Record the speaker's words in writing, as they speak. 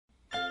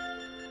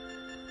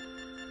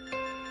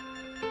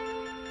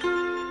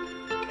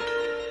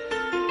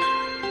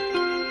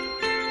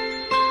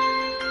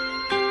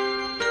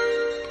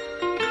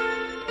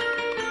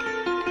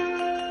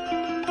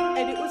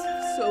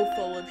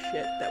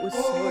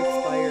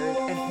expired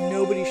and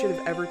nobody should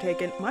have ever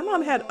taken. My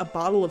mom had a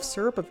bottle of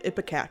syrup of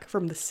Ipecac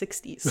from the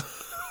 60s.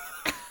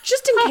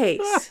 Just in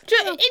case.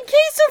 In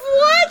case of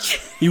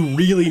what? You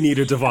really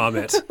needed to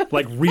vomit,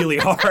 like really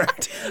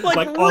hard,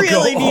 like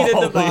really needed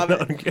to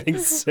vomit. I'm getting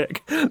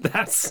sick.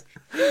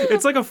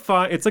 It's like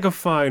a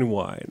fine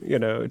wine. You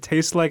know, it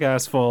tastes like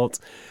asphalt.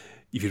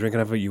 If you drink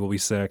enough of it, you will be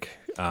sick.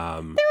 There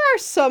are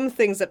some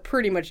things that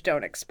pretty much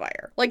don't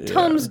expire. Like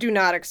Tums do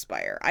not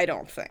expire, I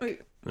don't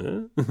think.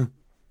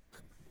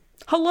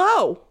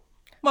 Hello.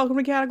 Welcome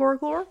to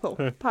Categorical Oracle,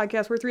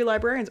 podcast where three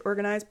librarians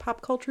organize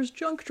pop culture's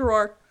junk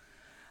drawer.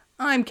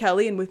 I'm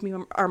Kelly, and with me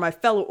are my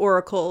fellow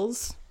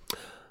oracles.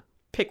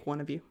 Pick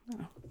one of you.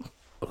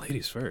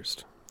 Ladies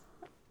first.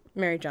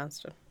 Mary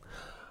Johnston.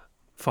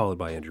 Followed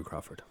by Andrew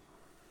Crawford.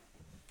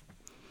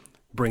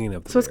 Bringing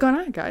up the So what's going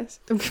on, guys?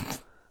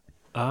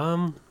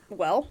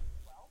 Well,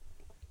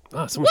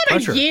 so much what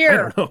pressure. a year! I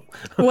don't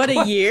know. What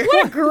a year.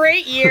 What a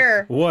great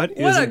year! What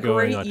What a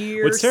going great on?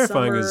 year. What's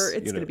terrifying summer. is,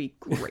 It's going to be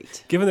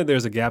great. given that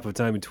there's a gap of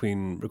time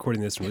between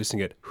recording this and releasing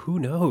it, who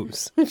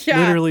knows? Yeah.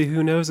 Literally,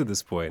 who knows at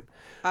this point?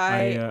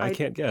 I I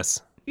can't guess.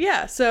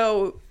 Yeah,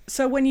 so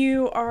when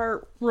you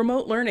are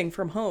remote learning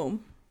from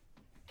home,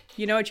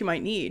 you know what you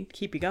might need.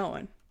 Keep you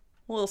going.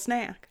 A little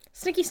snack.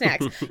 Sneaky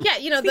snacks. Yeah,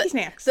 you know, Sneaky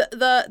snacks.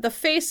 The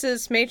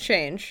faces may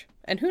change,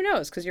 and who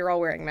knows, because you're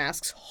all wearing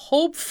masks.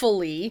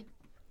 Hopefully.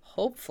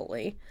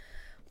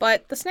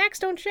 But the snacks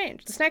don't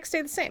change. The snacks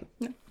stay the same.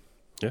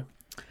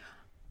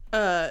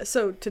 Yeah.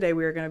 So today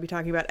we are going to be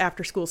talking about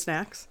after-school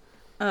snacks.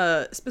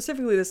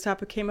 Specifically, this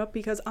topic came up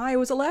because I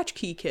was a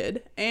latchkey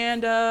kid,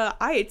 and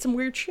I ate some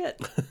weird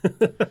shit.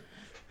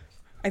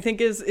 I think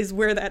is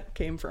where that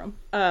came from.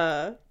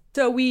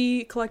 So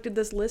we collected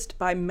this list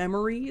by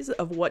memories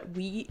of what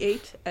we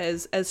ate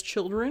as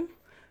children.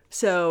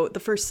 So the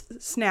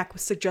first snack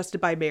was suggested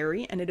by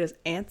Mary, and it is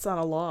ants on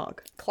a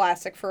log.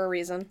 Classic for a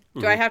reason.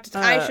 Do I have to?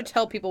 I should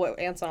tell people what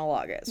ants on a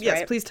log is. Yes,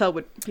 right? please tell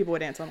people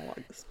what ants on a log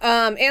is.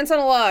 Ants on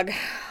a log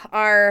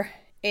are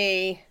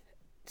a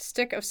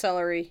stick of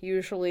celery,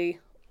 usually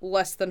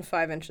less than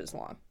 5 inches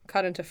long,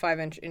 cut into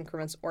 5-inch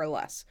increments or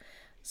less,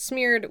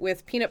 smeared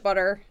with peanut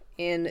butter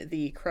in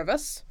the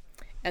crevice,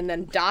 and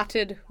then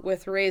dotted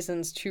with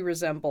raisins to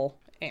resemble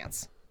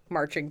ants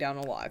marching down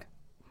a log,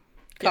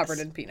 covered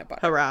in peanut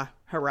butter. Hurrah,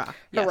 hurrah.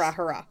 Yes. Hurrah,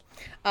 hurrah.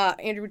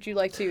 Andrew, would you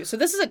like to? So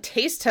this is a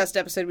taste test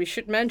episode, we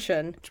should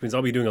mention. Which means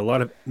I'll be doing a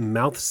lot of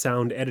mouth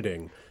sound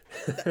editing.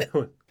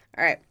 All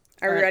right.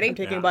 Are we ready? I'm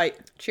taking a bite.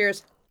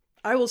 Cheers.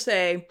 I will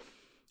say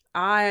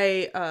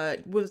I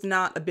was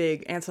not a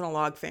big ants on a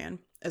log fan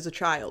as a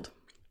child.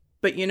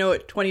 But you know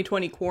what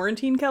 2020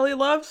 quarantine Kelly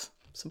loves?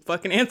 Some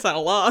fucking ants on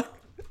a log.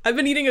 I've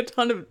been eating a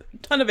ton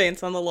of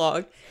ants on the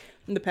log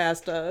in the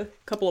past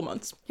couple of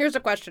months. Here's a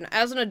question.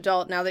 As an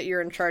adult, now that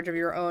you're in charge of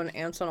your own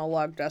ants on a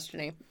log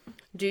destiny,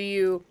 do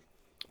you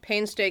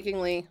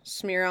painstakingly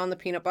smear on the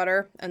peanut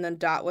butter and then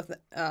dot with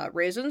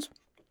raisins?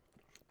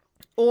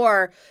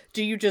 Or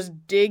do you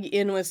just dig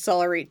in with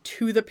celery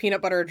to the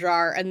peanut butter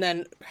jar and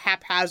then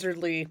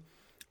haphazardly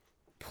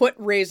put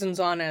raisins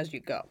on as you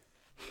go?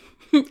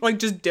 Like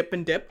just dip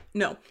and dip?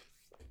 No.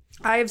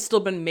 I have still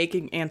been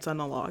making ants on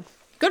the log.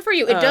 Good for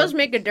you. It does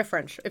make a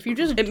difference.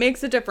 It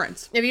makes a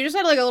difference. If you just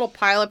had like a little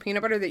pile of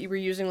peanut butter that you were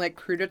using like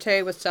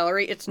crudité with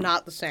celery, it's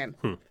not the same.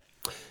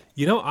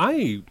 You know,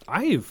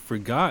 I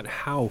forgot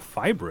how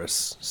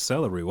fibrous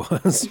celery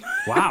was.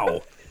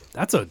 Wow,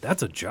 that's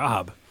a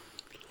job.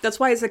 That's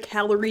why it's a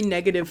calorie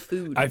negative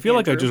food. I feel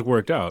like I Andrew. just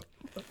worked out,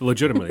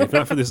 legitimately. If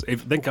not for this,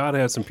 thank God I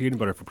had some peanut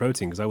butter for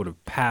protein, because I would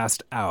have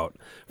passed out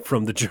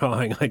from the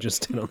jawing I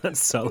just did on that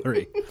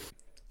celery.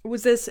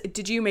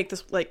 Did you make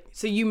this, like,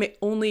 so your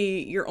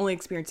only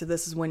experience of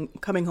this is when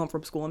coming home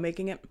from school and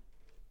making it?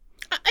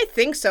 I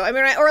think so. I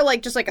mean, or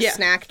like just like a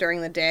snack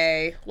during the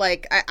day.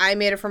 Like I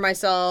made it for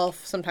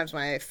myself. Sometimes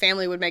my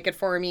family would make it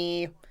for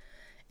me.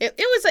 It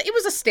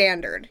was a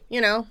standard,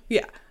 you know?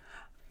 Yeah.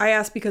 I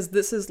asked because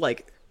this is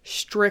like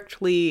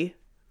strictly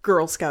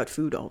Girl Scout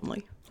food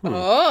only.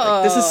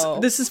 Oh.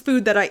 Like, this is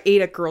food that I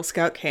ate at Girl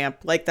Scout camp.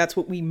 Like that's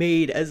what we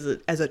made as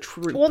a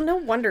troop. Well, no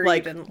wonder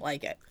you didn't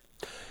like it.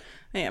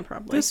 Yeah,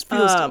 probably. This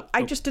feels...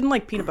 I just didn't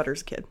like peanut butter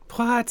as a kid.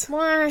 What?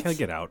 What? Can I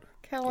get out?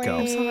 Kelly. Go.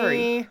 I'm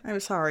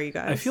sorry, you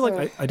guys. I feel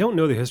like I don't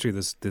know the history of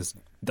this.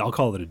 I'll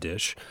call it a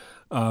dish.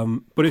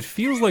 But it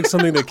feels like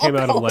something that came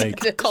out of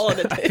like... Call it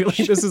a dish. I feel like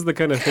this is the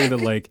kind of thing that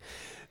like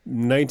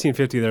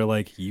 1950, they're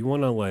like, you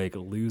want to like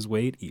lose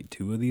weight, eat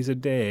 2 of these a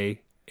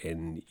day,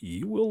 and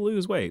you will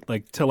lose weight.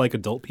 Like to like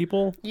adult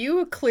people.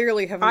 You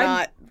clearly have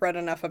not read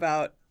enough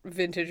about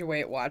vintage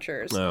Weight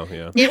Watchers. Oh,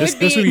 yeah.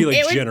 This would be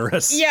like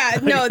generous. Yeah,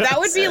 no, that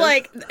would be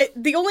like,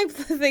 the only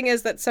thing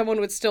is that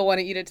someone would still want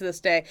to eat it to this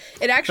day.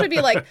 It'd actually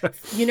be like,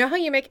 you know how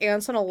you make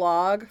ants on a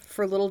log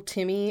for little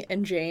Timmy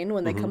and Jane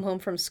when they come home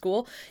from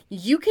school?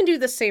 You can do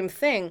the same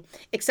thing,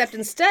 except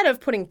instead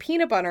of putting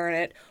peanut butter in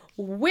it,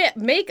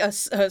 make a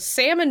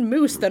salmon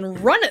mousse, then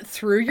run it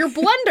through your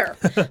blender.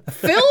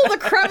 Fill the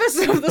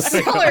crevice of the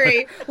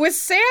celery with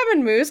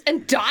salmon mousse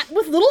and dot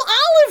with little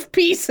olive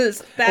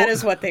pieces. That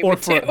is what they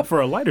would do.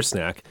 For a lighter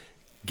snack,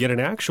 get an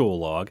actual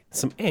log,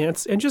 some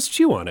ants, and just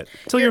chew on it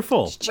till you're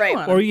full. Right.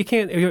 on Or you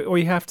can't, or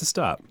you have to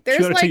stop. There's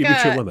chew on it like till you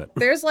reach your limit.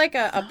 there's like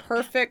a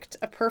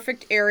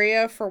perfect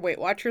area for Weight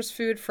Watchers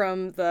food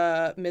from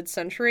the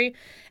mid-century,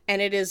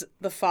 and it is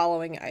the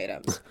following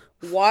items: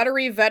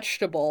 watery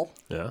vegetable,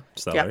 Yeah,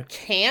 celery.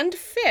 canned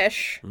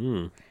fish,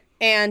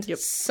 and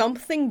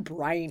something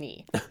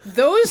briny.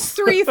 Those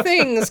three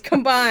things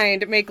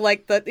combined make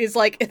is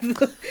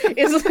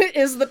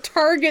the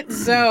target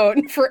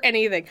zone for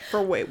anything.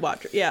 For Weight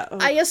Watchers. Yeah.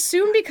 I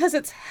assume because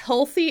it's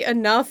healthy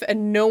enough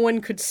and no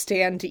one could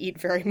stand to eat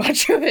very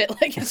much of it.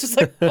 Like, it's just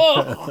like,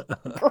 oh,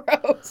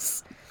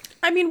 gross.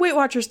 I mean, Weight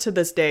Watchers to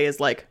this day is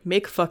like,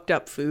 make fucked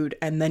up food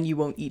and then you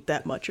won't eat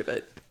that much of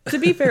it. To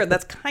be fair,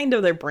 that's kind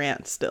of their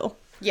brand still.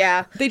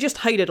 Yeah. They just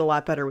hide it a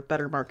lot better with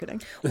better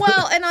marketing.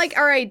 Well, and like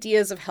our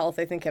ideas of health,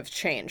 I think, have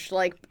changed.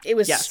 Like, it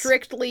was Yes.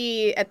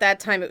 strictly, at that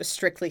time, it was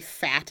strictly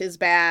fat is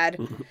bad.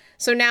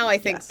 So now I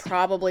think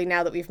probably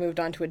now that we've moved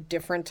on to a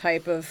different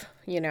type of,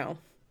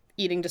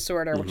 eating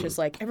disorder, which is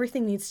like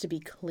everything needs to be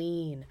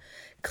clean.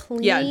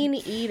 Clean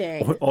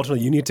eating.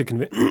 Ultimately, you need to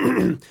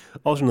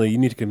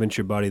convince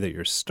your body that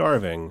you're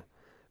starving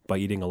by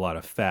eating a lot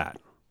of fat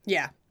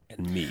Yeah.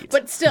 and meat.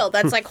 But still,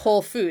 that's like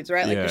whole foods,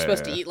 right? Like, Yeah, you're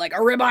supposed yeah. to eat like a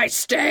ribeye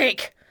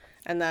steak.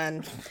 And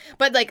then,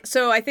 but like,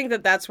 so I think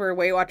that that's where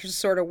Weight Watchers is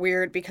sort of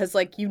weird because,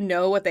 like,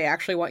 what they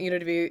actually want you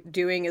to be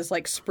doing is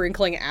like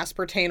sprinkling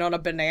aspartame on a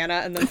banana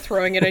and then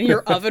throwing it in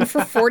your oven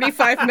for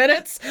 45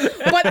 minutes.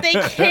 But they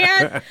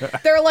can't.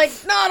 They're like,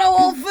 not a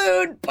whole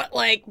food. But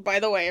like,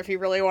 by the way, if you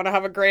really want to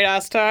have a great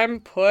ass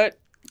time, put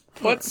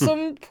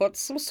some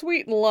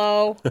sweet and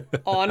low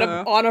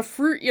on a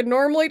fruit you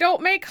normally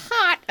don't make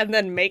hot, and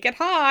then make it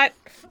hot.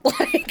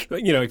 Like, But,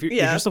 if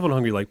you're still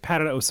hungry, like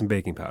pat it out with some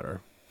baking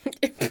powder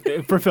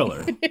for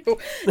filler.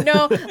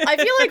 no, I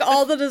feel like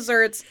all the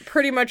desserts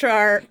pretty much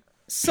are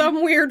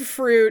some weird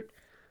fruit,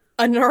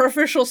 an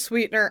artificial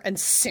sweetener, and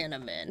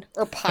cinnamon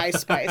or pie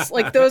spice.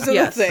 Like, those are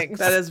Yes, the things.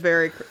 that is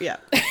very, yeah.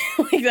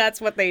 Like, that's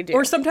what they do.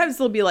 Or sometimes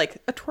they'll be like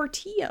a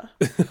tortilla.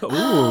 Ooh.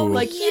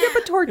 Like, heat up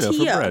a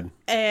tortilla bread.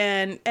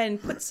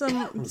 and put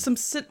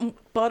some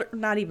butter,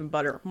 not even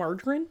butter,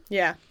 margarine,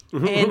 yeah.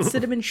 and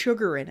cinnamon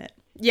sugar in it.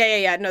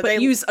 Yeah. No, But they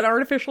use an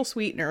artificial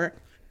sweetener.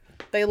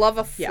 they love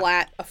a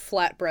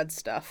flatbread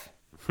stuff.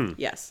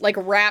 Yes. Like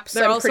wraps,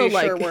 They're I'm also, pretty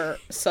sure like- were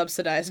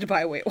subsidized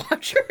by Weight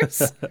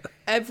Watchers.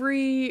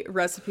 Every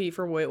recipe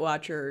from Weight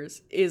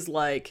Watchers is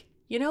like,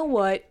 you know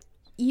what?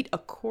 Eat a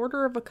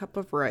quarter of a cup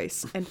of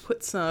rice and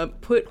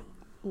put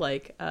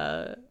like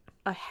a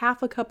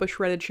half a cup of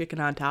shredded chicken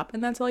on top,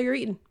 and that's all you're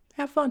eating.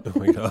 Have fun. Oh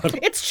my god.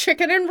 It's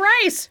chicken and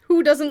rice.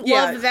 Who doesn't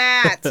Yeah. love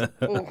that?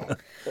 Ooh.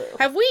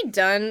 Have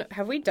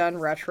we done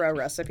retro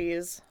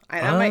recipes?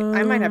 I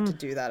might have to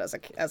do that as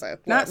a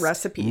Not list.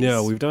 recipes.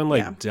 No, we've done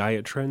like Yeah.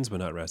 diet trends, but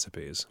not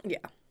recipes. Yeah.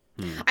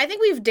 I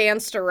think we've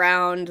danced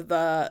around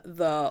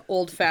the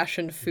old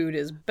fashioned food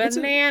is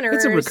bananas.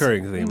 It's a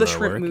recurring theme. The in our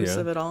shrimp work, mousse yeah.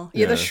 of it all.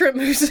 Yeah, the shrimp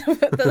mouse,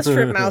 the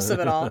shrimp mouse of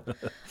it all.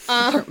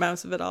 Shrimp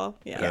mouse of it all.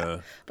 Yeah.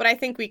 But I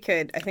think we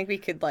could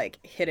like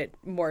hit it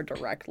more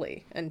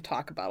directly and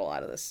talk about a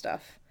lot of this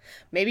stuff.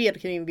 Maybe it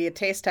can even be a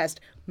taste test.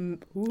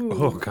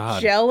 Oh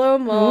god. Jello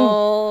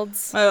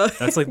molds.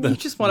 That's like you the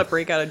just want to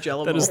break out a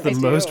Jello that is mold.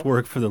 the most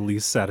work for the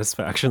least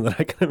satisfaction that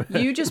I can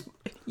imagine.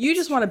 You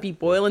just want to be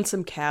boiling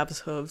some calves'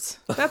 hooves.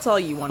 That's all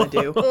you want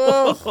to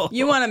do.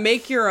 You want to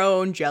make your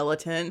own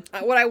gelatin.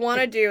 What I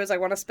want to do is I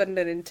want to spend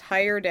an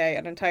entire day,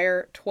 an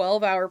entire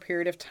 12-hour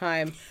period of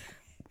time,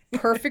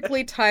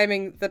 perfectly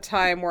timing the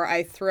time where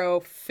I throw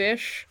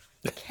fish,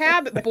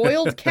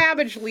 boiled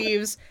cabbage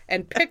leaves,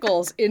 and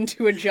pickles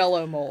into a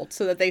Jello mold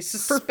so that they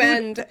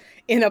suspend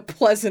in a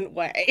pleasant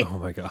way. Oh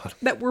my god.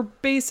 That we're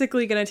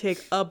basically going to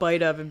take a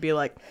bite of and be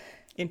like,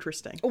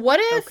 interesting. What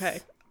if? Okay.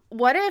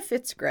 What if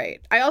it's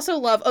great? I also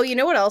love. Oh, you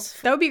know what else?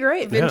 That would be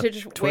great.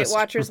 Vintage Weight twist.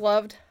 Watchers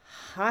loved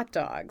hot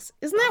dogs.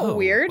 Isn't that Oh,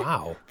 weird?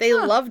 wow. They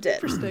loved it.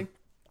 Interesting.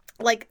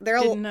 Like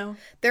Didn't know.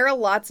 there are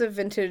lots of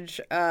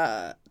vintage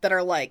that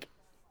are like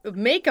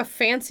make a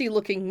fancy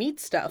looking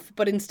meat stuff,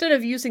 but instead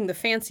of using the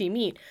fancy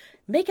meat,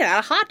 make it out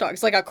of hot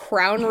dogs, like a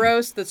crown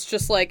roast that's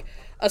just like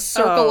a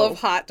circle of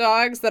hot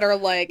dogs that are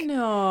like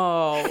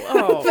No.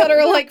 Oh. that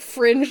are like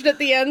fringed at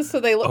the end so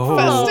they look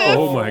festive.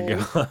 Oh my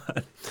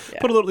god.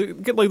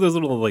 Get like those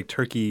little like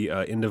turkey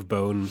end of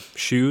bone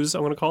shoes,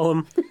 I'm gonna call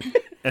them.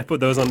 And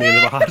put those on the end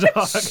of a hot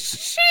dog.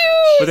 Shoes!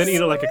 But then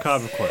eat it like a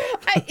cob of corn.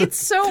 It's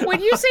so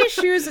when you say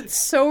shoes, it's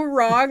so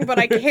wrong, but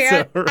I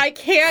can't. so wrong. I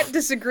can't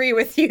disagree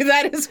with you.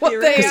 That is what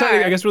they Because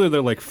are. I guess really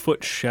they're like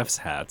foot chef's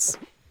hats.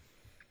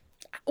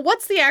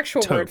 What's the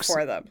actual word Toques.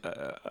 for them?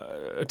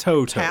 A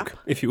toe Cap. toque,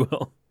 if you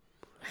will.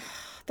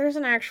 There's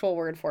an actual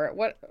word for it.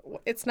 What?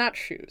 It's not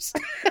shoes,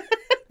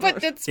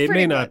 but it's. It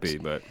pretty may not much. be,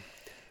 but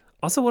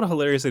also what a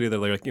hilarious idea. They're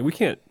like, we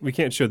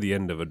can't show the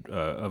end of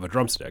a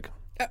drumstick.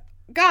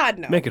 God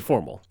no! Make it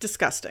formal.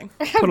 Disgusting.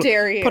 How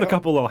dare you? Put a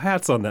couple little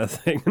hats on that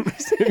thing. Put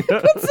some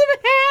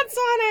hats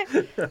on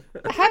it.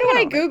 How do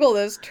I Google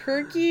this?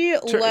 Turkey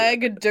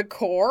leg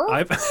decor?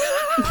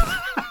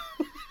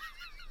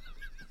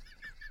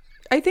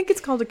 I think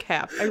it's called a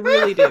cap. I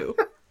really do.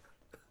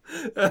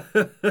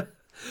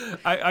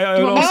 I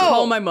You would want me to also,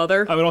 call my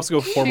mother? I would also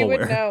go She formal would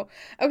wear. know.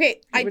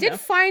 Okay, I would did know.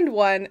 find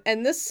one,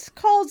 and this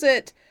calls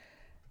it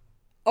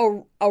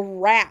a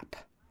wrap.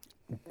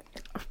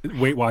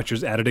 Weight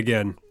Watchers at it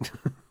again.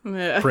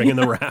 Yeah. Bring in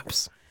the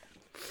wraps.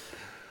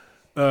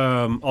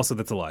 Also,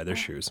 that's a lie. They're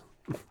shoes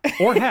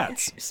or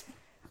hats.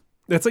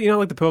 That's like,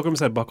 like the pilgrims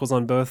had buckles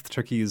on both.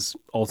 Turkey's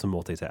ultimate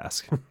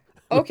multitask.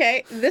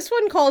 Okay, this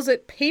one calls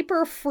it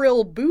paper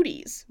frill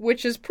booties,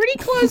 which is pretty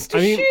close to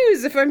I mean,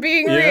 shoes, if I'm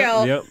being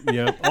real.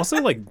 Yeah. Also,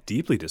 like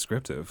deeply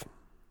descriptive.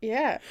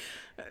 Yeah.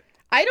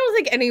 I don't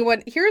think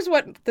anyone. Here's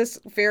what this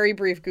very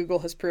brief Google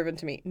has proven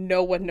to me: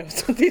 no one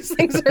knows what these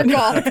things are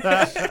called.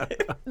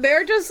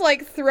 They're just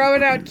like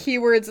throwing out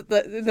keywords,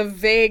 the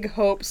vague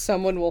hope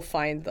someone will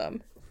find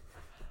them.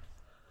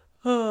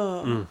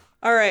 All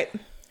right.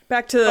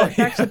 Back to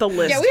the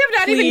list. Yeah, we have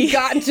not even please.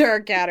 gotten to our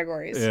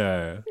categories.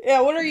 Yeah. Yeah,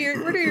 what are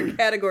your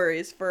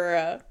categories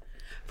for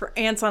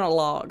ants on a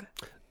log?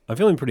 I'm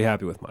feeling pretty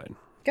happy with mine.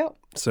 Go.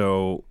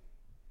 So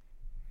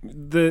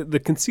the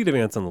conceit of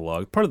ants on the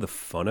log, part of the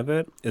fun of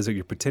it is that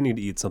you're pretending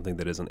to eat something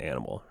that is an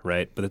animal,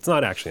 right? But it's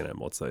not actually an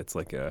animal. It's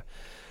like a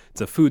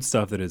food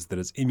stuff that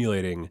is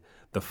emulating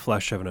the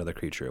flesh of another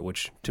creature,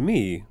 which to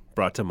me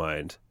brought to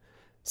mind,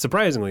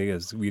 surprisingly,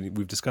 as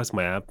we've discussed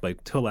my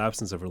total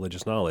absence of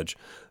religious knowledge,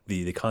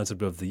 the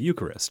concept of the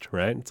Eucharist,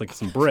 right? It's like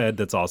some bread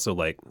that's also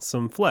like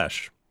some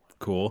flesh.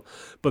 Cool.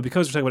 But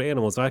because we're talking about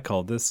animals, I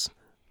call this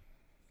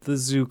the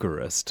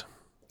Zookarist.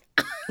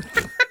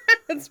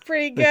 That's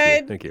pretty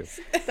good. Thank you.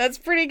 That's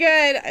pretty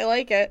good. I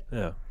like it.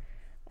 Yeah.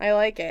 I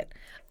like it.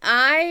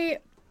 I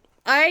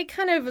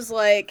kind of was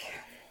like,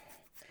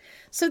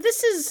 so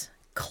this is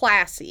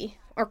classy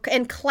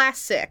and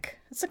classic.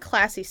 It's a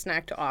classy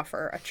snack to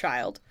offer a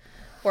child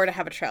or to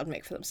have a child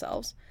make for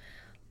themselves.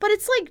 But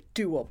it's like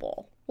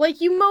doable. Like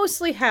you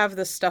mostly have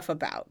this stuff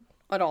about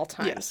at all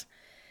times. Yes.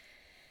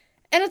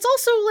 And it's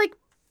also like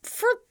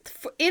for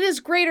it is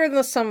greater than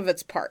the sum of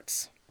its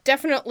parts.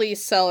 Definitely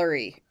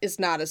celery is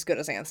not as good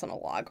as ants on a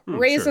log.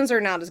 Raisins are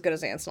not as good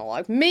as ants on a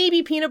log.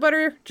 Maybe peanut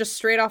butter, just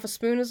straight off a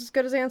spoon, is as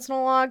good as ants on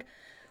a log.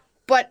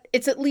 But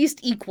it's at least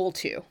equal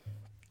to.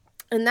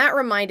 And that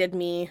reminded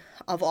me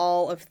of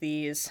all of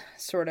these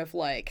sort of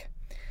like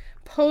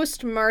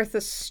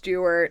post-Martha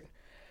Stewart,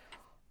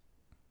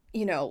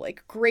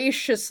 like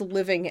gracious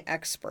living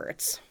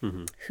experts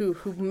who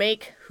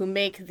make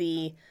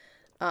the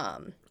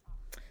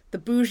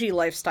bougie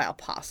lifestyle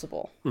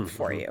possible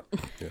for you.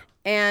 Yeah.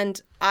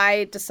 And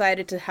I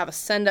decided to have a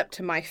send up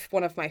to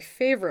one of my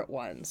favorite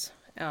ones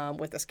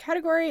with this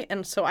category.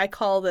 And so I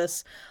call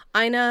this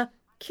Ina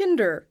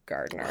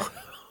Kindergartner.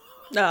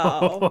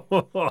 Oh,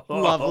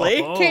 lovely.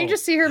 Can't you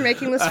just see her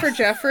making this for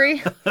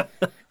Jeffrey?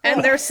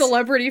 And their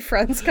celebrity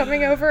friends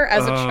coming over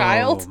as a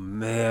child? Oh,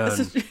 man.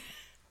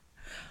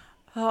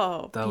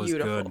 Oh, That was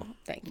beautiful. good.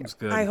 Thank you. That was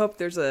good. I hope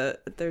there's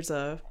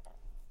a.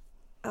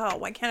 Oh,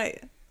 why can't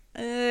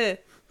I?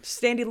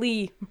 Standy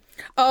Lee.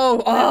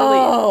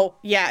 Oh,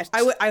 yeah.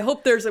 I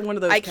hope there's one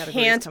of those. I categories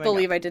can't coming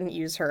believe I didn't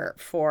use her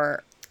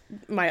for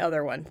my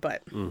other one,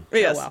 but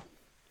Yes. oh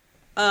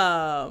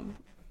well.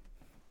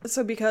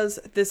 So because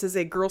this is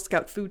a Girl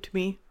Scout food to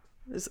me,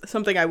 is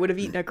something I would have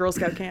eaten at Girl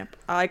Scout camp,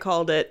 I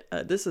called it,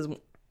 this is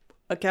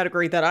a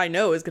category that I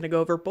know is going to go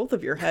over both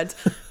of your heads,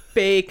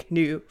 bake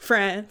new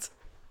friends.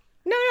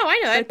 No, I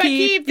know that. But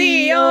keep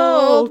the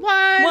old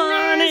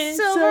one is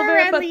silver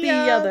and the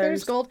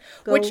other's gold.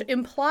 Which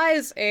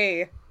implies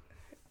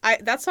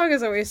that song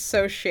is always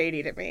so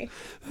shady to me.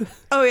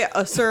 Oh yeah,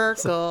 a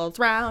circle's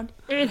round,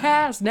 it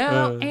has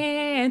no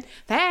end.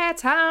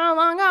 That's how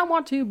long I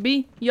want to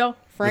be your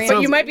friend.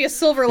 But you might be a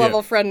silver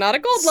level friend, not a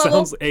gold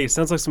level.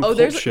 Sounds like some cult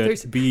there's- shit.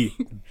 there's-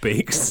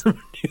 Bake some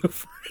new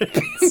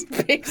friends.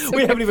 Bake some We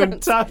new haven't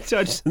even friends.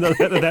 touched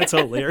that's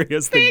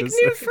hilarious. Bake thing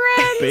to new say.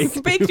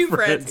 friends. Bake new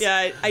friends.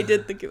 Yeah, I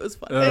did think it was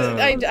fun.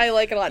 I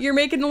like it a lot. You're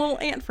making a little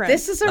ant friend.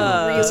 This is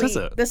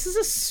a This is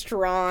a-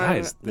 strong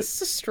Guys, this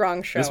is a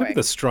strong showing. This might be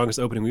the strongest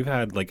opening we've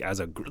had. Like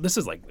as a, this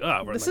is like,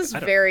 This is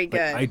very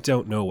good. I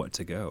don't know what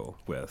to go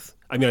with.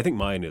 I mean, I think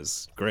mine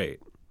is great.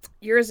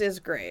 Yours is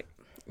great.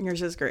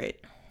 Yours is great.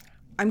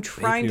 I'm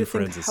trying New to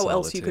think Friends is how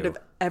else solid, you could too. have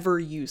ever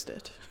used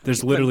it.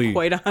 There's Been literally,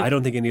 quite honest. I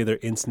don't think any other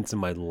instance in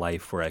my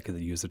life where I could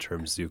use the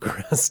term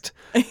Zookarist.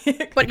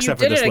 But Except you for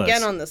did this it again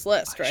list. on this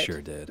list, right?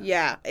 Sure did.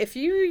 Yeah. If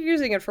you're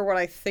using it for what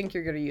I think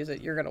you're going to use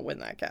it, you're going to win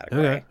that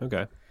category.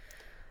 Okay.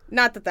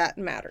 Not that that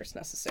matters I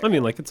necessarily.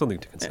 mean, like it's something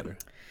to consider.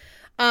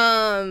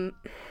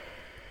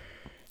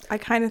 I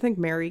kind of think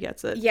Mary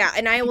gets it. Yeah,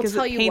 and I will because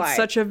tell it you paints why.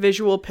 such a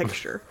visual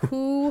picture.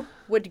 Who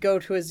would go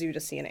to a zoo to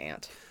see an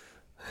ant?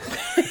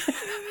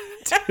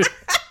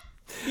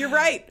 You're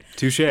right.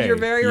 Touche. You're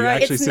very you right.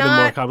 actually It's see them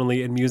more not-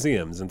 commonly in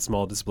museums and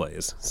small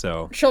displays.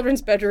 So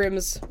Children's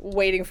bedrooms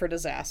waiting for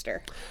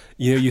disaster.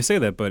 you say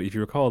that, but if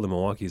you recall, the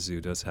Milwaukee Zoo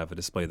does have a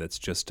display that's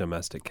just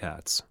domestic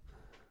cats.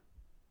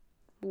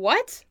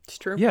 What? It's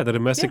true. Yeah, the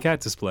domestic cat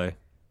display.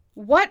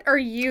 What are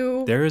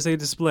you There is a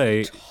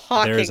display.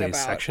 talking There's a about?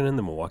 section in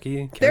the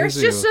Milwaukee County There's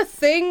Zoo. just a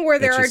thing where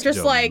there It's are just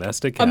just like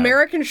domestic cat.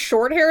 American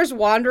short hairs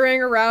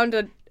wandering around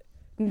a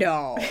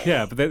No.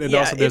 Yeah, but then and Yeah,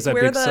 also there's it's that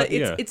where big the sign. it's,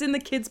 Yeah. it's in the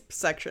kids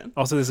section.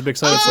 Also, there's a big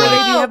sign. It's Where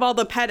like you have all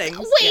the petting.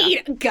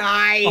 Wait,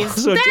 guys,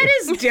 Also, that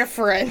is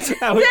different.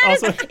 That was That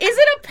is, also- is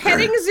it a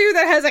petting zoo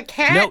that has a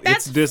cat? no,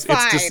 That's it's this. fine.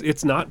 It's just.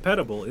 It's not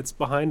petable. It's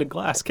behind a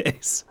glass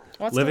case.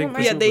 What's Living going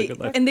on? Yeah, presumably they good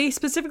life. and they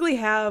specifically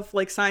have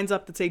like signs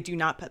up that say "Do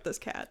not pet this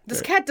cat." This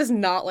cat does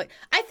not like.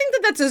 I think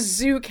that that's a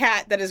zoo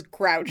cat that is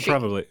grouchy.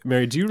 Probably.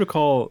 Mary, do you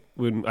recall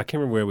when I can't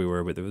remember where we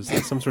were, but there was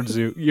like some sort of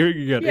zoo.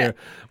 Yeah.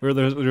 Where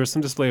there was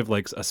some display of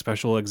like a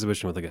special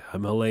exhibition with like a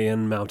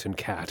Himalayan mountain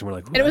cat, and we're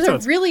like, And it was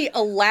sounds... a really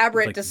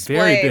elaborate like, very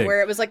display big.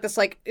 where it was like this,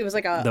 like it was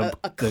like a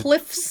The-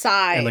 cliff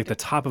side, and like the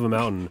top of a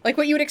mountain. like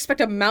what you would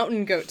expect a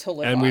mountain goat to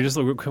live And on. we just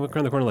like, come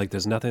around the corner like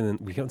there's nothing, and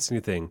we don't see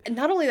anything. And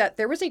not only that,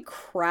 there was a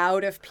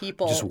crowd of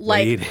people Just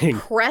like waiting.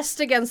 pressed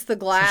against the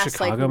glass,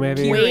 Chicago, like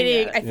maybe?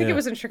 waiting. I think Yeah. it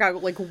was in Chicago,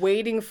 like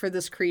waiting for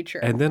this creature.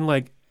 And then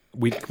like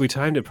we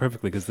timed it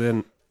perfectly because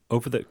then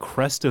over the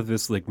crest of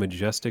this like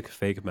majestic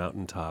fake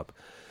mountaintop,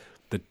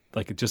 that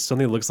like it just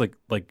suddenly looks like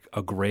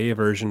a gray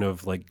version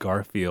of like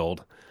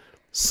Garfield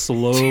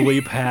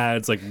slowly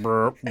pads like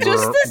brr, brr,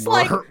 Just this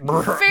like brr,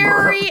 brr,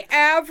 very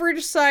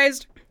average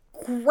sized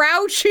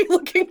grouchy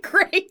looking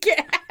gray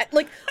cat.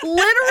 Like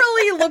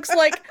literally looks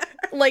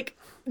like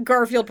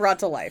Garfield brought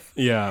to life.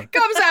 yeah.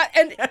 Comes out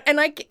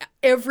and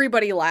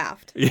everybody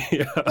laughed.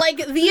 Yeah. Like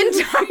the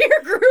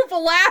entire group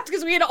laughed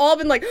because we had all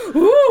been like,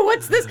 "Ooh,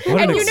 what's this?"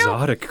 What and an you know,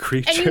 exotic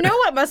creature. and you know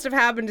what must have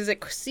happened is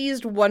it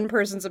seized one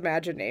person's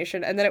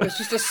imagination, and then it was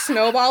just a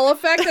snowball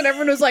effect, and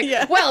everyone was like,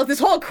 "Well, if this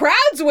whole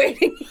crowd's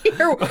waiting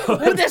here,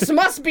 well, this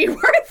must be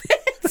worth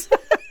it."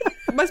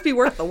 It must be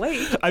worth the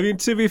wait. I mean,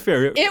 to be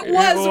fair, It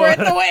was worth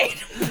the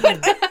wait,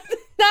 but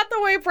not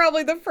the way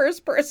probably the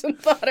first person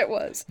thought it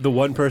was. the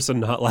one person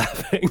not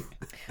laughing.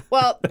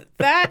 Well,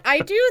 that I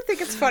do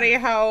think it's funny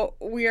how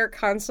we are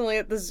constantly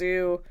at the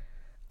zoo,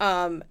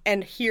 and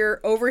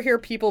overhear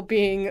people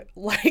being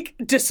like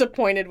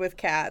disappointed with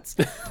cats.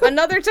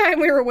 Another time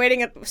we were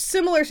waiting at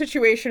similar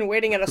situation,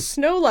 waiting at a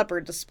snow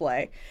leopard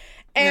display,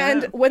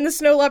 and when the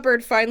snow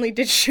leopard finally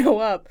did show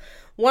up,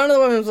 one of the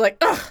women was like,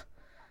 "Ugh,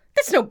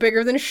 that's no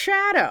bigger than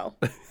Shadow."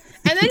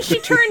 And then she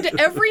turned to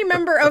every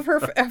member of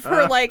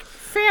her like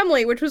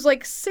family, which was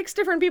like 6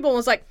 different people, and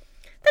was like,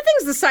 "That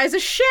thing's the size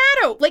of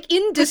Shadow," like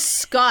in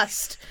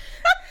disgust.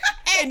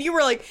 And you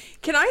were like,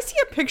 "Can I see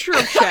a picture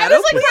of Shadow?" I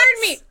was like,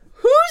 "Pardon me,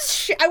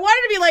 I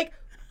wanted to be like,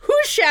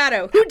 who's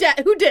Shadow? Who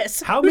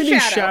dis? How Who's many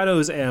Shadow?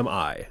 shadows am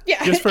I?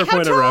 Yeah, Just for a how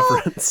point of tall?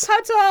 reference.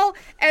 How tall?"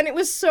 And it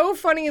was so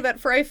funny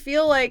that I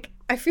feel like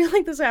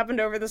this happened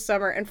over the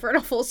summer, and for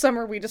a full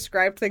summer we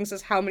described things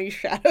as how many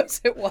shadows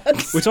it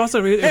was. Which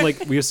also,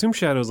 like, we assume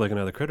Shadow is like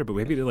another critter, but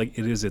maybe like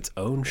it is its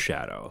own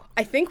shadow.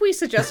 I think we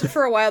suggested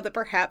for a while that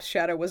perhaps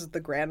Shadow was the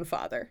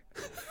grandfather.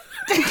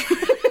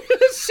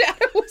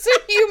 Shadow was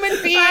a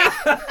human being,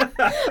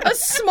 a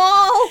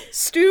small,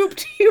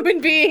 stooped human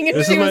being, and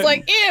This she is was my-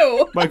 like,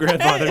 "Ew." My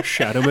grandfather,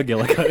 Shadow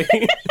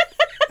McGillicuddy.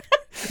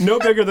 No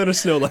bigger than a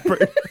snow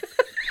leopard.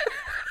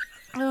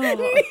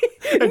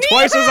 And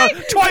twice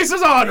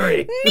as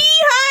ornery.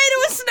 Knee-high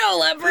to a snow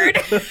leopard.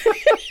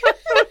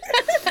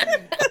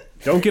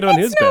 Don't get on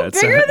his No bed.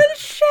 bigger than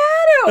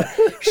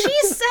Shadow. She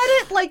said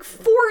it like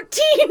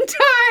 14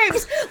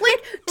 times.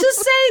 Like, to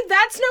say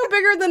that's no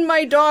bigger than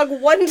my dog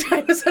one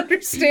time is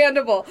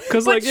understandable.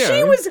 'Cause, but like, yeah.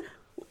 she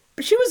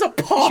was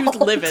appalled. She was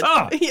livid.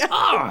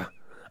 I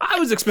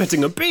was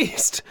expecting a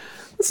beast.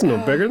 That's no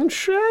bigger than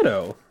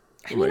Shadow.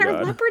 I mean,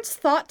 are leopards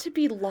thought to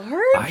be large?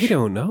 I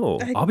don't know.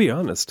 I'll be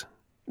honest.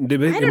 In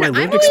my know. I'm lived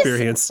always-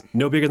 experience,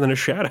 no bigger than a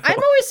shadow. I'm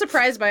always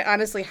surprised by,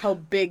 honestly, how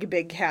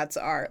big cats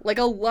are. Like,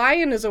 a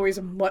lion is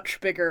always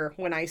much bigger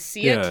when I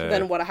see it Yeah.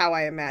 than how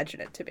I imagine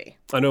it to be.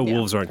 I know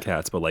wolves aren't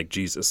cats, but like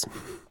Jesus.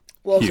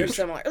 Wolves are Huge.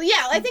 similar.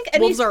 Yeah, I think...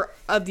 Wolves are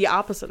the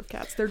opposite of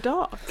cats. They're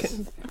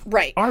dogs.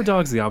 Right. Are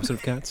dogs the opposite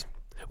of cats?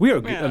 We are.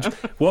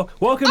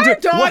 Welcome Our to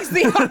dog's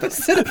the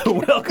opposite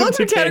of welcome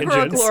to Tangents,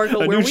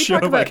 Categorical, a where new we show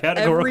talk by about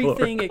Categorical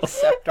everything Oracle.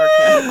 except our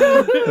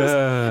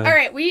cat. All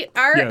right,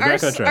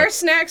 back on track. our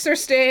snacks are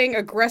staying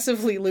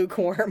aggressively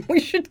lukewarm.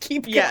 We should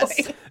keep Yes.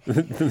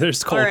 going.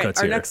 There's cold All right, cuts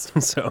our here.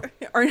 next- So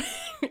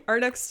Our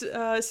next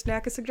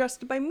snack is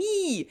suggested by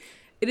me.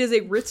 It is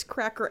a Ritz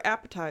cracker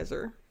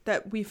appetizer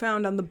that we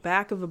found on the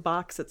back of a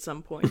box at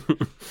some point.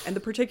 And the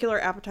particular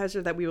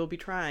appetizer that we will be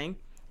trying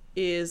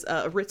is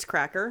a Ritz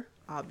cracker,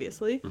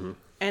 obviously. Mm-hmm.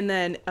 And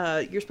then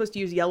you're supposed to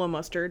use yellow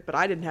mustard, but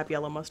I didn't have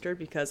yellow mustard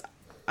because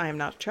I am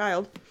not a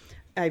child.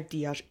 I have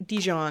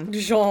Dijon.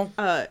 Dijon.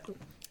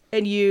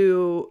 And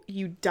you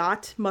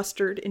dot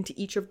mustard into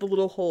each of the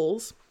little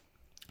holes.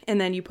 And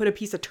then you put a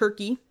piece of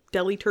turkey,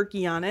 deli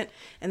turkey on it.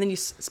 And then you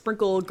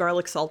sprinkle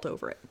garlic salt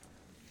over it.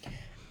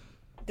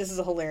 This is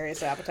a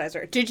hilarious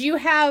appetizer. Did you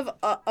have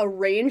a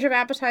range of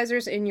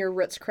appetizers in your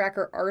Ritz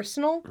cracker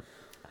arsenal?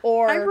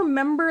 Or I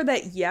remember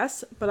that,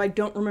 yes, but I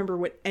don't remember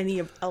what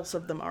any else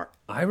of them are.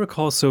 I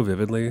recall so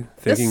vividly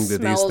thinking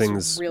that these smells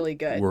things really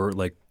good. were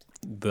like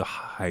the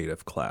height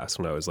of class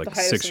when I was like the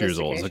height of 6 years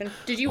old. I was like,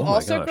 sophistication. Did you oh my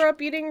also gosh. grow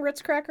up eating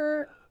Ritz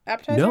cracker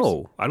appetizers?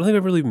 No, I don't think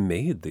I've really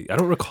made these. I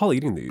don't recall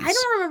eating these. I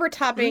don't remember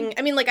topping.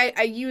 I mean, like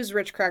I use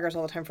Ritz crackers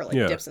all the time for like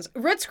Yeah. dips.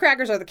 Ritz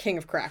crackers are the king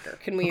of cracker.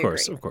 Can we agree?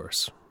 Of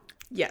course.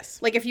 Yes.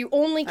 Like if you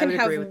only can would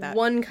agree with have that.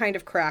 one kind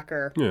of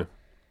cracker, Yeah.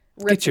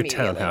 Ritz Get your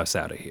immediately. townhouse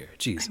out of here.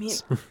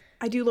 Jesus.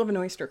 I do love an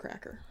oyster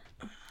cracker.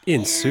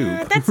 In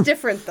soup. That's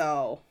different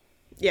though.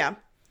 Yeah.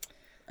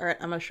 All right,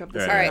 I'm gonna shove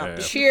this All in right, my all mouth. right.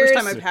 It's Cheers. the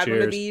first time I've had one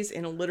of Cheers. these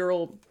in a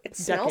literal It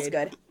smells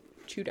decade. good.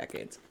 2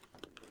 decades.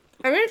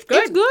 I mean, it's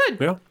good. It's good.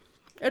 Yeah.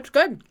 It's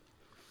good.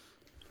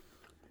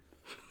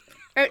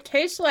 It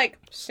tastes like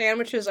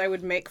sandwiches I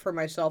would make for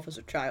myself as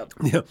a child.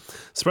 Yeah.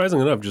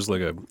 Surprisingly enough, just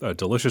like a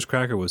delicious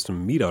cracker with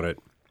some meat on it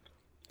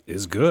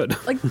is good.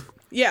 Like,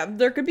 yeah,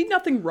 there could be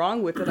nothing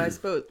wrong with it, I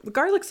suppose. The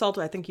garlic salt,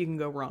 I think you can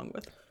go wrong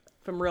with,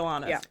 if I'm real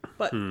honest. Yeah.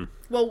 But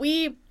Well,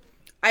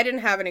 I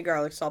didn't have any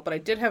garlic salt, but I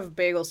did have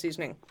bagel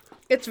seasoning.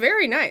 It's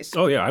very nice.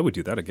 Oh, yeah, I would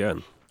do that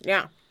again.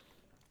 Yeah.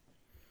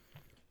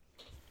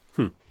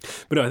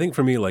 But no, I think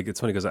for me, like, it's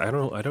funny because I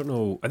don't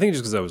know. I think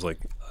just because I was like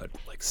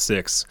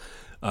 6.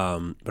 But I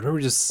remember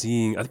just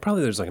seeing,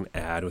 probably there's like an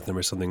ad with them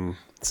or something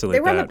silly They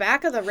like were on that. the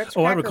back of the Ritz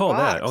Oh, I cracker recall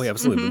that. box. Oh, yeah,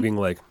 absolutely. But being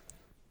like,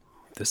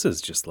 this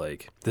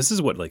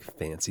is what like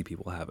fancy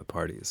people have at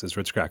parties is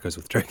Ritz crackers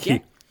with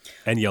turkey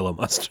and yellow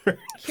mustard.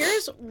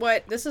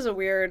 This is a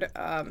weird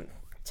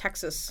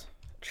Texas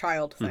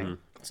child thing.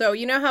 So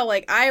you know how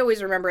like I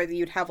always remember that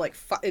you'd have like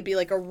it'd be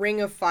like a ring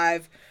of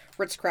 5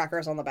 Ritz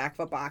crackers on the back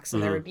of a box,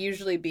 and there would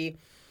usually be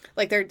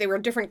like they were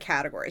different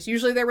categories.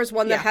 Usually there was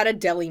one that had a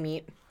deli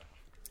meat.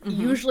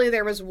 Usually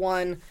there was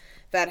one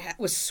that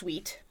was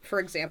sweet. For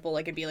example,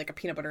 like it'd be like a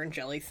peanut butter and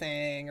jelly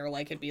thing, or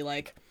like it'd be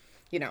like,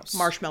 you know,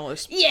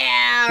 marshmallows.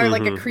 yeah, or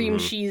like a cream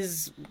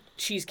cheese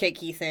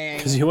cheesecakey thing.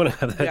 Because you want to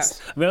have that.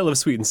 Yes. I mean, I love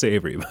sweet and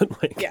savory,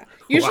 but like, Yeah.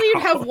 Usually you'd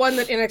wow. have one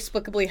that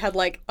inexplicably had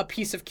like a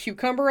piece of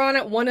cucumber on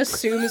it. One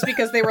assumes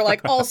because they were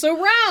like also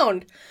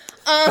round.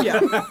 Yeah.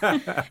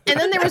 And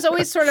then there was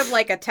always sort of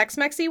like a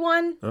Tex-Mexy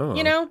one,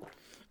 you know?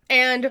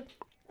 And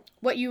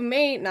what you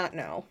may not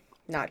know,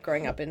 not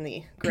growing up in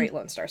the great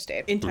Lone Star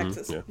State, In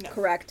Texas. Yeah. No.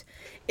 correct,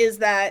 is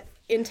that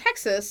in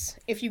Texas,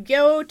 if you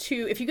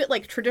get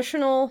like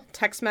traditional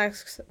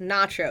Tex-Mex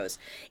nachos,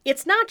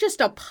 it's not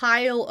just a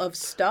pile of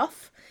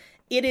stuff.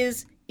 It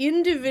is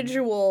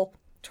individual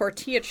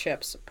tortilla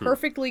chips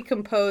perfectly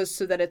composed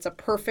so that it's a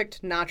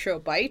perfect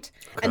nacho bite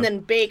and then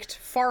baked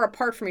far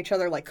apart from each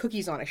other like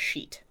cookies on a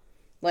sheet.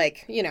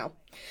 Like, you know.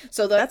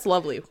 So That's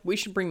lovely. We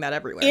should bring that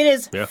everywhere. it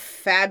is Yeah.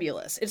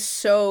 fabulous. It's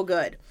so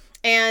good.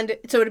 And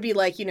so it'd be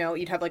like, you know,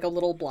 you'd have like a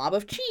little blob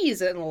of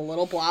cheese and a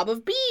little blob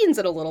of beans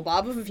and a little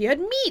blob of if you had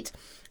meat.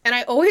 And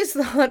I always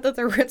thought that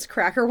the Ritz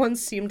cracker one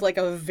seemed like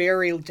a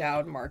very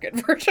down market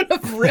version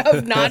of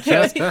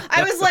nachos.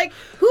 I was like,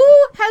 who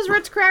has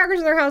Ritz crackers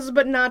in their houses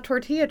but not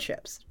tortilla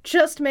chips?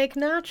 Just make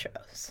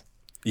nachos.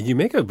 You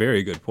make a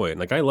very good point.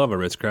 Like, I love a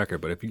Ritz cracker,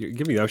 but if you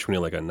give me the option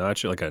of like a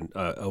nacho, like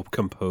a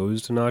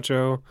composed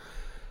nacho,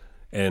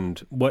 and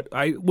what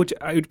I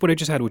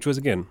just had, which was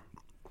again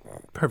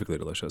perfectly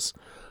delicious,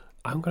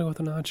 I'm gonna go with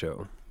a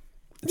nacho.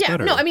 It's Yeah,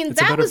 better. no, I mean, It's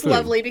a that better was food.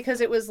 lovely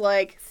because it was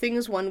like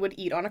things one would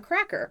eat on a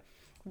cracker.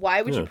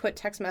 Why would you Yeah. put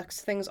Tex-Mex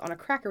things on a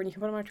cracker when you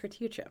can put them on a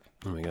tortilla chip?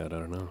 Oh my god, I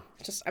don't know.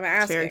 Just, I'm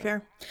asking. Very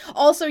fair.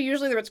 Also,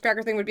 usually the Ritz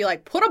cracker thing would be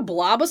like, put a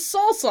blob of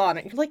salsa on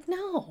it. You're like,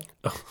 no.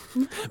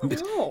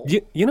 No.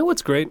 You know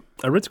what's great?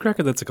 A Ritz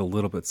cracker that's like a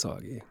little bit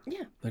soggy.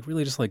 Yeah. Like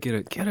really just like get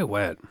it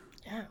wet.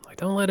 Yeah. Like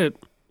don't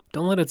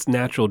let its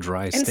natural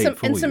dry And state some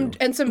fool and some you.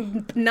 and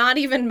some not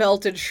even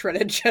melted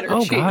shredded cheddar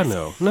Oh cheese. god,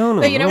 no.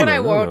 But you know no, what no, I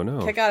no, won't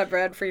no. pick out of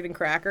bread for eating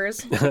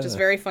crackers, which is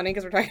very funny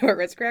because we're talking about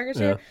Ritz crackers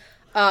here.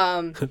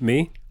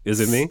 Me? Is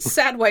it me?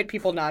 Sad white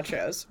people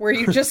nachos, where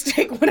you just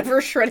take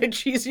whatever shredded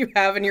cheese you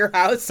have in your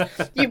house,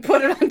 you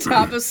put it on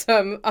top of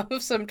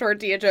some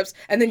tortilla chips,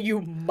 and then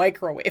you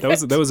microwave it.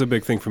 That was a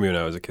big thing for me when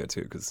I was a kid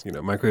too, because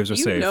microwaves are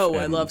You safe. know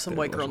I and love some they're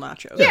white girl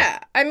delicious. nachos. Yeah,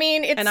 I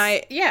mean, it's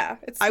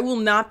it's I will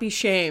not be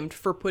shamed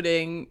for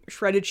putting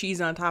shredded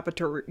cheese on top of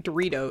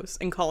Doritos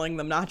and calling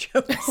them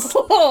nachos.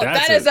 oh,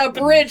 That's that is a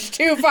bridge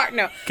too far.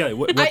 No, Kelly,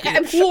 what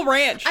I'm Cool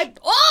Ranch.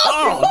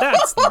 oh,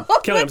 that's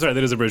Kelly. I'm sorry,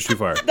 that is a bridge too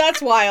far.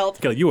 that's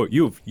wild. Kelly,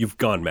 you've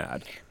gone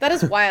mad. That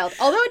is wild.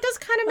 Although it does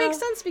kind of make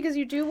sense because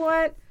you do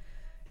want.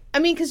 I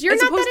mean, because you're As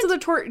not opposed that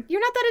to into,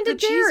 you're not that into the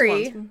cheese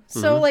dairy, ones.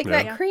 so like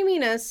yeah. that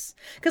creaminess.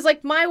 Because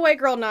like my white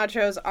girl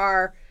nachos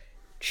are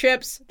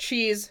chips,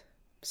 cheese,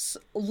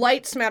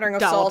 light smattering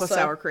of Dollop salsa, of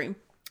sour cream.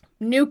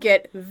 nuke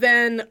it,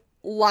 then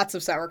lots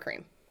of sour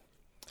cream.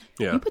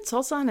 Yeah. You put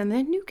salsa on and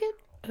then nuke it?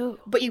 Oh.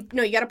 But you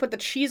got to put the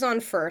cheese on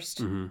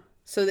 1st,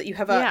 so that you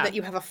have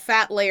a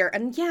fat layer.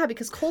 And yeah,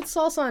 because cold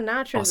salsa on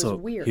nachos Also,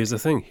 is weird. here's the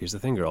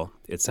thing, girl.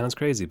 It sounds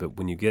crazy, but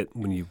when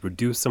you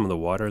reduce some of the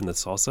water in the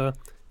salsa,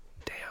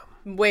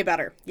 Way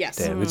better. Yes.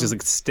 damn, it just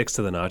like sticks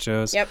to the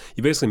nachos. Yep.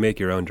 You basically make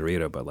your own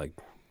Dorito, but like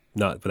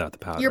not without the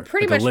powder. You're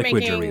pretty like much a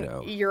liquid making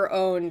Dorito. your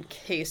own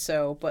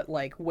queso, but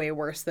like way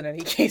worse than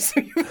any queso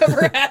you've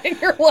ever had in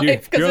your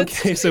life. Your own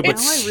it's, queso, but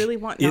Now I really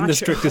want in the nachos.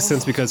 strictest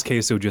sense, because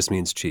queso just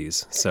means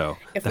cheese. So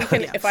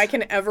if I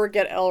can ever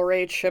get El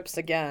Rey chips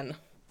again,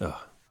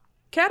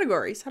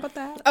 categories. How about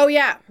that? Oh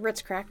yeah,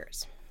 Ritz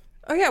crackers.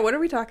 Oh yeah, what are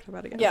we talking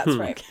about again? Yeah, that's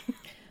right.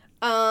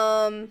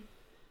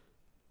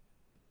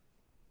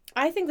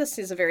 I think this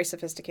is a very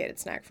sophisticated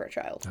snack for a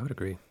child, I would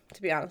agree.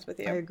 to be honest with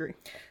you. I agree.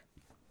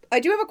 I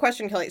do have a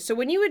question, Kelly. So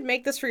when you would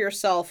make this for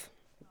yourself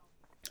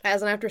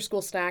as an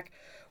after-school snack,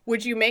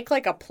 would you make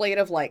like a plate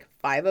of like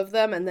 5 of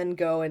them and then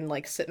go and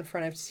like sit in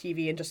front of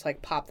TV and just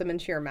like pop them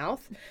into your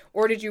mouth?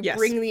 Or did you Yes.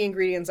 bring the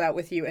ingredients out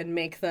with you and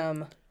make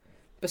them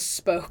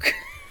bespoke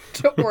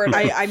to order?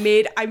 I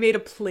made a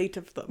plate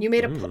of them. You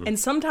made a And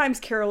sometimes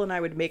Carol and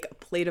I would make a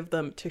plate of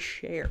them to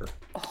share.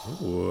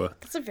 Ooh.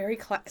 That's a very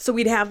So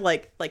we'd have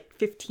like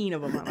 15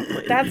 of them on a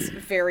plate. That's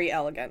very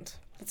elegant.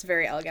 That's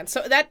very elegant.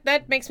 So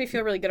that makes me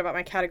feel really good about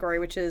my category,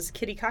 which is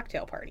kitty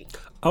cocktail party.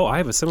 Oh, I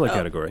have a similar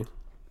category.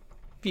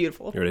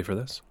 Beautiful. You ready for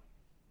this?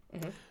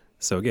 Mm-hmm.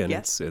 So again,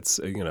 Yes. it's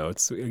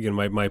again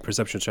my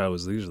perception of child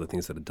was these are the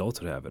things that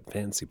adults would have at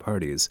fancy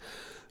parties.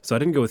 So I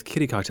didn't go with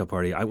kitty cocktail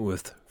party. I went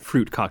with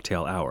fruit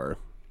cocktail hour.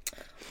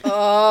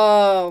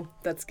 Oh,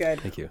 that's good.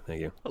 Thank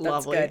you.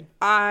 Lovely. good.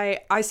 I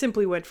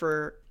simply went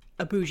for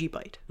a bougie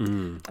bite.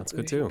 That's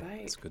good too. bite.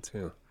 That's good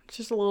too. It's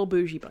just a little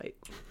bougie bite.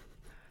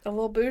 A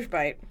little bouge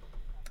bite.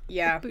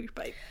 Yeah. Bougie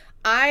bite.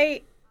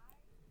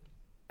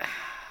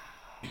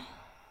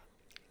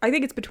 I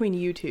think it's between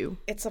you two.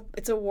 it's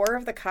a war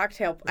of the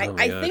cocktail. Oh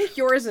my I gosh. think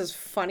yours is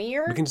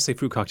funnier. We can just say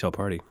fruit cocktail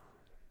party.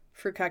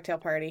 Fruit cocktail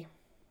party.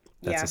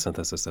 That's Yeah. a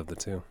synthesis of the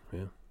two.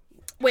 Yeah.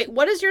 Wait,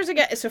 what is yours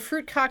again? It's a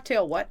fruit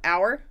cocktail what?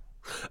 Hour?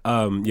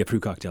 Yeah,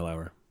 fruit cocktail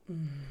hour.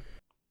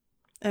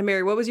 And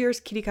Mary, what was yours?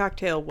 Kitty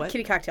cocktail what?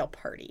 Kitty cocktail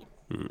party.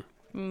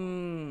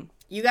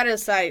 You got to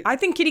decide I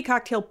think kitty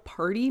cocktail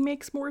party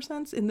makes more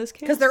sense in this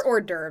case. because they're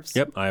hors d'oeuvres.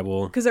 Yep, I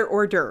will. Because they're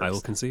hors d'oeuvres. I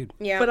will concede.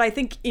 Yeah. But I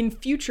think in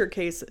future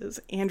cases,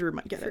 Andrew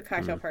might get Fruit it.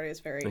 cocktail party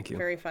is very, Thank you.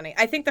 very funny.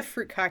 I think the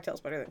fruit cocktail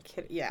is better than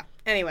kitty. Yeah.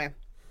 Anyway.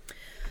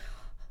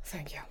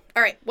 Thank you.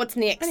 All right. What's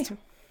next? Anywho.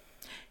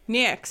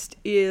 Next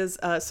is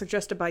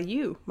suggested by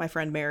you, my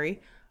friend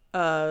Mary,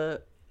 and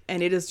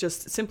it is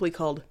just simply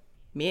called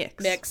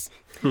Mix. Mix.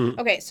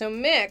 Okay, so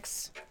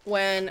mix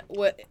when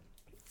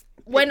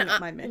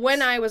up my mix.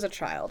 when I was a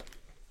child,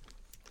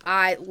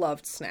 I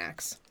loved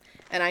snacks,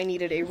 and I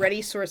needed a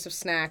ready source of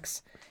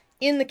snacks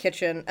in the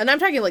kitchen, and I'm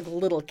talking like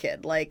little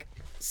kid, like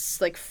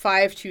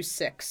 5 to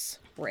 6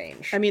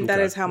 range. I mean, that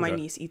Okay, is how my okay.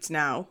 niece eats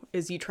now,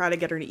 is you try to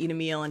get her to eat a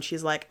meal, and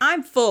she's like,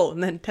 I'm full.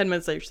 And then 10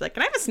 minutes later, she's like,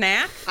 can I have a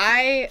snack?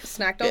 I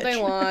snacked all day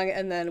Bitch. long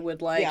and then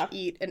would like Yeah.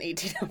 eat an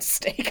 18-ounce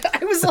steak.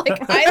 I was like,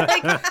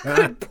 I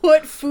could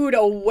put food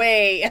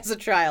away as a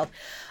child.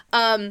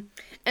 And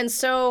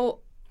so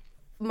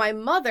my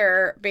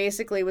mother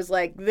basically was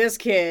like, this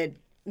kid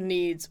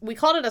needs, we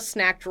called it a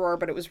snack drawer,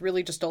 but it was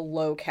really just a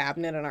low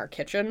cabinet in our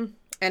kitchen.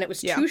 And it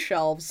was Yeah. 2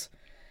 shelves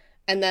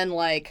and then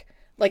like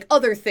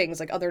other things,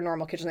 like other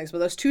normal kitchen things. But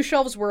those 2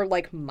 shelves were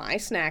like my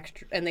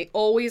snack, and they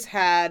always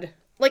had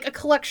like a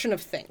collection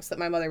of things that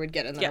my mother would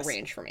get and then Yes.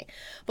 arrange for me.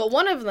 But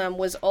one of them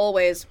was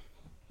always,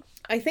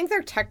 I think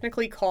they're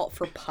technically called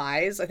for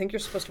pies. I think you're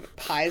supposed to put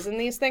pies in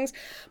these things,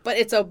 but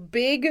it's a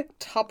big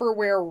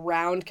Tupperware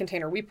round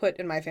container. We put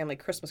in my family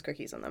Christmas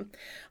cookies in them.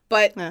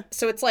 But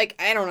so it's like,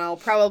 I don't know,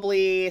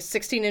 probably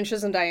 16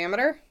 inches in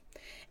diameter.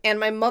 And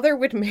my mother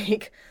would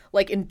make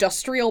like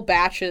industrial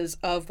batches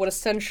of what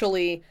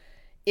essentially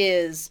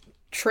is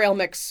trail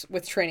mix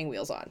with training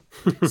wheels on.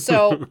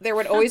 So there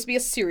would always be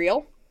a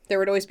cereal. There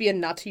would always be a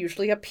nut,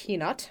 usually a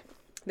peanut.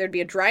 There'd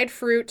be a dried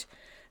fruit,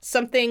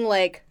 something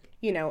like,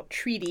 you know,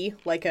 treaty,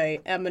 like a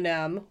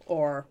M&M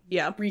or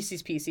Yeah.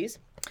 Reese's Pieces.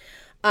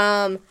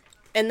 And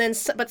then,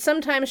 but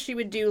sometimes she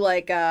would do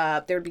like,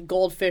 there would be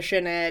goldfish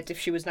in it if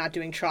she was not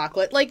doing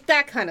chocolate, like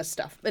that kind of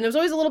stuff. And it was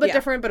always a little bit Yeah.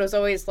 different, but it was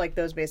always like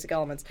those basic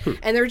elements.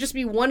 And there would just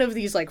be one of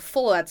these like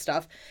full of that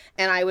stuff.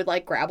 And I would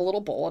like grab a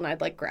little bowl and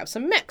I'd like grab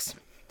some mix.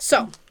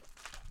 So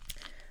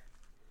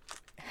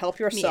help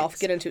yourself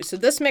Mix. get into it. So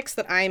this mix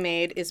that I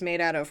made is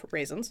made out of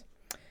raisins,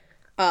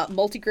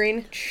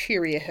 multigrain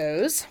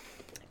Cheerios,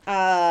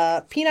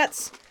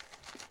 peanuts,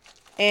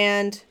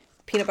 and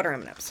peanut butter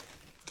M&Ms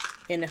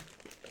in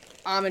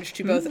homage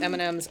to both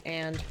M&Ms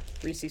and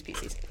Reese's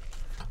Pieces.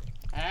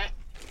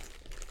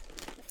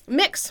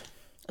 Mix.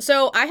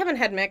 So I haven't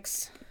had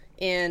mix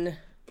in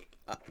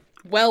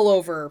well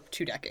over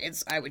 2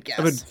 decades, I would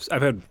guess.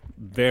 I've had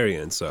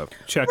variants of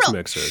Chex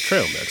Mix or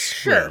Trail Mix.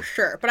 Sure, Yeah.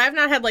 sure. But I've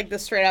not had like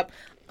this straight up.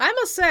 I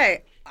must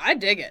say, I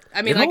dig it.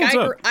 I mean, It like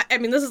holds up. I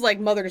mean, this is like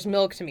mother's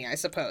milk to me, I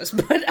suppose.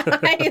 But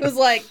I was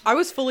like, I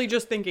was fully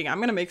just thinking, I'm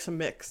going to make some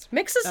mix.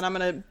 mix is And I'm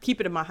going to keep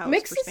it in my house.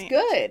 mix for is Sam.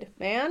 good,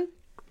 man.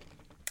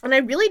 And I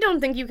really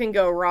don't think you can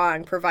go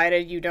wrong,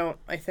 provided you don't,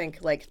 I think,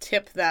 like,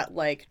 tip that,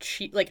 like,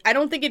 like, I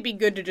don't think it'd be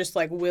good to just,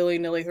 like,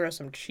 willy-nilly throw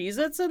some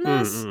Cheez-Its in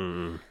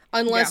this.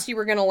 Unless you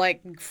were gonna,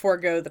 like,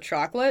 forego the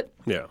chocolate.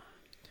 Yeah.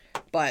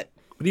 But,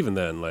 But even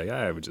then, like,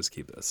 I would just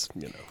keep this,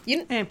 you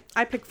know. Eh,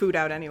 I pick food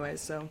out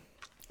anyways, so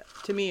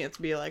to me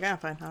it'd be like,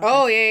 fine. Okay.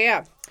 oh,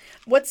 yeah.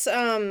 What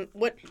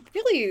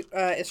really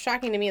is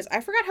shocking to me is I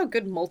forgot how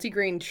good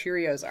multigrain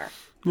Cheerios are.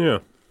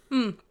 Yeah.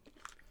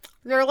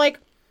 They're, like,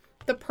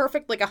 the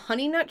perfect, like a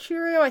Honey Nut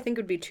Cheerio, I think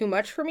would be too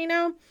much for me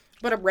now.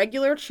 But a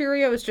regular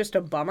Cheerio is just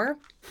a bummer.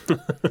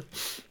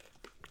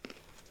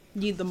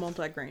 Need the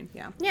multigrain,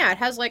 yeah. Yeah, it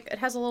has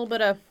a little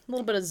bit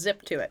of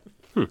zip to it.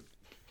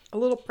 A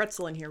little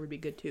pretzel in here would be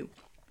good too.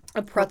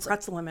 A pretzel.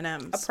 Pretzel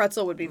M&Ms. A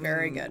pretzel would be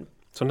very good.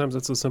 Sometimes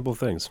it's the simple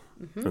things,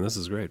 and this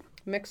is great.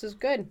 Mix is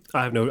good.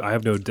 I have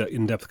no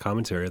in-depth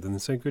commentary other than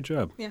saying good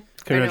job. Yeah.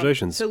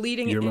 Congratulations. So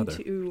leading your mother.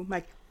 into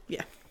my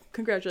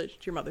congratulations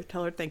to your mother.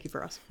 Tell her thank you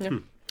for us. Yeah.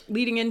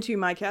 Leading into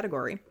my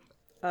category,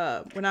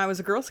 when I was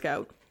a Girl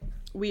Scout,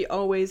 we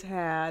always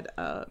had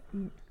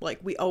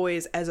we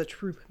always as a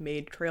troop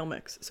made trail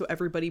mix. So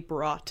everybody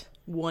brought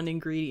one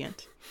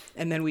ingredient,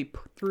 and then we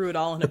threw it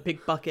all in a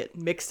big bucket,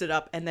 mixed it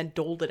up, and then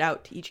doled it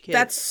out to each kid.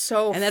 That's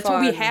so and that's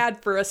fun. what we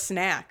had for a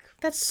snack.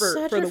 That's for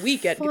such the a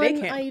week at fun day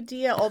camp.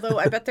 idea. Although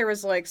I bet there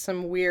was like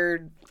some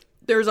weird,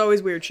 There's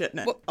always weird shit in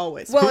it.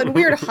 Always. well, and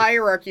weird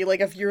hierarchy.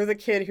 Like if you're the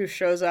kid who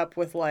shows up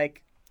with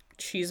like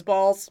cheese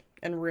balls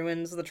and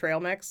ruins the trail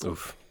mix.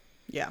 Oof.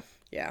 yeah.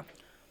 Yeah.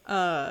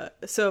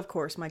 So of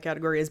course my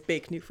category is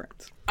bake new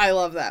friends. I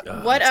love that.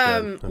 That's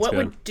good. That's what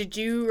good. did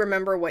you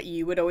remember what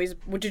you would always,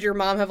 did your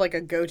mom have like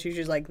a go-to?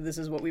 She's like, this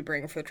is what we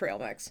bring for the trail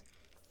mix.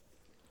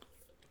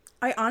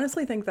 I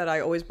honestly think that I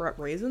always brought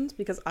raisins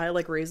because I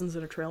like raisins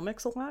in a trail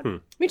mix a lot.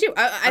 Me too.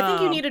 I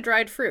think you need a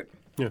dried fruit.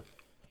 Yeah.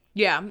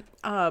 Yeah,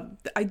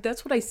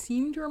 that's what I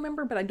seem to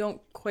remember, but I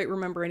don't quite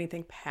remember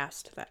anything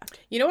past that.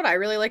 You know what I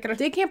really like in a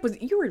Day camp was,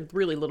 you were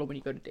really little when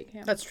you go to day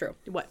camp. That's true.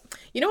 What?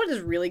 You know what is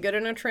really good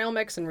in a trail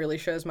mix and really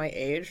shows my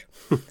age?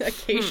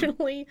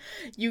 Occasionally,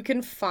 you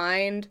can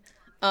find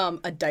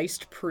a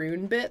diced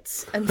prune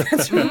bits, and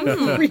that's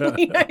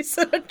really nice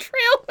in a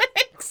trail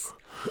mix.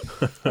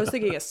 I was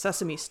thinking a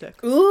sesame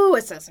stick. Ooh,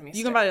 a sesame stick.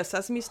 You can buy a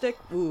sesame stick?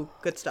 Ooh,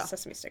 good stuff.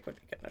 Sesame stick would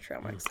be good in a trail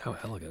mix. How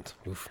elegant.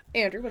 Oof.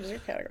 Andrew, what is your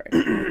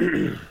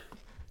category?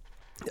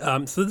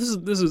 So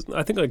this is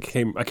I think I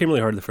came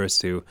really hard to the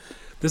first two.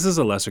 This is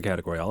a lesser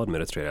category. I'll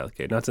admit it straight out of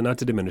the gate. Not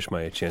to diminish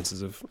my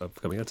chances of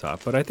coming on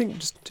top, but I think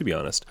just to be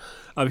honest,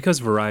 because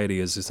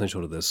variety is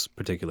essential to this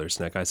particular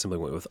snack, I simply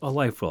went with a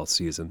life well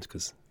seasoned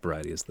because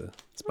variety is the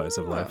spice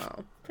of life.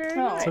 Oh, very Oh,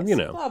 nice. So, you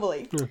know.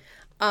 Lovely.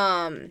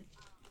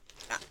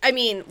 I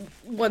mean,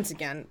 once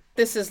again,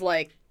 this is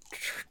like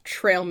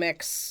trail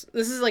mix.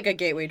 This is like a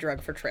gateway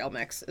drug for trail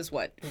mix, is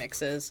what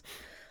mix is.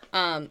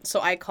 So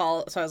I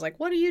was like,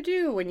 what do you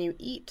do when you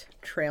eat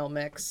trail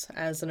mix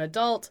as an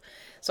adult?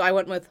 So I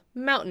went with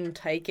mountain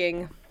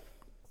hiking.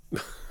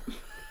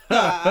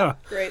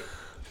 Great.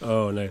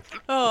 Oh, nice.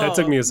 Oh, That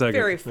took me a second.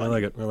 very fun. I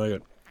like it.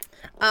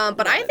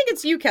 But I think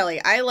it's you,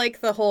 Kelly. I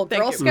like the whole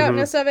Thank Girl you.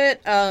 Scoutness of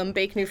it.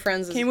 Bake new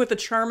friends is Came with a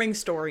charming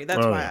story.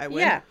 That's Oh, why yeah. I win.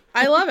 yeah,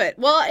 I love it.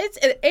 Well,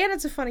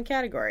 it's a funny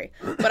category,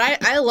 but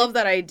I love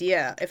that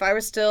idea. If I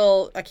was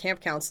still a camp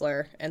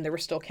counselor and there were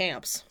still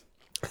camps,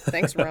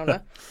 thanks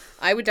Rona,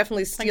 I would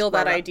definitely steal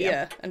that Barbara.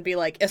 idea and be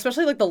like,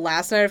 especially like the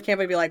last night of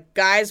camp, I'd be like,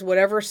 guys,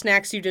 whatever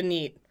snacks you didn't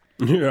eat,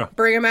 Yeah.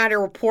 bring them out here.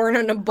 We're pouring it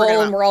in a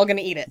bowl and we're all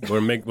gonna eat it. We're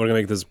gonna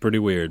make this pretty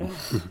weird.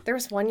 There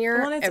was one year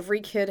Well, it's- every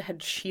kid had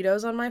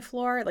Cheetos on my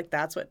floor. Like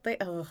that's what they.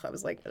 Oh, I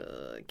was like,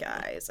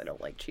 guys, I don't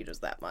like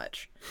Cheetos that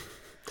much.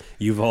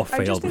 You've all I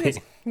just failed think me.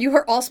 it's- You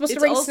are all supposed to It's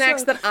bring also-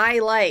 snacks that I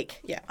like.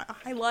 Yeah.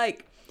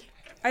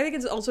 I think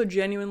it's also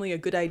genuinely a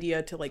good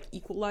idea to like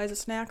equalize a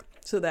snack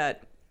so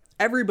that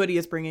everybody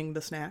is bringing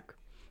the snack.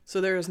 So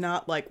there's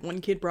not like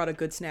one kid brought a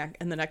good snack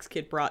and the next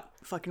kid brought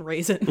fucking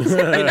raisins. You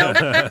know?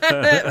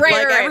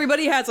 Right.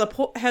 Everybody has a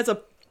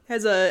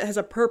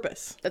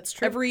purpose. That's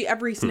true.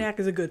 Every snack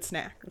is a good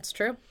snack. It's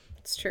true.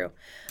 It's true.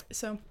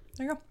 So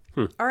there you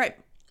go. All right.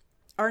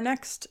 Our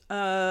next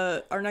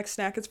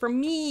snack is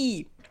from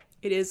me.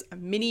 It is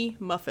mini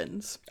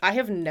muffins. I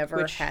have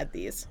never had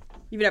these.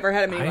 You've never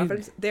had a mini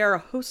muffins? They are a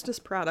Hostess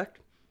product,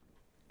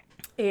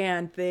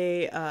 and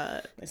they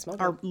smell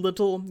are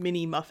little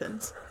mini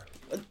muffins.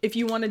 If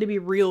you wanted to be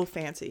real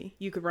fancy,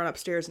 you could run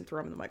upstairs and throw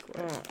them in the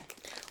microwave.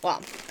 Well,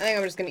 I think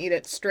I'm just gonna eat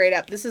it straight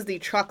up. This is the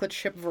chocolate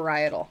chip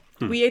varietal.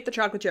 We ate the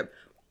chocolate chip.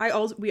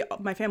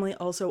 My family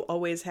also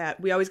always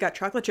got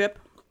chocolate chip,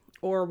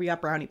 or we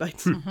got brownie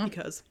bites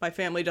because my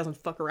family doesn't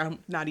fuck around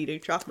not eating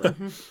chocolate.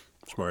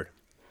 Smart.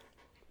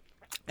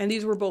 And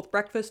these were both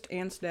breakfast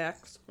and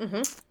snacks.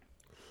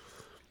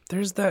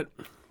 There's that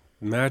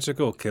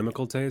magical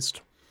chemical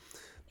taste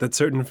that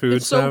certain foods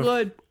It's so have.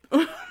 good.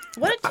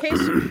 What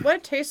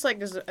it tastes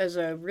like is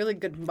a really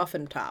good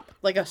muffin top,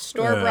 like a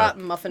store bought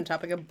muffin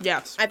top. Like a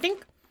Yes. I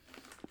think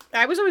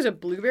I was always a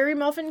blueberry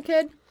muffin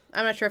kid.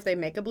 I'm not sure if they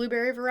make a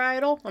blueberry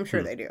varietal. I'm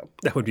sure they do.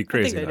 That would be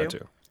crazy they not do.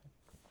 to.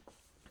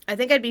 I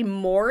think I'd be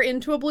more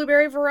into a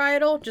blueberry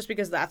varietal just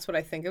because that's what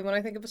I think of when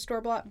I think of a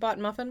store bought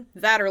muffin.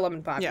 That or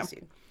lemon poppy Yeah.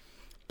 seed.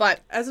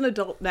 But As an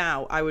adult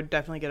now, I would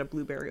definitely get a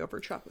blueberry over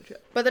chocolate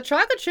chip. the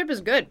chocolate chip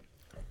is good.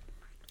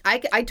 I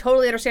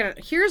totally understand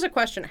it. Here's a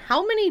question.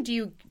 How many do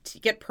you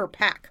get per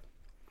pack?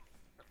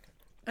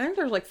 I think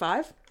there's like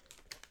 5.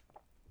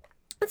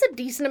 That's a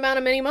decent amount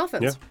of mini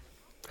muffins.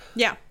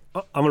 Yeah. Yeah.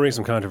 I'm gonna bring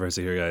some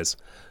controversy here, guys.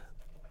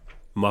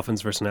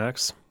 Muffins for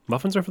snacks.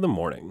 Muffins are for the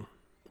morning,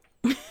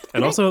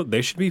 and also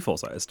they should be full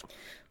sized.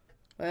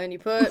 When you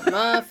put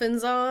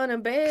muffins on a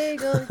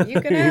bagel,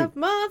 you can have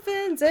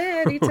muffins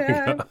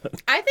anytime.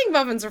 I think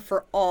muffins are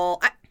for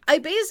all. I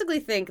basically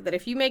think that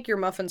if you make your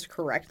muffins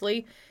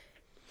correctly,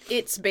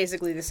 it's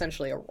basically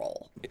essentially a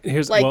roll.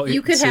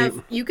 You could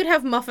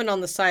have muffin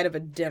on the side of a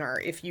dinner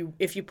if you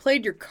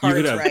played your cards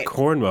right. You could have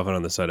corn muffin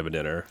on the side of a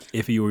dinner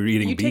if you were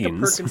eating beans. You take a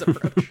Perkins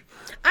approach.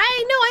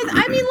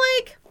 I mean,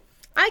 like,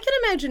 I can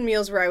imagine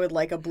meals where I would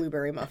like a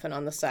blueberry muffin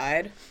on the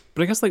side.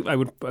 But I guess, like, I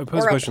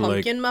pose a question or a like...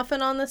 pumpkin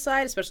muffin on the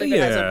side, especially if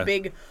it has a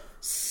big,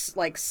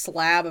 like,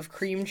 slab of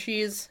cream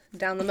cheese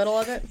down the middle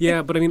of it.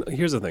 Yeah, but I mean,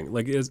 here's the thing.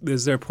 Like,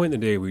 is there a point in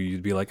the day where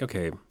you'd be like,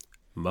 okay,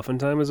 muffin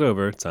time is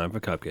over, time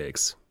for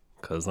cupcakes,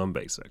 because I'm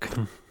basic.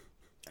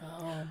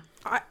 Oh.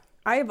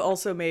 I have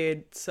also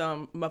made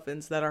some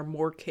muffins that are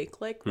more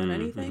cake-like than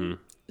anything.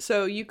 Mm-hmm.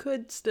 So you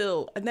could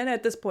still... And then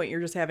at this point,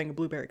 you're just having a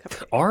blueberry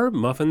cupcake. Are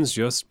muffins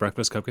just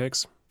breakfast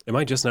cupcakes? Am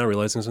I just now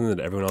realizing something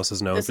that everyone else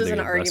has known? This is an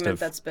argument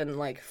that's been,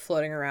 like,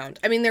 floating around.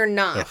 I mean, they're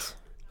not.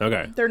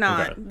 Okay. They're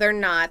not. Okay. They're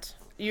not.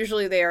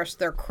 Usually their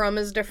crumb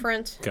is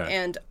different. Okay.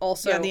 And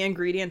also... Yeah, the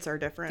ingredients are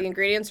different. The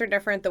ingredients are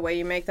different. The way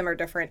you make them are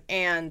different.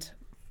 And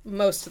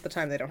most of the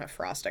time they don't have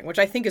frosting, which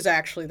I think is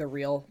actually the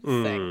real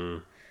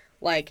thing.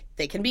 Like,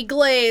 they can be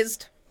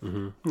glazed.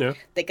 Mm-hmm. Yeah.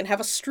 They can have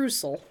a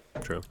streusel.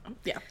 True.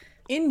 Yeah.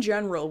 In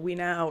general, we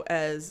now,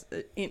 as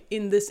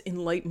in this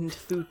enlightened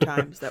food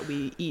times that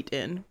we eat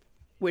in,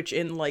 which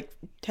in like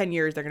 10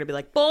 years they're going to be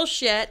like,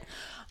 bullshit.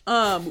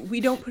 We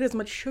don't put as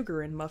much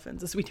sugar in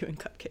muffins as we do in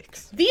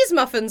cupcakes. These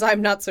muffins,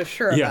 I'm not so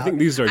sure Yeah, about. I think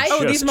these are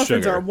these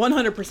muffins sugar. are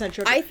 100%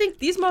 sugar. I think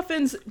these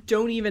muffins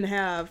don't even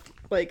have,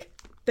 like,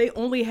 they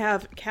only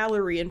have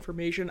calorie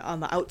information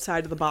on the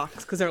outside of the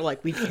box because they're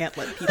like, we can't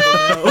let people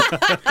know.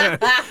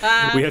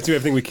 We have to do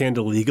everything we can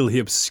to legally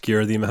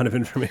obscure the amount of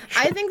information.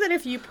 I think that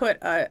if you put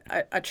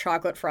a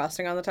chocolate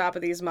frosting on the top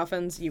of these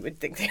muffins, you would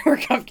think they were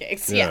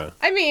cupcakes. Yeah.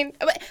 I mean,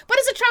 but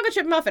it's a chocolate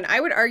chip muffin.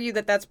 I would argue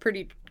that that's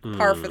pretty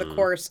par for the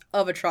course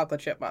of a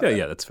chocolate chip muffin.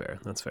 Yeah, that's fair.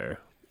 That's fair.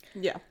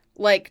 Yeah.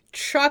 Like,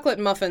 chocolate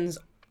muffins,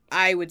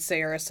 I would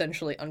say, are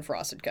essentially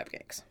unfrosted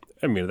cupcakes.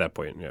 I mean, at that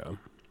point, yeah.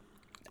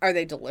 Are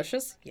they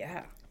delicious?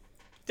 Yeah.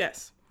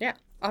 Yes. Yeah,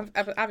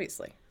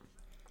 obviously.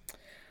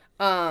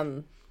 Are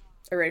you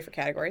ready for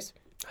categories?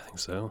 I think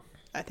so.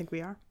 I think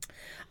we are.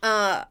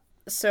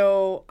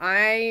 So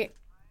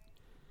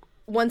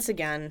once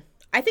again,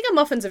 I think a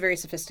muffin's a very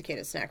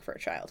sophisticated snack for a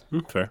child.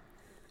 Fair.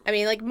 I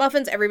mean, like,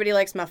 muffins, everybody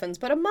likes muffins,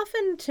 but a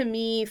muffin to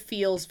me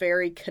feels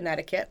very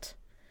Connecticut.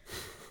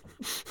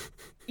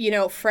 You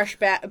know, fresh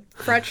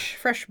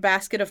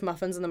basket of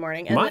muffins in the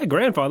morning. And My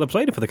grandfather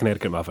played for the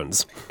Connecticut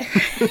Muffins.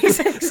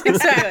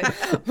 Exactly.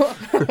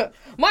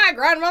 My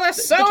grandmother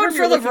sewed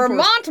for the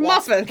Vermont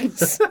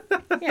Muffins.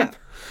 Yeah.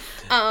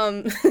 I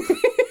love the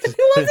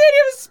idea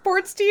of a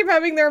sports team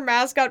having their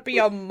mascot be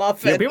a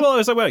muffin. Yeah, people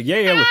always talk about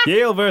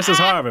Yale versus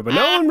Harvard, but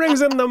no one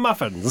brings in the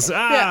muffins.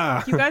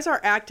 Yeah, you guys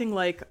are acting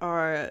like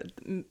our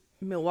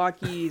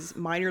Milwaukee's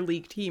minor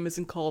league team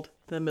isn't called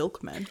the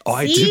Milkmen. Oh,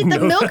 I See, didn't the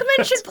know Milkmen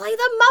that. should play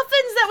the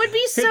muffins. That would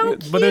be so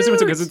cute. But there's a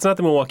difference because it's not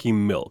the Milwaukee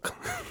Milk.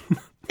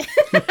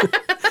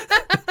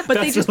 But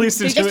they just won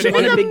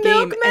a big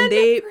game, and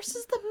they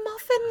versus the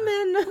Muffin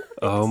Men.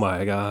 Oh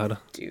my God.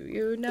 Do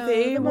you know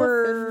They the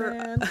were-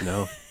 Muffin Man?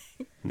 No.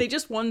 they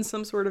just won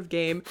some sort of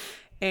game,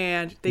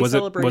 and they Was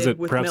celebrated it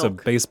with perhaps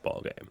milk. a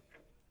baseball game?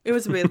 It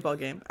was a baseball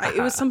game.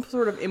 It was some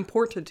sort of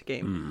important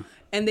game.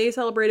 And they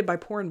celebrated by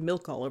pouring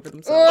milk all over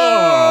themselves.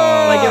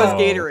 Like it was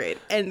Gatorade.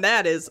 And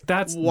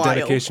That's wild.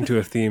 dedication to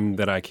a theme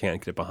that I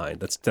can't get behind.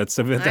 That's a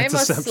step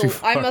too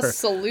far. I must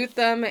salute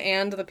them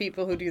and the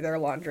people who do their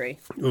laundry.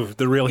 Ooh,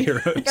 the real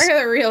heroes.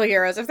 They're the real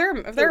heroes. If they're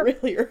Real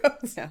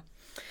heroes. yeah.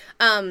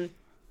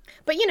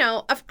 But you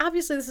know,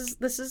 obviously this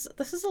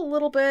is a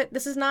little bit.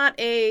 This is not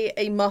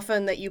a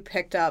muffin that you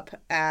picked up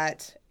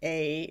at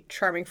a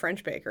charming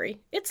French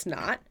bakery. It's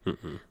not.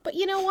 But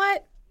you know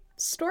what?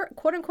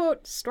 Quote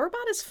unquote store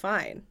bought is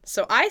fine.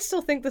 So I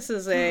still think this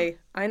is a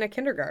Ina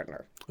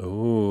kindergartner.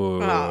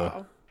 Ooh.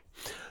 Oh,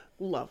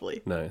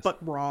 lovely. Nice. But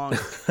wrong.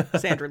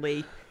 Sandra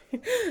Lee.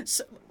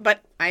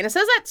 But Ina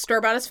says that store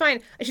bought is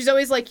fine. And she's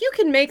always like, you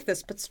can make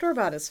this, but store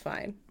bought is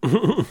fine.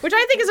 Which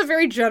I think is a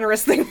very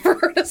generous thing for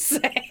her to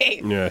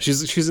say. Yeah,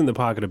 she's in the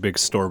pocket of big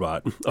store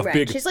bought.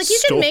 Right. She's like, you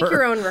can make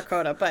your own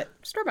ricotta, but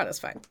store bought is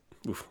fine.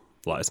 Oof,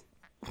 lies.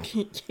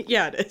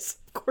 Yeah, it is.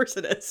 Of course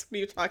it is. What are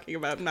you talking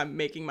about? I'm not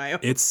making my own.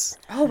 It's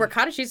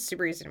Ricotta cheese is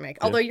super easy to make.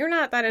 Although you're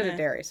not that into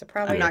dairy, so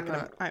probably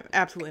I'm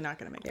absolutely not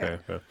gonna make it.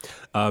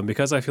 okay.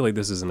 Because I feel like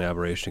this is an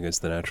aberration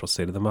against the natural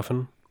state of the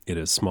muffin. It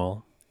is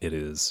small. It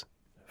is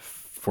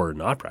for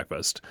not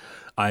breakfast.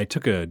 I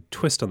took a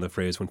twist on the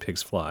phrase "when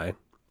pigs fly"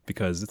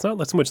 because it's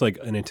not so much like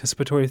an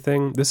anticipatory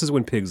thing. This is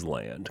when pigs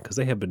land because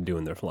they have been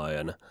doing their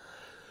flying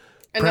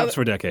perhaps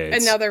for decades.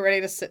 And now they're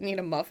ready to sit and eat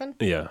a muffin?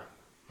 Yeah,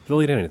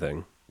 they'll eat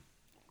anything.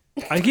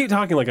 I keep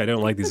talking like I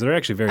don't like these. They're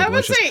actually very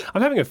delicious. Say,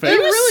 I'm having a face.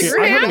 You're really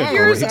I'm having cramping a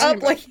yours great-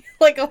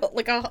 up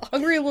like a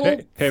hungry little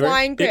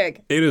flying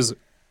pig. It is.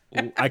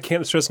 I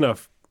can't stress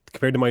enough.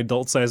 compared to my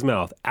adult-sized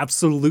mouth,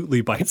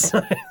 absolutely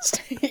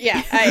bite-sized.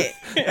 Yeah,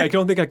 I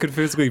don't think I could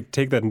physically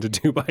take that into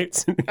 2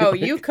 bites. oh,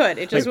 you could.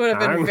 It just would have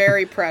been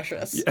very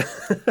precious.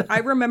 I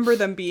remember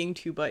them being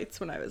 2 bites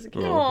when I was a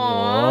kid.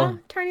 Aw,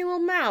 tiny little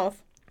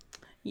mouth.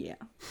 Yeah.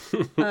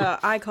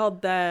 I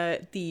called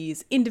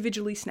these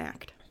individually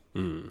snacked.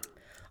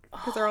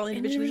 Because they're all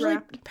individually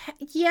wrapped.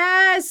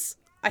 Yes!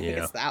 I think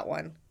Yeah. it's that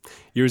one.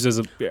 Yours is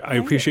I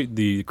appreciate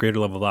the greater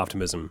level of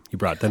optimism you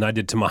brought than I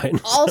did to mine.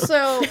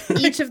 Also,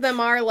 each of them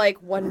are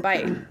like 1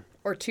 bite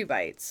or 2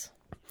 bites.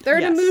 They're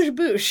in a Yes. moosh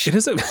boosh. It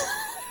is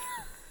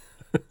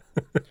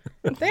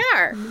They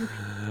are.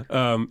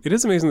 it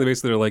is amazing the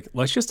basically they're like,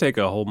 let's just take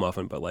a whole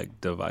muffin but like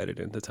divide it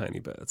into tiny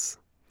bits.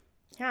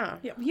 Yeah.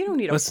 Yeah, you don't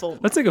need a full.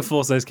 Let's take a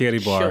full-size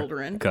candy bar,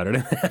 Children. cut it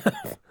in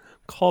half.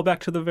 Call back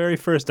to the very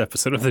first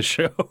episode of the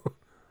show.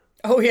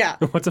 Oh yeah.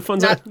 What's a fun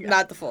Not size?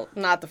 not the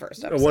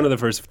first episode. One of the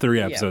first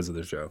 3 episodes of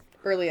the show.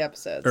 Early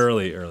episodes.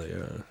 Early.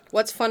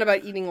 What's fun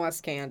about eating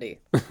less candy?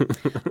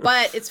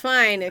 But it's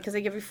fine because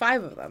they give you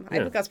 5 of them. I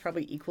think that's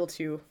probably equal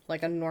to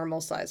like a normal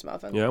size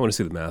muffin. Yeah, I want to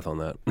see the math on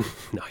that.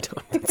 No, I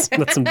don't.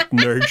 That's some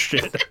nerd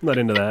shit. I'm not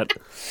into that.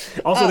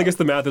 Also, I guess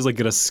the math is like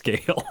get a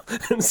scale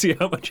and see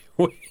how much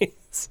it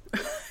weighs.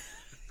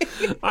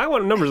 I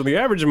want numbers of the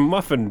average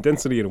muffin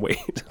density and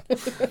weight.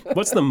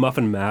 What's the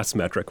muffin mass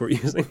metric we're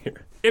using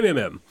here?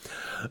 MMM.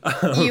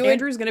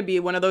 Andrew's going to be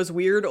one of those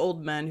weird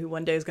old men who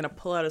one day is going to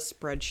pull out a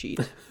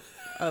spreadsheet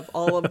of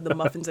all of the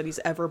muffins that he's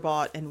ever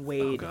bought and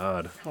weighed.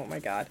 God. Oh my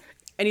god.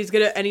 And he's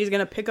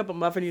gonna pick up a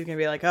muffin. He's gonna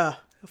be like,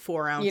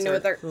 4 ounces. You know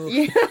what they're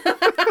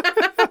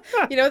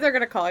you know what they're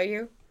gonna call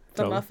you?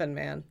 The Muffin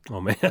Man. Oh,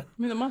 man. I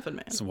mean, the Muffin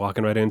Man. Just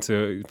walking right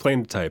into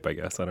plain type, I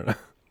guess. I don't know.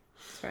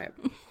 That's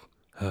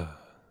right.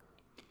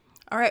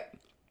 All right.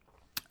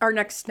 Our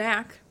next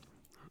snack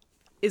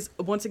is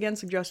once again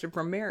suggested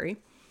from Mary.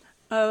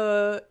 They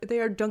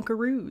are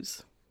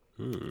Dunkaroos.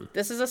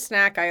 This is a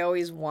snack I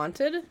always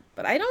wanted,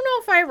 but I don't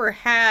know if I ever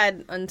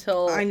had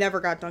until I never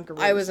got Dunkaroos.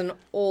 I was an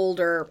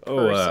older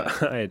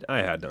person. I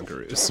had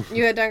Dunkaroos.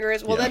 You had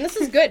Dunkaroos? Well, then this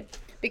is good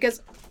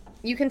because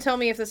you can tell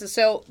me if this is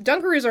so.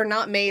 Dunkaroos are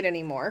not made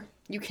anymore.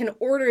 You can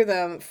order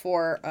them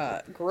for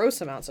gross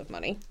amounts of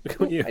money.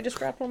 Yeah. I just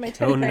grabbed one of my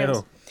 10 Oh,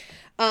 grams.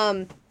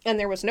 no. And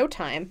there was no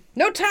time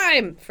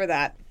for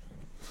that.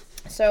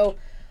 So,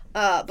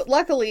 but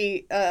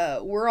luckily,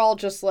 we're all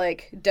just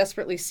like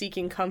desperately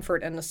seeking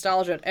comfort and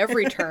nostalgia at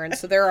every turn.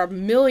 So there are a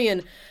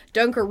million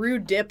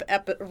Dunkaroo dip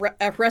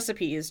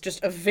recipes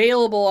just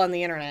available on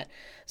the internet.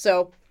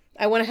 So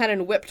I went ahead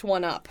and whipped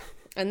one up,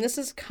 and this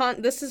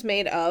is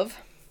made of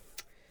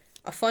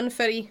a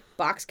Funfetti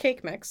box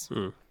cake mix.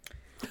 Wow.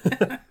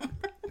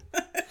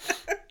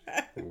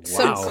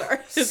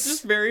 It's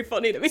just very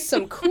funny to me.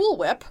 Some Cool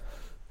Whip,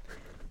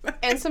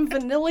 and some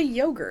vanilla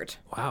yogurt.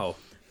 Wow.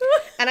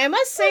 And I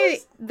must say,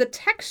 the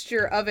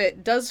texture of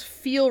it does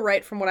feel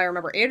right from what I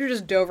remember. Andrew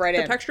just dove right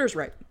The in. texture is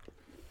right.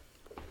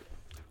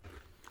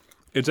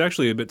 It's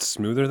actually a bit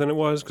smoother than it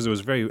was because it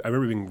was I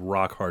remember being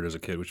rock hard as a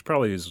kid, which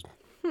probably is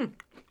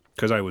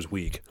because I was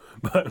weak.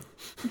 But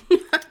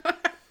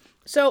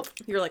So,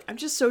 You're like, I'm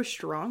just so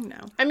strong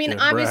now. I mean, Yeah,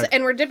 obviously, brag.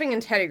 and we're dipping in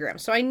Teddy Graham,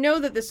 so I know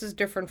that this is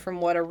different from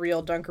what a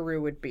real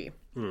Dunkaroo would be.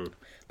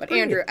 But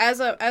Andrew, as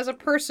a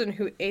person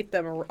who ate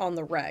them on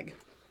the reg,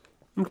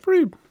 I'm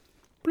pretty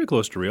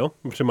close to real,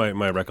 to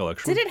my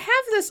recollection. did it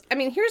have this? I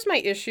mean, here's my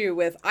issue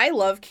with I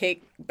love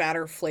cake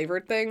batter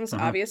flavored things,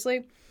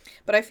 obviously,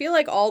 but I feel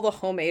like all the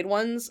homemade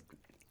ones,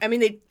 I mean,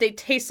 they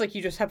taste like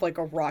you just have like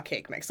a raw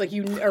cake mix. Like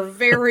you are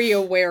very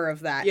aware of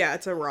that. Yeah,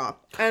 it's a raw.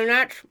 And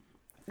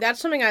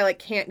that's something I like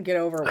can't get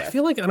over with. I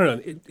feel like I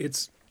don't know.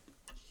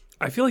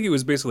 I feel like it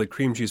was basically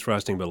cream cheese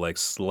frosting, but like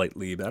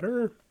slightly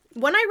better.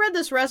 When I read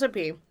this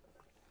recipe,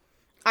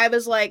 I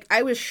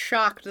was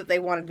shocked that they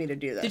wanted me to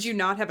do this. Did you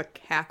not have a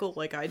cackle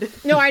like I did?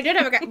 No, I did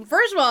have a.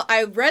 First of all,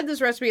 I read this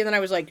recipe and then I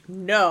was like,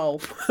 no,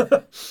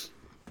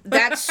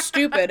 that's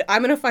stupid.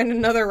 I'm gonna find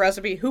another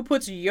recipe. Who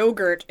puts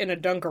yogurt in a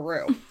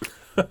Dunkaroo?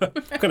 What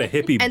kind of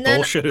hippie And then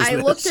bullshit is I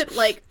this? looked at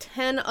like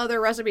 10 other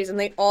recipes and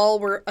they all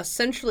were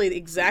essentially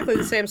exactly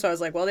the same. So I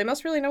was like, well, they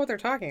must really know what they're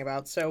talking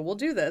about. So we'll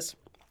do this.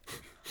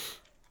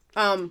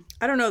 I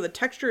don't know. The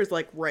texture is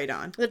like right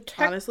on.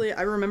 Honestly,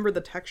 I remember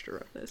the texture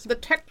of this.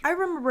 I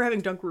remember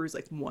having Dunkaroos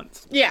like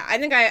once. Yeah, I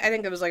think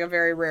it was like a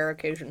very rare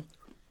occasion.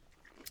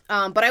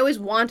 But I always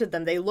wanted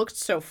them. They looked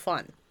so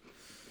fun.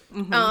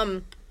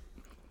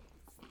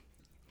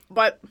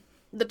 But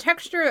the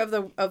texture of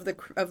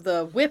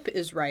the whip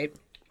is right.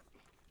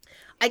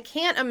 I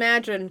can't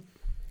imagine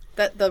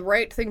that the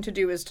right thing to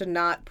do is to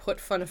not put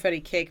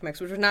Funfetti cake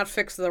mix, which would not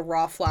fix the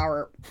raw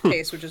flour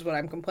taste, which is what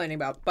I'm complaining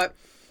about, but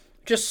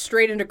just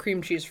straight into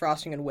cream cheese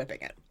frosting and whipping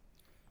it.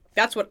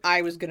 That's what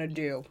I was gonna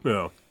do.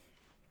 Yeah.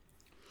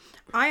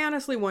 I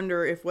honestly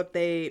wonder if what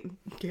they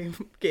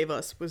gave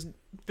us was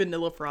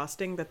vanilla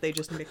frosting that they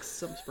just mixed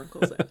some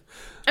sprinkles in.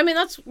 I mean,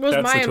 was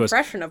That's my the twist.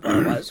 impression of what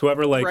it was.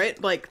 Whoever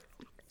Right? Like,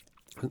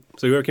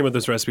 So whoever came up with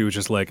this recipe was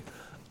just like,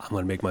 I'm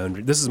gonna make my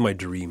own. This is my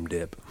dream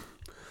dip.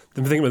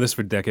 They've been thinking about this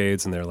for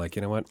decades, and they're like,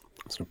 you know what?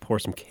 I'm just gonna pour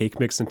some cake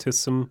mix into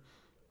some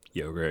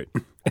yogurt,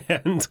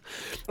 and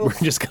we're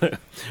just gonna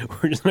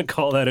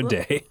call that a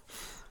day.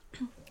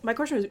 My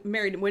question was,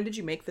 Mary, when did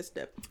you make this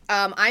dip?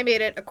 I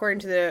made it according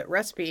to the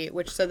recipe,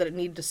 which said that it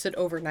needed to sit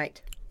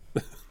overnight.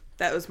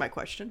 That was my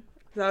question.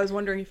 'Cause I was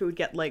wondering if it would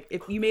get, like,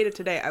 if you made it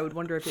today, I would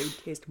wonder if it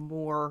would taste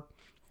more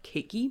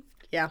cakey.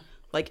 Yeah.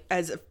 Like,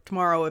 as of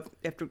tomorrow, if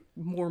after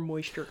more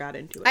moisture got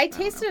into it. I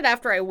tasted it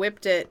after I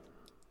whipped it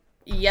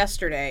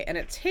yesterday, and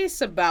it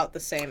tastes about the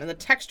same, and the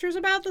texture's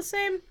about the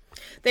same.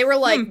 They were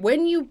like,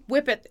 when you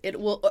whip it, it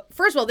will...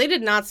 First of all, they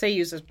did not say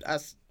use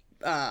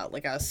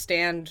a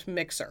stand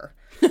mixer.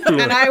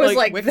 And I was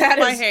like, with that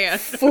my is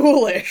hand.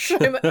 foolish.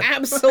 I'm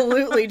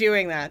absolutely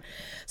doing that.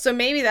 So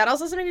maybe that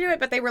also has something to do with it,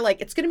 but they were like,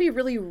 it's going to be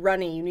really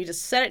runny. You need to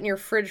set it in your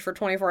fridge for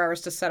 24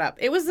 hours to set up.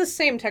 It was the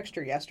same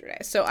texture yesterday,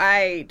 so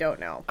I don't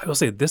know. I will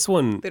say this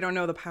one. They don't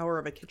know the power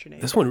of a KitchenAid.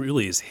 This one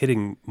really is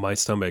hitting my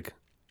stomach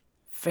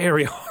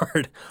very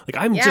hard. Like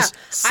I'm Yeah. just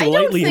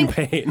slightly in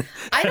pain.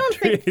 I don't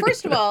think.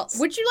 First of all,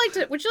 would you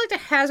like to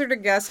hazard a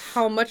guess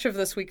how much of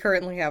this we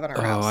currently have in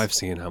our house? Oh, I've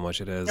seen how much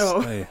it is.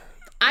 Oh.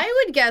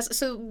 I would guess.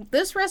 So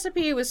this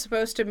recipe was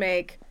supposed to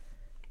make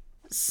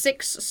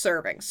 6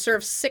 servings,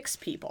 serve 6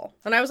 people,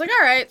 and I was like,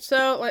 all right,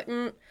 so like,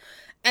 and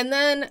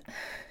then.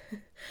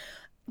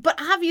 But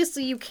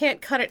obviously you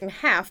can't cut it in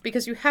half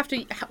because you have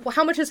to...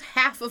 How much is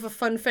half of a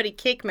Funfetti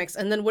cake mix?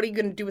 And then what are you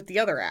going to do with the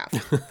other half?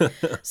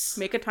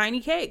 Make a tiny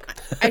cake.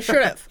 I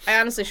should have. I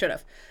honestly should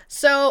have.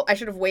 So I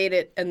should have weighed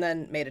it and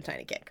then made a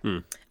tiny cake.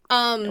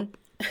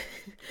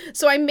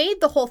 So I made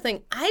the whole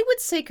thing. I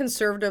would say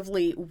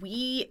conservatively,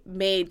 we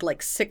made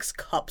like 6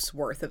 cups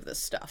worth of this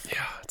stuff.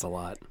 Yeah, it's a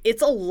lot.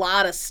 It's a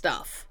lot of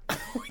stuff.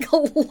 Like a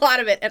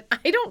lot of it. And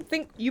I don't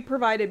think... You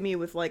provided me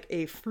with like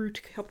a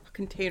fruit cup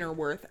container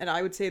worth, and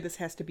I would say this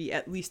has to be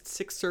at least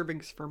 6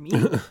 servings for me.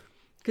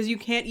 Because you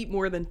can't eat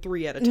more than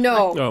 3 at a time.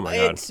 No, Oh my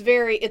God.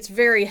 it's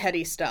very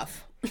heady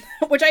stuff.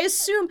 Which I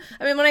assume...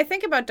 I mean, when I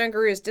think about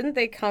Dunkaroos, didn't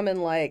they come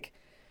in like...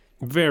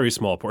 Very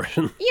small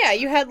portion. Yeah,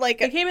 you had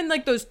like... It came in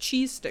like those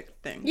cheese stick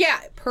things. Yeah,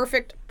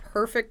 perfect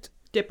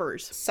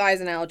Dippers. size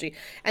analogy.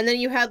 And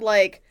then you had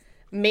like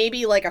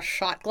maybe like a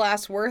shot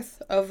glass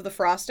worth of the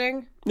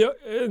frosting, No,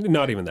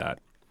 not even that.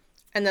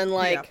 and then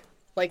like Yeah.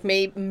 like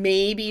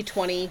maybe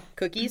 20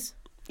 cookies.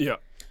 Yeah.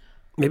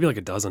 Maybe like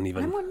a dozen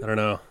even. I don't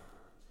know.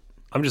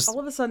 I'm just... All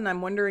of a sudden,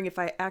 I'm wondering if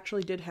I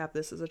actually did have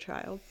this as a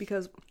child.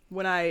 Because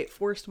when I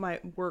forced my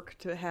work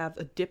to have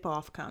a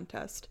dip-off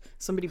contest,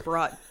 somebody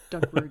brought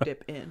Dunkaroo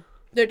dip in.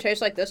 Did it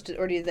taste like this,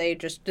 or did they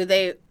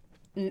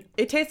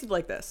It tasted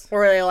like this. or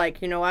were they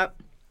like, you know what?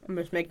 I'm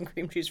just making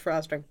cream cheese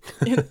frosting.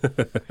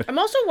 I'm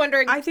also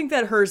wondering. I think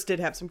that hers did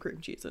have some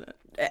cream cheese in it.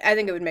 I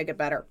think it would make it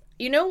better.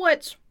 You know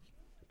what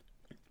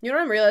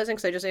I'm realizing,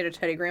 because I just ate a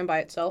Teddy Graham by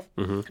itself?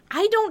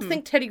 I don't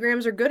think Teddy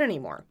Grahams are good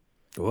anymore.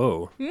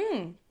 Whoa.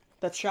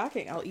 That's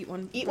shocking. I'll eat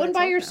one. Eat one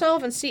by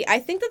yourself and see. I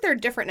think that they're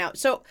different now.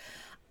 So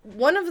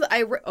one of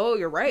the... Oh,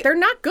 you're right. They're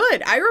not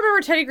good. I remember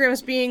Teddy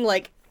Grahams being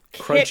like...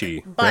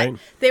 Crunchy, but right?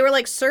 they were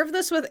like, serve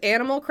this with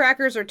animal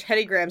crackers or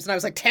Teddy Grahams, and I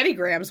was like, Teddy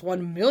Grahams,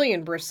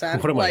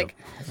 1,000,000%. What am I, like,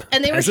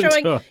 and they were peasant?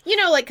 showing, you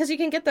know, like, because you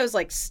can get those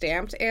like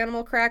stamped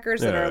animal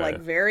crackers that Yeah, are yeah, like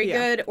yeah. very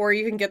Yeah. good, or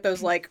you can get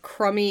those like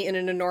crummy in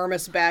an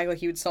enormous bag,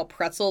 like you would sell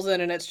pretzels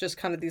in, and it's just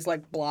kind of these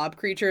like blob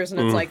creatures,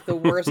 and it's like the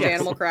worst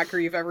animal cracker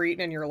you've ever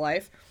eaten in your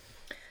life.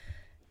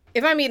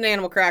 If I'm eating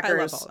animal I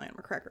crackers, love all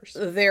animal crackers.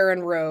 they're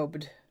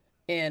enrobed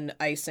in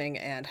icing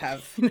and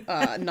have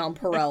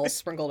nonpareil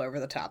sprinkled over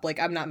the top. Like,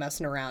 I'm not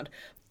messing around.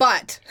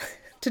 But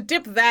to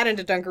dip that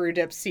into Dunkaroo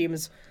dip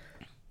seems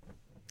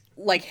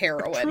like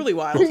heroin. Truly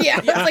wild. Yeah,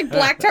 it's like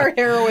black tar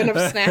heroin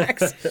of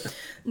snacks.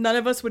 None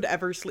of us would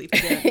ever sleep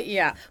again.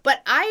 Yeah,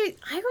 but I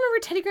remember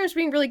Teddy Grahams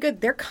being really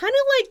good. They're kind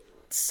of like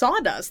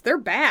sawdust. They're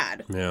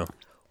bad. Yeah.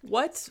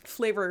 What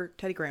flavor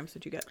Teddy Grahams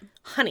did you get?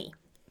 Honey.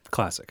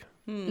 Classic.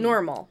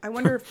 Normal. I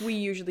wonder if we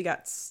usually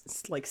got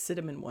like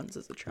cinnamon ones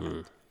as a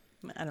child.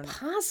 I don't know.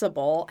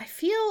 Possible. I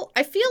feel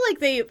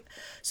like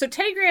so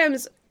Teddy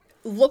Grahams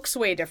looks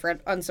way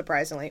different,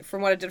 unsurprisingly,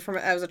 from what it did from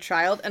as a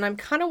child, and I'm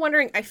kind of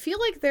wondering, I feel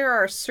like there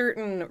are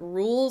certain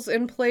rules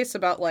in place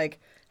about like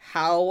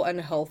how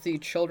unhealthy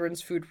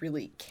children's food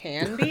really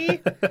can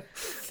be.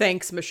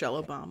 Thanks,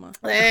 Michelle Obama.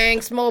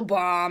 Thanks,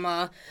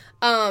 Obama.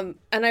 And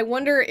I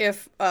wonder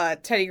if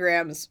Teddy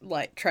Grahams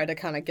like tried to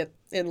kind of get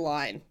in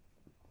line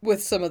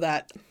with some of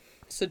that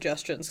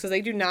suggestions, because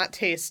they do not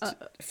taste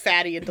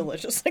fatty and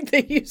delicious like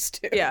they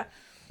used to. Yeah.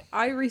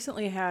 I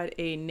recently had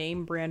a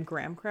name brand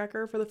graham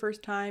cracker for the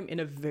first time in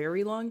a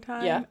very long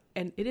time. Yeah.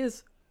 And it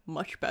is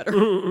much better.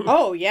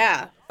 Oh,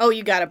 yeah. Oh,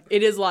 you gotta...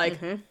 It is like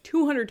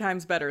 200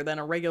 times better than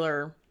a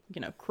regular,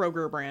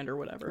 Kroger brand or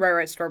whatever.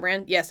 Right, store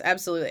brand. Yes,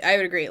 absolutely. I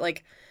would agree.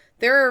 Like,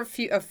 there are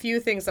a few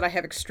things that I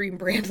have extreme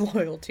brand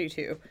loyalty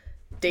to.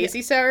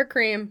 Daisy sour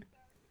cream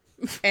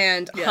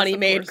and Honey of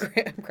Maid course.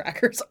 graham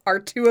crackers are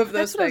 2 of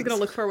those That's what I was things. going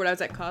to look for when I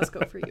was at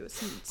Costco for you.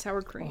 Some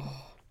sour cream.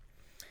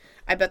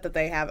 I bet that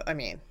they have, I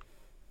mean...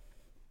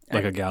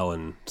 Like a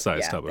gallon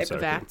size Yeah, tub they of sour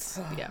cream. That's,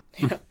 yeah.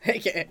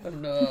 Yeah,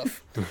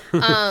 enough.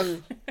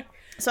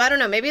 So I don't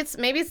know. Maybe it's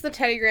the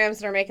Teddy Grahams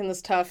that are making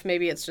this tough.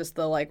 Maybe it's just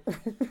the like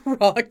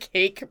raw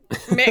cake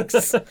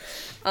mix.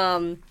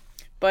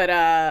 But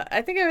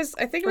I think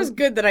it was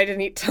good that I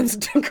didn't eat tons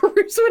of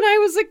Dunkaroos when I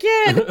was a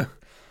kid.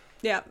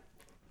 Yeah.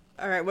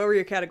 All right. What were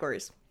your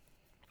categories?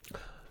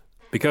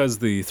 Because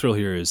the thrill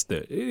here is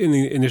that in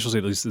the initial state,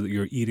 at least, that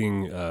you're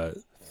eating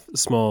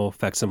small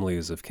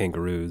facsimiles of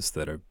kangaroos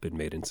that have been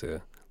made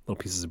into little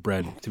pieces of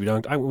bread to be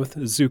dunked. I went with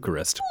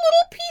Zucharist.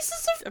 Little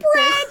pieces of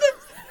bread.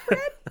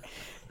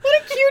 What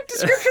a cute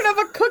description of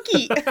a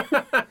cookie. Oh,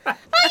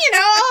 you know,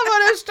 I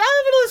have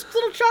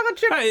little chocolate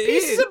chip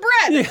pieces of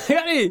bread.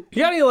 You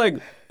got any like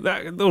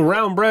little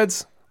round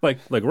breads? Like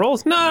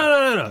rolls?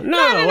 No.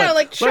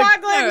 Like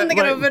chocolate, and they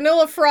got a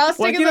vanilla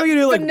frosting. Like, you know, you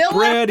do like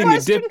bread and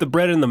you dip the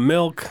bread in the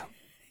milk.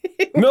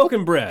 Milk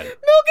and bread.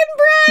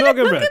 Milk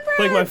and bread.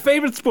 Like my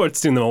favorite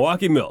sports team, the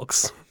Milwaukee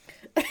Milks.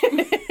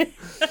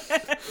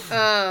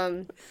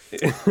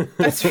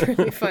 That's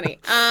really funny.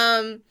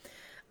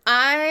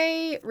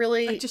 I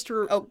just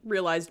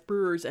realized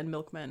brewers and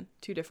milkmen,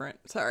 two different.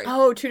 Sorry.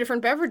 Oh, two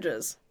different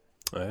beverages.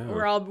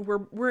 Yeah.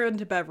 We're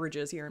into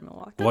beverages here in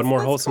Milwaukee. One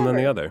more wholesome than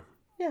the other.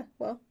 Yeah,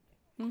 well.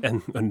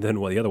 And then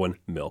the other one,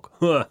 milk.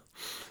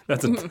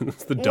 That's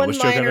the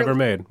dumbest joke I've ever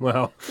made.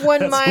 Wow.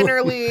 One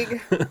minor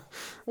league,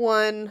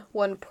 one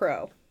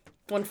pro,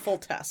 one full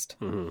test.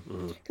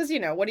 Because, you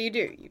know, what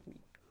do?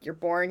 You're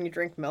born, you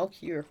drink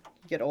milk, you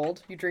get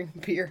old, you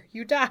drink beer,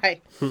 you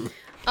die.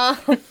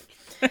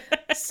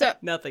 So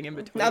Nothing in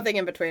between. Nothing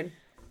in between.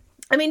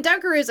 I mean,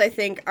 Dunkaroos, I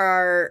think,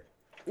 are,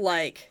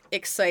 like,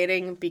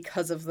 exciting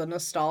because of the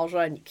nostalgia,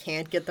 and you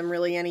can't get them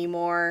really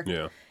anymore.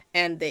 Yeah.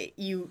 And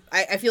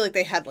I feel like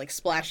they had like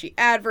splashy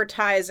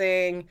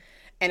advertising,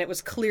 and it was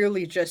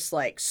clearly just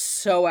like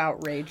so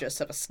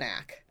outrageous of a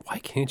snack. Why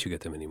can't you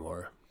get them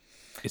anymore?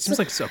 It seems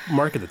like it's a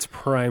market that's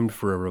primed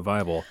for a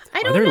revival.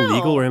 I don't Are there know.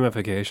 legal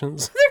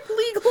ramifications? They're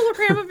legal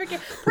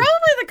ramifications.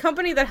 Probably the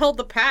company that held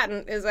the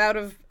patent is out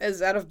of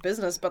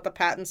business, but the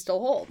patent still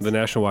holds. The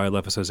National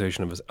Wildlife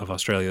Association of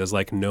Australia is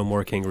like, no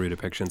more kangaroo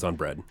depictions on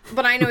bread.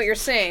 But I know what you're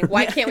saying.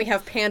 Why can't we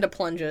have panda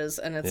plunges,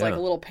 and it's like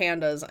little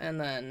pandas, and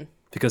then...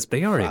 Because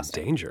they are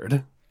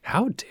endangered.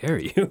 How dare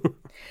you?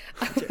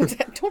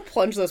 Don't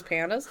plunge those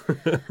pandas.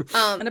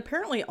 And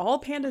apparently all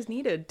pandas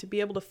needed to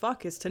be able to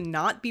fuck is to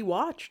not be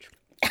watched.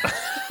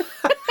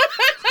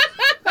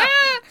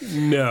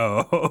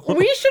 No.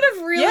 We should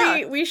have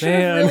really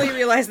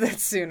realized that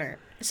sooner.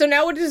 So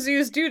now what do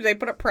zoos do? Do they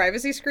put up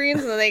privacy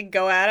screens and then they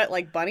go at it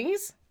like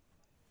bunnies?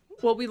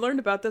 Well, we learned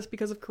about this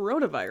because of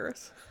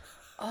coronavirus.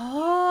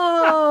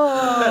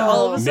 Oh. That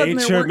all of a sudden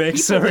Nature there weren't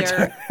makes people a return.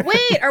 there.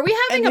 Wait, are we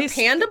having a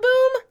panda boom?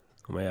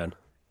 Oh, man.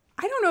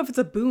 I don't know if it's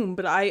a boom,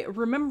 but I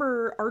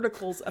remember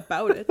articles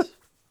about it.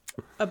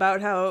 About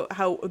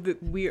how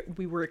we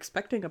were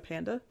expecting a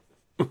panda.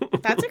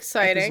 That's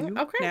exciting. Zoo,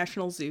 Okay.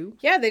 National Zoo.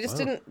 Yeah, they just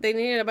didn't. They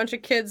needed a bunch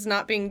of kids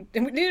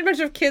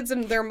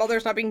and their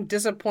mothers not being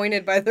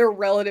disappointed by their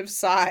relative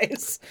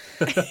size.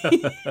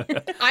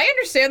 I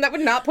understand that would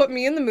not put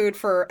me in the mood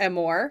for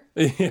Amor.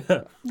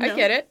 Yeah. I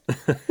get it.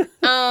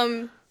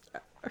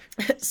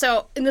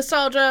 So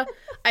nostalgia.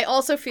 I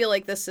also feel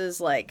like this is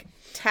like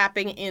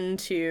tapping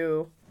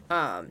into,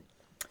 like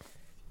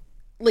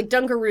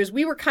Dunkaroos.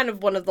 We were kind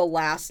of one of the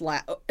last,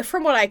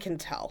 from what I can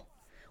tell.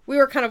 We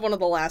were kind of one of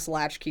the last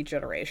latchkey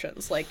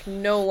generations. Like,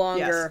 no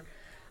longer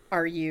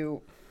are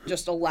you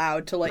just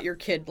allowed to let your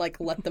kid,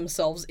 like, let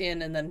themselves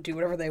in and then do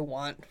whatever they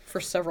want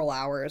for several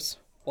hours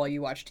while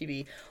you watch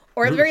TV.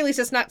 Or at the very least,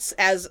 it's not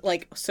as,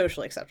 like,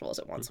 socially acceptable as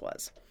it once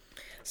was.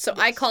 So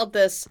I called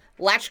this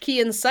Latchkey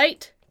in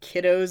Sight,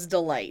 Kiddo's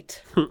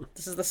Delight.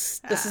 This is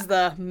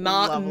the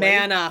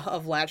manna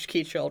of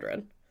latchkey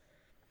children.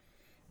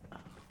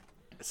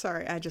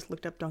 Sorry, I just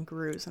looked up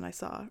Dunkaroos and I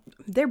saw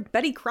they're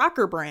Betty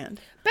Crocker brand.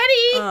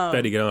 Betty!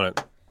 Betty, get on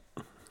it.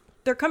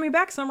 They're coming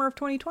back summer of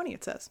 2020,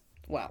 it says.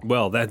 Wow.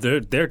 Well,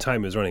 their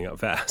time is running out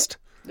fast.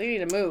 They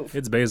need to move.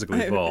 It's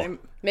basically fall.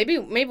 Maybe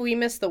we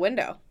missed the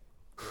window.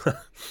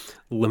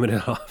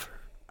 Limited offer.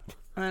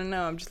 I don't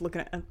know. I'm just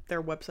looking at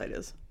their website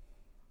is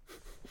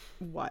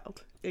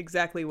wild.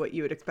 Exactly what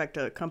you would expect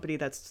a company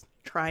that's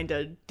trying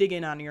to dig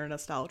in on your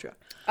nostalgia.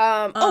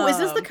 Is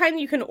this the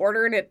kind you can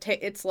order and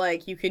it's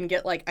like you can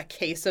get like a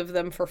case of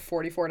them for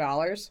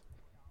 $44?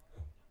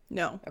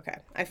 No. Okay.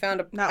 I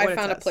found Not what it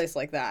a says. place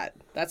like that.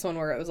 That's one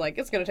where it was like,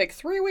 it's going to take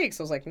 3 weeks.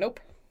 I was like, nope.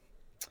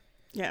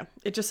 Yeah.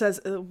 It just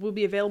says will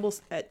be available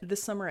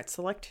this summer at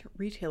select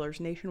retailers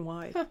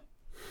nationwide.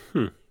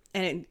 Huh.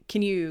 And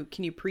can you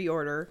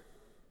pre-order?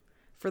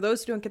 For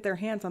those who don't get their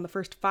hands on the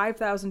first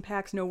 5,000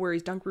 packs, no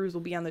worries. Dunkaroos will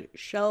be on the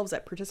shelves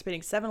at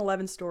participating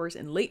 7-Eleven stores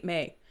in late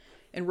May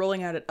and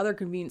rolling out at other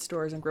convenience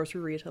stores and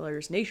grocery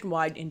retailers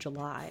nationwide in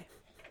July.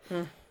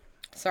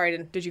 Sorry,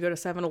 Did you go to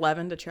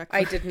 7-Eleven to check?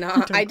 I did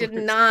not. I did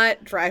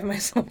not drive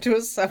myself to a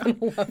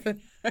 7-Eleven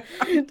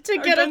to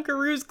get a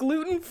Dunkaroos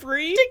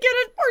gluten-free?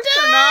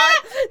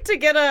 to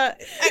get a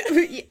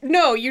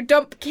no. You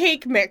dump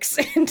cake mix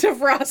into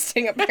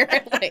frosting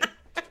apparently.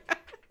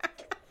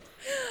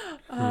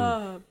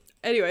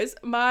 Anyways,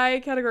 my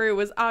category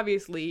was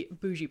obviously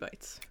bougie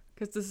bites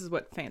Because this is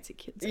what fancy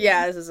kids eat.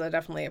 Yeah, this is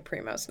definitely a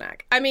primo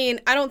snack. I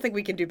mean, I don't think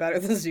we can do better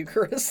than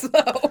Zuckerus,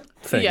 though.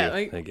 Thank Yeah, you.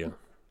 like- Thank you.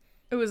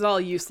 It was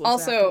all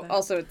useless. after that.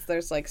 Also,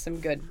 there's like some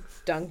good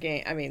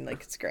dunking. I mean,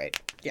 like it's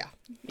great. Yeah.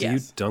 Do you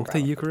dunk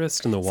the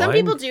Eucharist in the wine? Some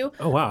people do.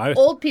 Oh, wow.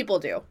 Old people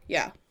do.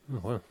 Yeah. Oh,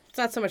 wow. It's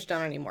not so much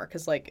done anymore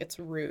because like it's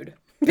rude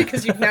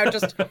because you've now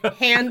just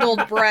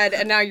handled bread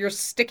and now you're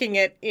sticking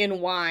it in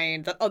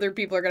wine that other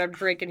people are gonna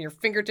drink and your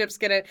fingertips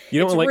get it. You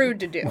don't It's want, rude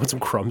to do. want some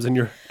crumbs in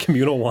your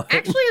communal wine?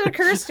 Actually, it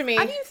occurs to me,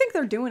 How do you think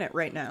they're doing it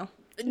right now?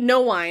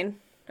 no wine.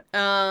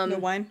 No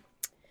wine?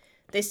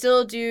 They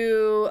still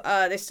do.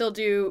 They still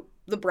do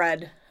the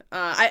bread.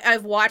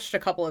 I've watched a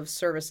couple of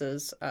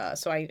services,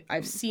 so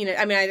I've seen it.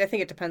 I mean, I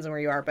think it depends on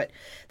where you are, but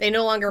they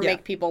no longer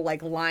make people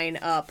like line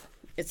up.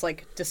 It's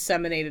like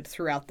disseminated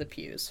throughout the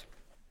pews.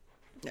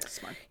 Yeah,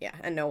 smart. Yeah,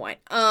 and no wine.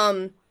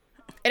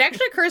 It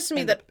actually occurs to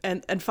me that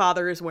And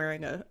father is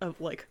wearing a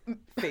like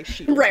face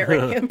sheet.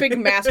 right, a big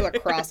mask with a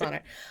cross on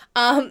it.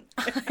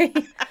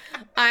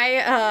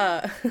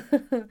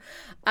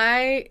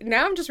 I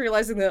now I'm just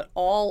realizing that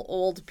all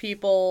old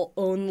people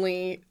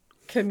only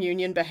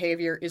communion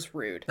behavior is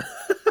rude.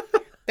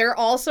 They're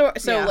also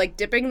like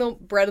dipping the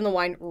bread in the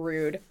wine,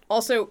 rude.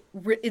 Also,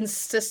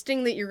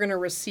 insisting that you're going to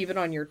receive it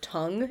on your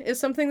tongue is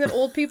something that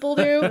old people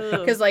do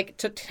because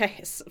like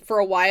for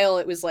a while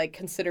it was like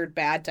considered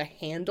bad to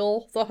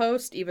handle the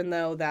host, even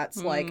though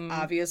that's like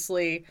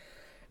obviously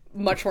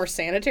much more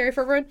sanitary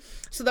for everyone.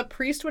 So the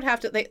priest would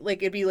have to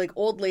it'd be like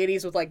old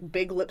ladies with like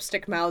big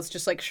lipstick mouths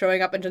just like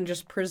showing up and then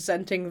just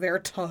presenting their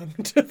tongue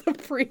to the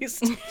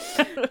priest.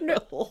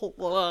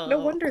 No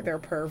wonder they're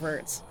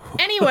perverts.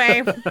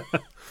 Anyway.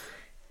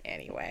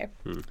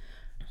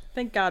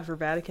 Thank God for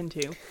Vatican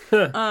II.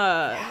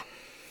 The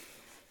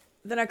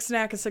next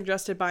snack is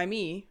suggested by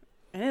me,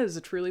 and it is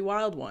a truly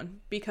wild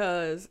one,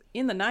 because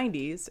in the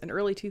 90s and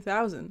early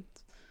 2000s,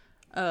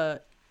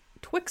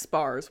 Twix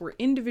bars were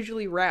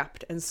individually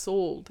wrapped and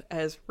sold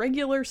as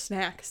regular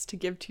snacks to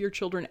give to your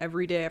children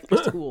every day after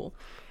school.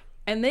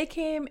 And they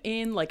came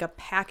in like a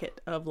packet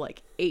of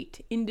like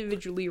 8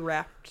 individually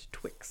wrapped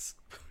Twix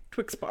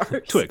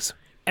bars. Twix.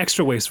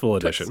 Extra wasteful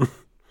edition.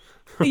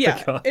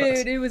 Yeah, God.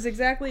 it was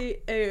exactly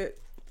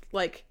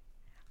like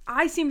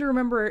I seem to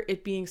remember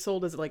it being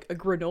sold as like a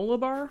granola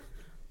bar,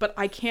 but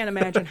I can't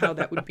imagine how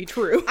that would be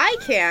true. I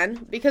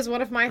can, because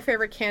one of my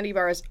favorite candy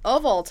bars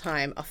of all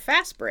time, a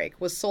Fast Break,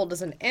 was sold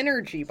as an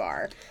energy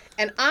bar.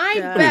 And I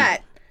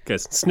bet...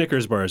 Guys,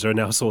 Snickers bars are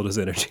now sold as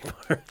energy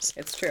bars.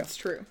 It's true. It's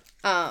true.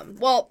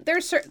 Well,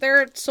 they're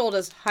sold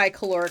as high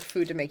caloric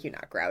food to make you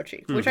not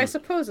grouchy, which I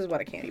suppose is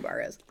what a candy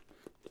bar is.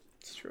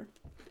 It's true.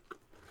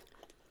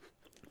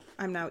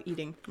 I'm now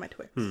eating my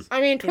Twix.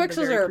 I mean, the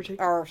Twixes very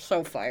are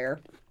so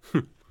fire.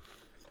 Do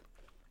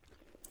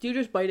you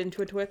just bite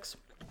into a Twix?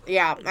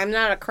 Yeah, I'm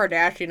not a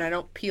Kardashian. I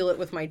don't peel it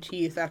with my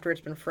teeth after it's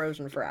been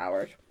frozen for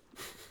hours.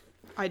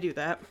 I do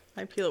that.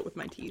 I peel it with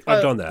my teeth.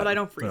 I've done that. But I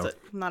don't freeze No. it.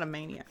 I'm not a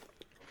maniac.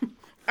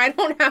 I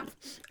don't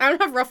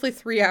have roughly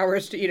 3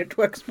 hours to eat a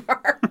Twix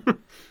bar.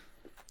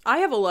 I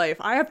have a life.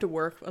 I have to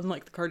work,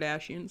 unlike the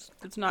Kardashians.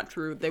 It's not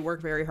true. They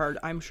work very hard,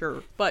 I'm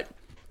sure. But,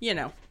 you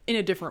know, in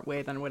a different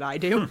way than what I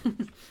do.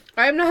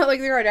 I'm not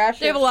like the Kardashians.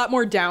 They have a lot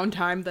more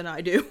downtime than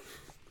I do.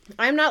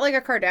 I'm not like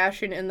a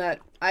Kardashian in that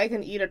I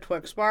can eat a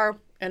Twix bar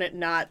and it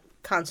not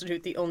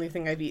constitute the only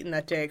thing I've eaten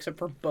that day except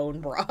for bone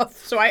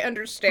broth. So I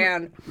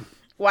understand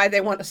why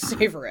they want to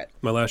savor it.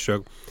 My last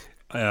joke.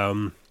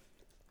 I'm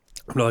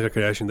not like a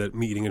Kardashian that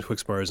me eating a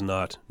Twix bar is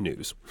not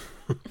news.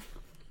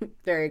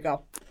 There you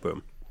go.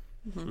 Boom.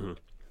 Mm-hmm.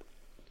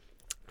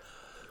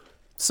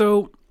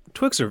 So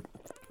Twix are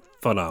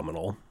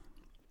phenomenal,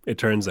 it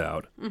turns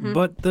out.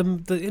 But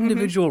the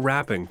individual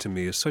wrapping to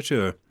me is such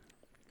a,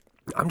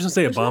 I'm just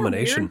gonna say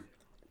abomination. weird?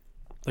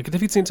 Like it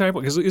defeats the entire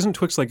point. Because isn't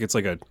Twix like it's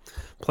like a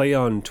play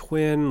on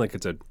twin? Like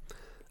it's a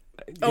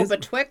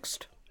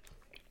Betwixt?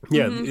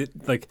 yeah.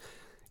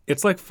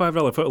 It's like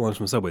 $5 footlongs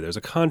from Subway. There's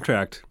a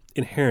contract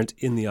inherent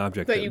in the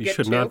object That that you you get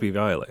should to. not be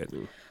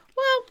violating.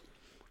 Well,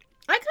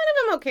 I kind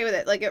of am okay with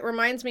it. Like, it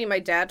reminds me, my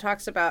dad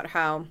talks about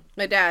how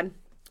my dad,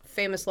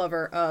 famous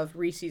lover of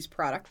Reese's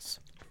products,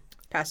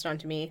 passed on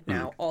to me,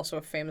 now also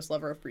a famous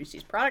lover of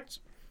Reese's products.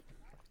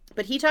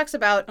 But he talks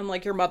about,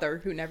 Unlike your mother,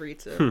 who never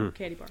eats a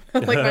candy bar.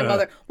 like my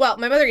mother, well,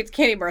 my mother eats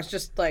candy bars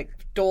just like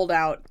doled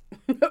out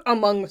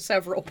among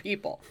several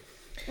people.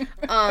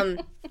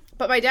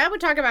 But my dad would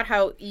talk about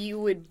how you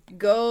would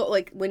go,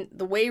 like, when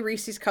the way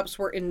Reese's cups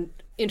were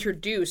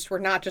introduced were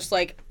not just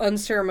like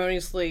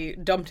unceremoniously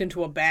dumped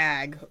into a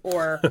bag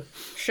or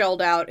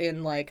shelled out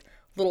in like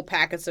little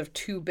packets of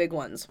 2 big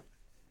ones.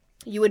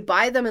 You would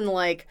buy them in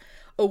like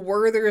a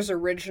Werther's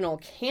original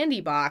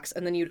candy box,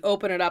 and then you'd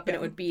open it up and it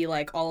would be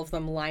like all of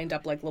them lined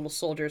up like little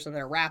soldiers in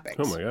their wrappings.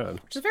 Oh my god.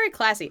 Which is very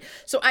classy.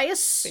 So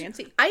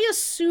Fancy. I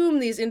assume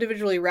these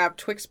individually wrapped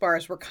Twix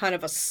bars were kind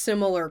of a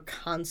similar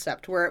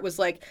concept, where it was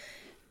like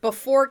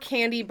before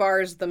candy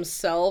bars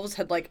themselves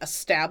had like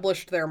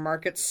established their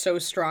market so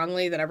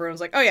strongly that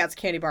everyone's like, oh yeah, it's a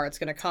candy bar. It's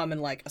going to come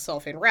in like a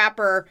cellophane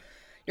wrapper.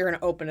 You're going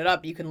to open it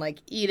up. You can like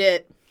eat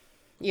it.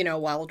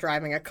 while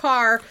driving a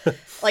car.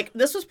 Like,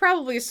 this was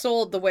probably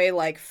sold the way,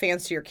 like,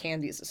 fancier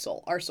candies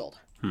are sold.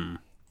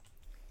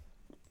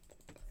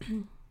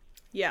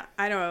 Yeah,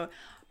 I don't know.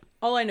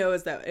 All I know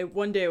is that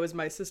one day it was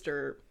my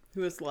sister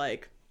who was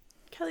like,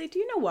 Kelly, do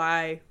you know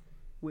why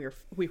we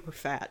were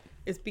fat?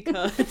 It's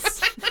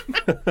because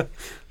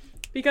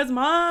because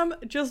Mom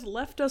just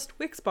left us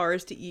Twix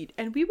bars to eat,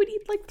 and we would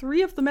eat like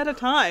 3 of them at a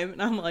time.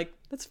 And I'm like,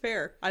 that's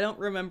fair. I don't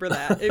remember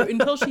that.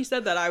 Until she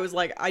said that, I was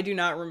like, I did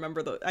not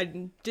remember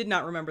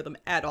them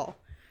at all.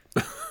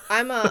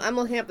 I'm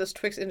looking up this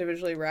Twix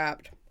individually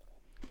wrapped.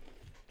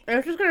 And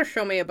it's just gonna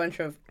show me a bunch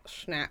of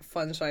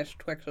fun-sized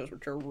Twixes,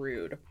 which are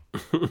rude.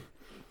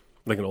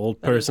 Like an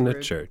old person at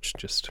rude. church,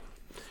 just...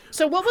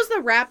 So what was the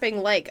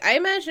wrapping like? I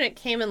imagine it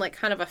came in like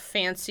kind of a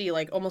fancy,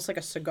 like almost like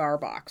a cigar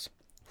box.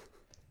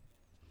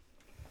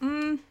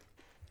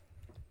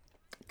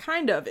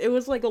 Kind of. It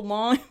was like a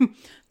long...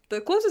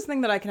 The closest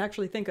thing that I can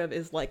actually think of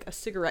is like a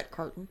cigarette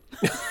carton.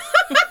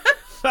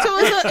 So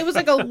it was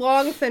like a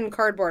long, thin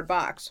cardboard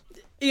box.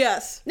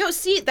 Yes. No,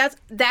 see, that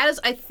is,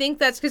 I think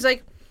that's because,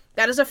 like,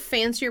 that is a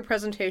fancier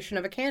presentation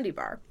of a candy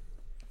bar.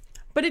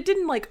 But it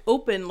didn't like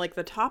open, like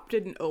the top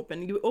didn't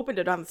open. You opened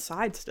it on the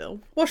side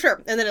still. Well,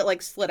 sure. And then it,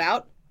 like, slid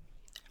out.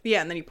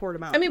 Yeah, and then you poured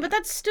them out. I mean, but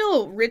that's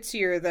still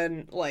ritzier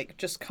than, like,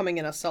 just coming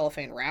in a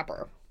cellophane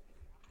wrapper.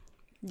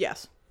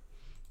 Yes.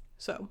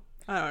 So,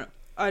 I don't know.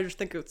 I just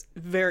think it's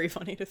very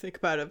funny to think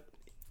about it.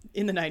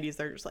 In the 90s,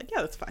 they're just like,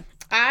 yeah, that's fine.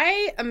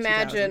 I 2000s,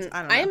 imagine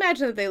I don't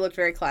know. that they looked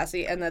very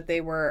classy and that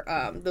they were,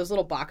 those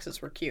little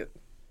boxes were cute.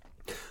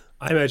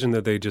 I imagine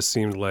that they just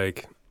seemed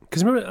like...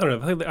 Because remember, I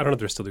don't know if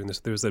they're still doing this.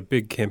 There was that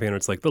big campaign where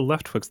it's like the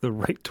left Twix, the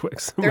right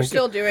Twix. I'm They're like,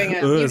 still doing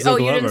it. "Ugh, it's so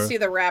You didn't clever." see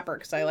the wrapper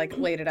because I, like,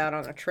 laid it out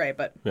on a tray,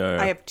 but... Yeah,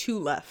 yeah. I have 2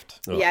 left.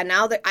 Yeah,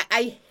 now that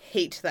I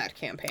hate that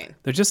campaign.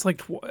 They're just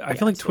like... I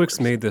feel like it's the Twix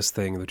worst. made this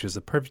thing, which is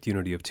the perfect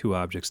unity of 2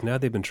 objects. Now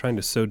they've been trying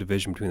to sow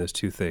division between those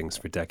 2 things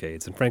for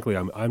decades. And frankly,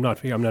 I'm not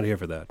here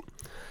for that.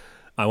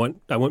 I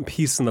want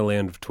peace in the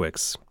land of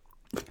Twix.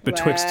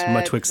 Betwixt my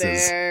Let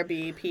Twixes. there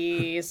be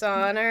peace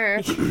on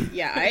earth.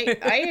 Yeah,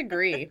 I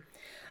agree.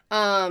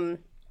 I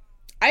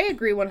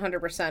agree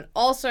 100%.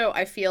 Also,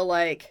 I feel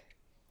like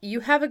you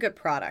have a good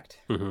product.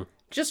 Mm-hmm.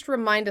 Just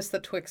remind us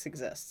that Twix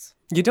exists.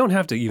 You don't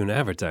have to even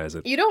advertise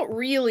it. You don't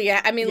really...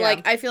 I mean, Yeah.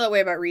 like, I feel that way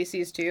about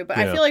Reese's, too. But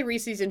I Yeah. feel like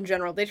Reese's, in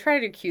general, they try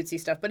to do cutesy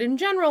stuff. But in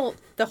general,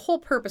 the whole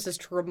purpose is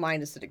to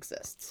remind us it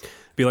exists.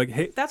 Be like,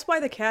 hey, That's why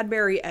the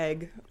Cadbury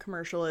egg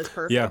commercial is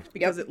perfect. Yeah.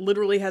 Because it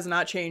literally has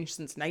not changed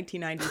since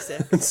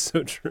 1996. it's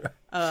so true.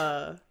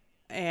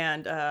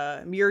 And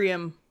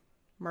Miriam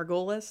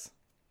Margolis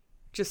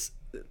just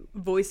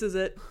voices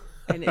it,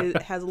 and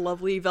it has a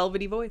lovely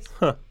velvety voice.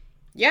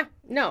 Yeah.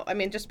 No, I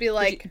mean, just be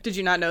like... Did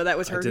you not know that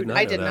was her? did who not.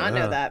 I know did that, not huh?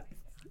 know that.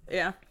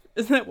 Yeah.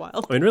 Isn't that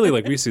wild? I mean, really,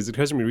 like Reese's, it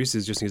occurs to me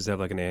Reese's just needs to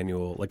have like an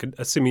annual, like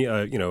a semi,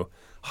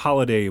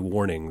 holiday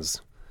warnings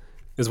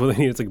is what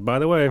they need. It's like, by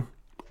the way,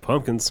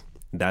 pumpkins.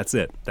 That's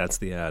it. That's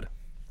the ad.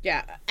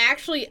 Yeah.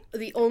 Actually,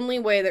 the only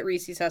way that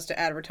Reese's has to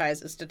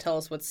advertise is to tell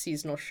us what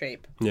seasonal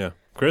shape. Yeah.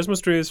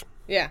 Christmas trees.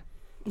 Yeah.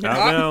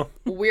 Out now.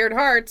 Weird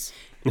hearts.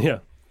 Yeah.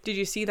 Did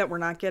you see that we're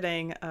not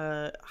getting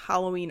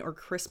Halloween or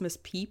Christmas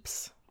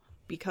peeps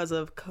because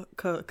of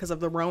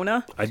the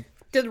Rona?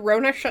 Did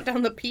Rona shut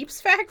down the Peeps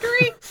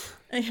factory?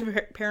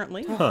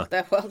 Apparently. Well,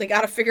 they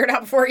got to figure it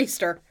out before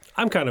Easter.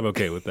 I'm kind of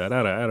okay with that.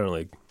 I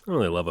don't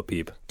really love a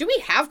peep. Do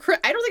we have...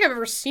 I don't think I've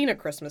ever seen a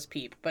Christmas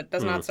peep, but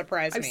does not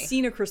surprise I've me.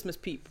 seen a Christmas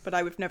peep, but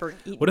I would never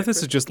eat. What if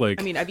this is just like...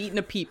 I mean, I've eaten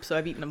a peep, so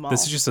I've eaten them all.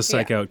 This is just a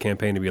psych out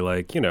campaign to be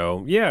like,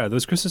 yeah,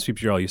 those Christmas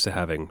peeps you're all used to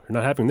having, we're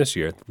not having this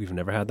year. We've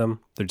never had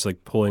them. They're just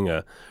like pulling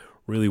a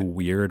really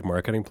weird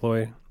marketing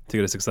ploy to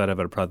get us excited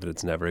about a product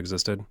that's never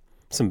existed.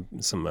 Some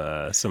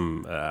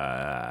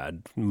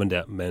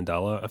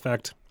Mandela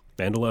effect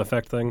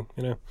thing,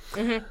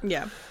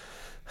 Yeah.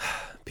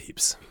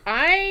 Peeps.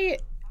 I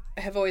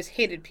have always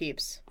hated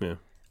Peeps. Yeah.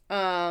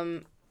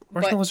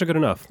 Marshmallows are good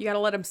enough. You gotta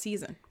let them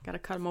season. Gotta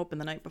cut them open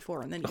the night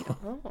before and then eat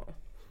them.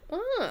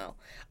 Oh,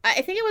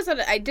 I think it was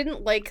that I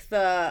didn't like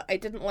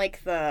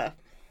the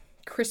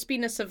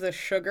crispiness of the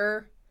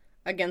sugar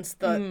against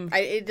the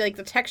like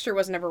the texture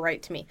was never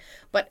right to me.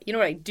 But you know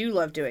what I do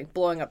love doing?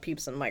 Blowing up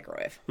Peeps in the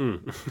microwave.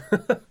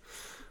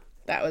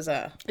 That was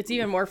a... It's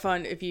even more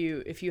fun if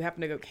you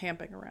happen to go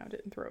camping around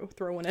it and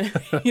throw one in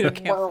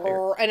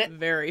campfire. And it,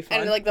 Very fun.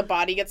 and like the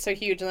body gets so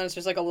huge, and then it's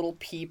just like a little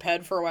peep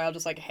head for a while,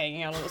 just like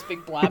hanging out on this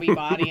big blobby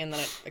body, and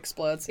then it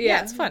explodes.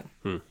 Yeah, it's fun.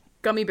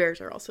 Gummy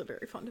bears are also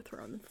very fun to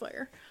throw in the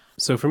fire.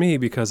 So for me,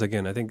 because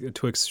again, I think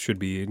Twix should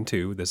be eaten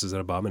too. This is an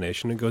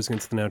abomination. It goes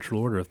against the natural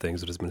order of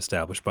things that has been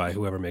established by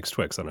whoever makes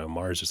Twix. I don't know,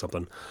 Mars or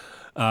something.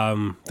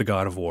 The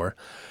god of war.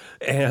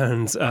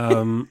 And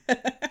so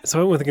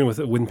I went thinking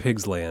with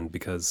Pig's Land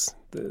because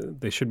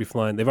they should be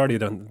flying. They've already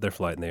done their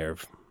flight and they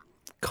have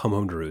come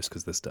home to roost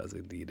because this does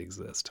indeed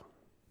exist.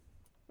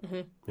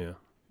 Mm-hmm. Yeah.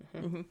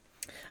 Mm-hmm.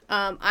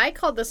 I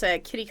called this a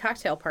kitty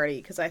cocktail party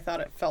because I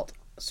thought it felt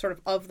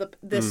sort of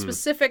the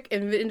specific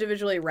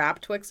individually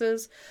wrapped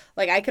Twixes.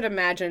 Like I could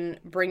imagine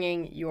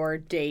bringing your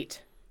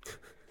date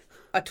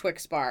a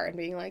Twix bar and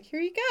being like, here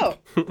you go.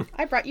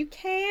 I brought you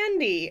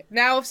candy.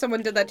 Now if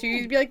someone did that to you,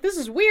 you'd be like, this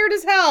is weird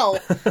as hell.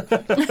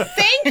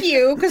 Thank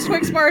you, because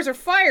Twix bars are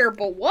fire,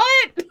 but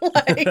what?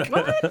 Like,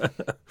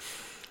 what?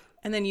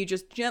 And then you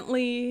just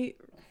gently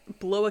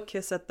blow a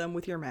kiss at them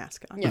with your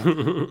mask on.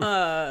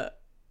 Yeah.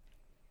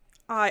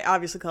 I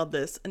obviously called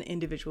this an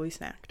individually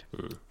snacked.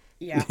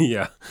 Yeah.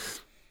 Yeah.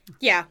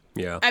 Yeah.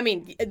 Yeah. I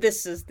mean,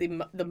 this is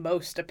the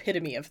most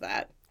epitome of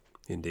that.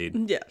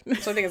 Indeed. Yeah.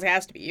 So I think it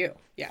has to be you.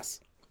 Yes.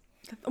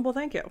 Well,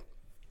 thank you.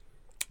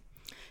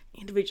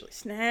 Individually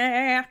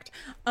snacked.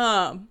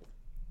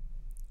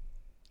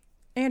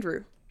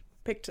 Andrew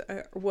picked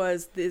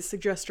was the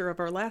suggester of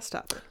our last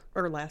topic,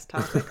 our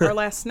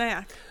last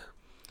snack,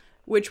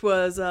 which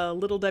was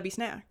Little Debbie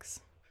snacks.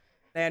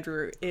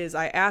 Andrew,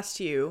 I asked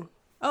you,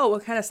 oh,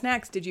 what kind of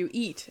snacks did you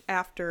eat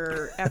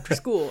after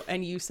school?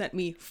 And you sent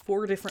me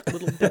 4 different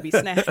Little Debbie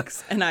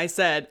snacks, and I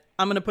said,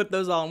 I'm going to put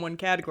those all in one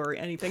category.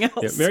 Anything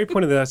else? Yeah, Mary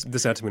pointed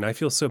this out to me, and I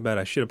feel so bad.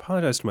 I should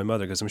apologize to my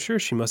mother because I'm sure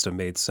she must have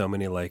made so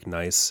many like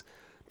nice,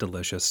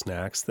 delicious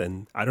snacks.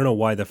 Then I don't know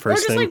why the Or first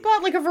just thing. like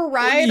bought like a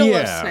varietal of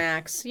Yeah.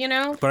 snacks, you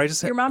know? But I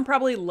just Your mom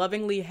probably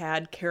lovingly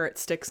had carrot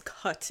sticks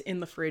cut in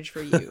the fridge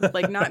for you.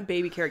 Like, not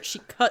baby carrots. She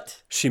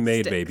cut she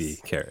made sticks. baby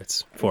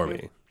carrots for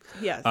me.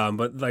 Yes.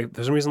 But like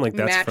for some reason like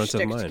that's front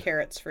of Matchstick mind.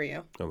 carrots for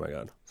you. Oh my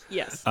god.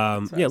 Yes.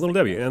 Yeah, Little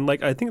Debbie, and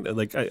like I think that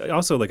like I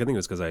also like I think it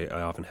was because I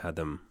often had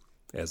them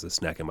as a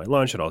snack in my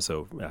lunch and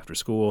also after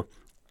school.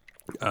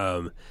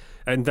 And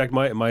in fact,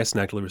 my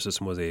snack delivery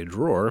system was a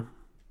drawer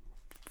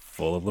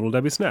full of Little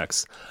Debbie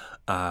snacks.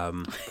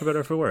 For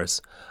better or for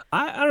worse.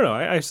 I don't know.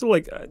 I still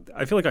like.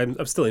 I feel like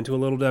I'm still into a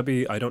Little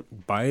Debbie. I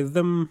don't buy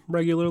them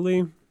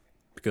regularly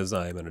because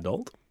I'm an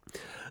adult.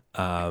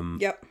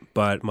 Yep.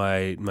 But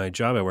my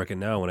job I work in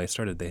now, when I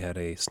started, they had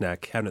a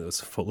snack cabinet that was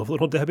full of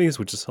Little Debbies,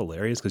 which is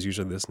hilarious because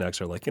usually the snacks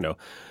are like,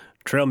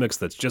 trail mix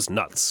that's just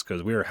nuts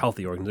because we're a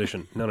healthy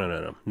organization.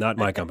 No. Not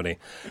my company.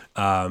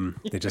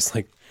 They just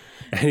like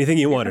anything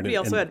you wanted. We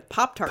also had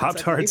Pop-Tarts.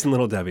 Pop-Tarts and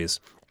Little Debbies.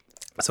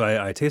 So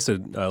I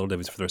tasted Little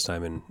Debbies for the first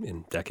time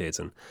in decades,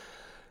 and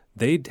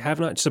they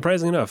have not,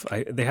 surprisingly enough,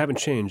 they haven't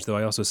changed, though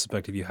I also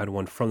suspect if you had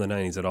one from the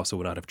 90s, it also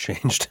would not have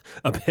changed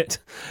a bit.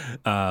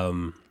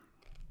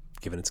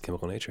 Given its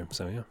chemical nature.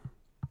 So yeah,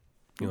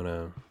 you want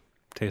to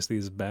taste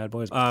these bad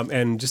boys?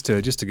 And just to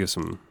give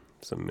some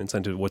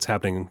insight into what's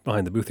happening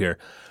behind the booth here,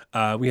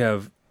 we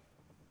have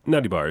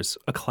Nutty Bars,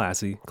 a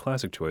classic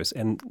choice,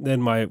 and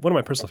then one of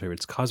my personal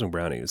favorites, Cosmic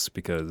Brownies,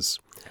 because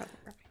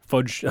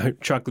fudge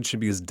chocolate should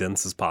be as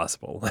dense as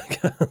possible. I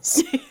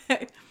guess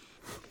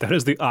that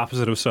is the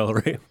opposite of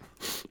celery.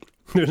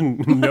 There's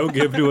no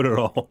give to it at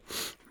all.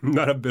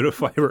 Not a bit of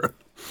fiber.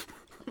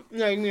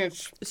 No,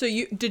 it's, So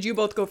did you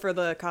both go for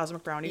the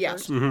Cosmic Brownie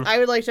yes. first? Mm-hmm. I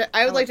would like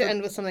to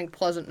end with something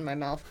pleasant in my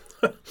mouth.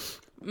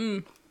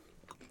 You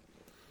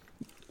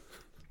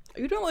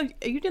don't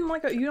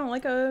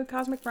like a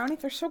Cosmic Brownie?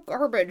 They're so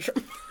garbage.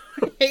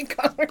 I hate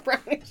Cosmic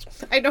Brownies.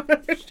 I don't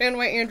understand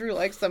why Andrew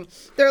likes them.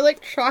 They're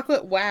like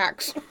chocolate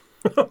wax.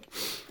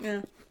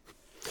 Yeah.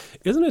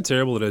 Isn't it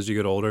terrible that as you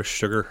get older,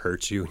 sugar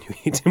hurts you and you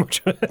eat too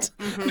much of it?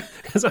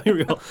 Because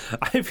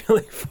I'm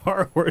feeling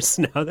far worse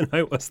now than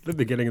I was at the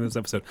beginning of this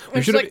episode.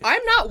 It's like,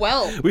 I'm not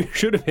well. We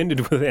should have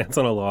ended with ants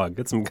on a log.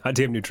 Get some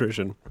goddamn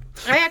nutrition.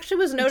 I actually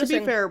was To noticing.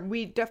 be fair, I'm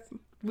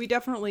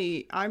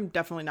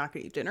definitely not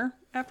going to eat dinner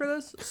after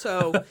this.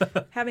 So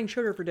having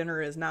sugar for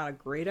dinner is not a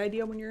great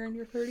idea when you're in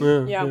your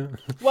 30s. Yeah.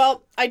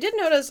 Well, I did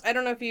notice, I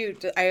don't know if you,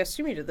 I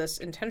assume you did this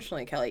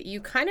intentionally, Kelly.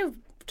 You kind of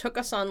took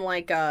us on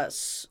like a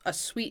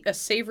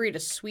savory to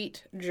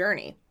sweet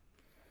journey.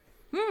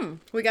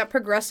 We got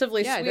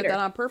progressively Yeah, I sweeter. did that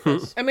on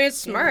purpose. I mean, it's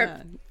smart.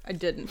 Yeah, I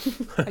didn't.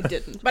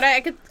 But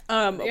I could,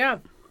 Yeah.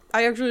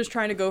 I actually was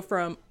trying to go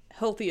from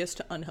healthiest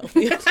to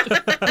unhealthiest.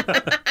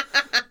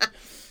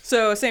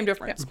 So same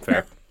difference.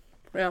 Fair.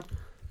 yeah.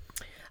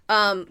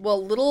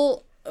 Well,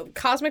 little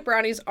Cosmic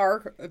Brownies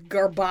are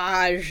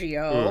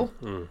garbaggio,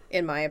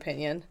 in my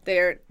opinion.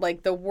 They're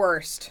like the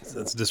worst.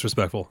 That's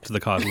disrespectful to the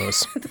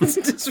cosmos. It's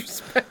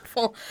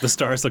disrespectful. The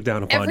stars look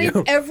down upon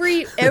you.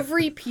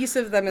 Every piece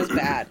of them is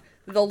bad.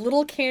 The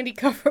little candy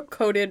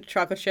coated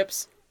chocolate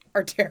chips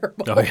are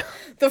terrible. Oh, yeah.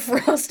 The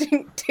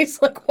frosting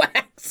tastes like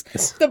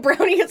wax. The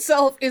brownie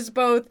itself is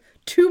both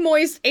too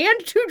moist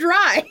and too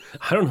dry.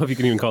 I don't know if you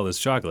can even call this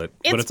chocolate,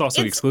 but it's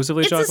also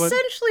exclusively chocolate. It's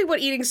essentially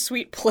what eating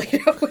sweet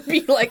Play-Doh would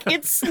be like.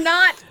 It's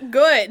not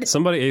good.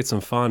 Somebody ate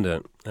some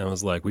fondant and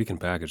was like, we can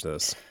package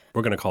this.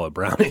 We're going to call it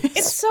brownies.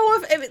 It's so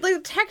like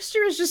the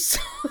texture is just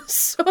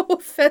so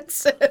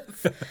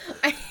offensive.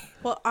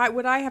 Well,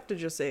 what I have to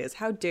just say is,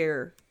 how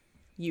dare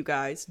you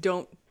guys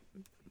don't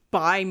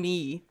buy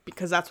me,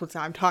 because that's what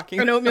I'm talking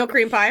An about. oatmeal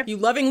cream pie. You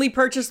lovingly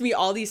purchased me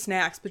all these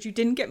snacks, but you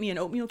didn't get me an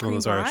oatmeal cream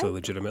Those pie. are actually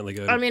legitimately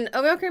good. I mean,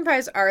 oatmeal cream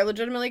pies are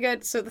legitimately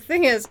good. So the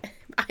thing is,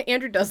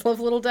 Andrew does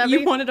love Little Debbie.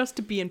 You wanted us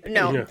to be in pain.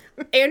 No. Yeah.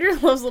 Andrew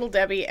loves Little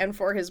Debbie, and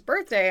for his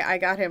birthday, I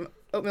got him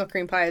oatmeal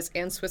cream pies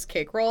and Swiss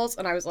cake rolls,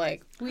 and I was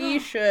like, we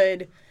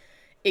should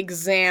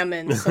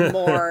examine some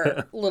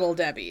more Little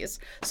Debbies.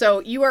 So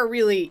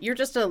you're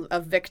just a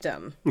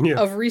victim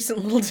of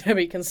recent Little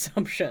Debbie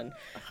consumption.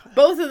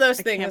 Both of those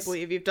things. I can't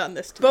believe you've done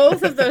this to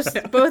both me. of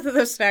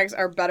those snacks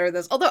are better than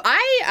this. Although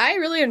I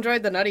really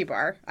enjoyed the Nutty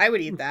Bar. I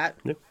would eat that.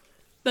 Yeah.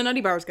 The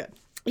Nutty Bar was good.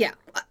 Yeah.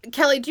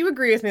 Kelly, do you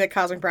agree with me that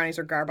cosmic brownies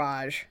are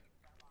garbage?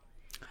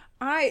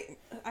 I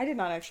did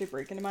not actually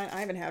break into mine. I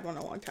haven't had one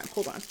in a long time.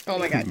 Hold on. Oh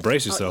my god.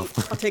 Brace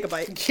yourself. I'll take a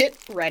bite. Get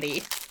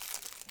ready.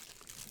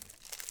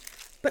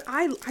 But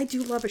I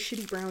do love a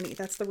shitty brownie.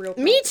 That's the real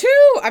thing. Me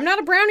too. I'm not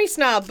a brownie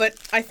snob, but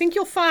I think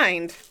you'll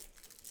find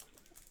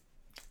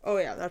Oh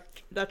yeah,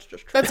 that's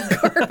just true. that's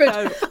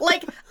garbage.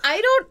 Like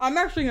I don't. I'm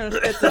actually gonna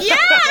spit this.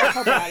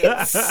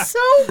 Yeah, it's so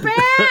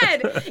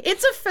bad.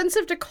 It's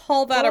offensive to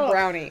call that a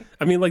brownie.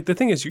 I mean, like the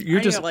thing is, you're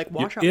I just need to, like,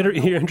 wash you're, up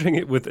my you're entering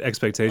it with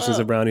expectations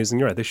of brownies, and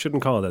you're right. They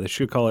shouldn't call it that. They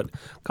should call it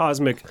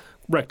cosmic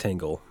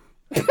rectangle.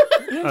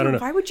 I don't know.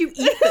 Why would you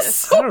eat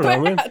this? I don't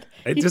know, man.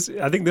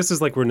 I think this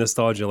is like where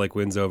nostalgia like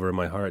wins over in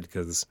my heart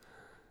because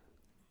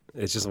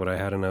it's just what I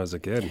had when I was a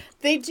kid.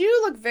 They do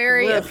look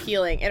very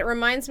appealing. It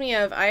reminds me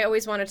of I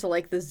always wanted to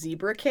like the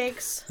zebra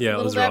cakes. Yeah,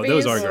 Little those are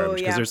Debbies. garbage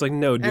because yeah. there's like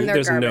no And they're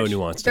there's no garbage.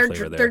 nuance They're to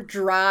flavor they're there.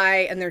 dry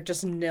and they're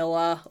just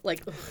Nilla.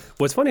 Like ugh.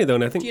 What's funny though,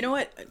 and I think Do you know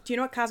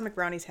what cosmic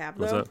brownies have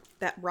though? What's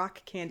That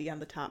rock candy on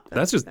the top.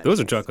 those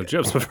are chocolate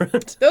chips, my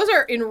friend. Those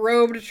are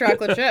enrobed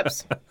chocolate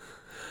chips.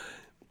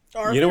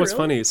 You know what's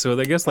funny? So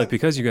I guess like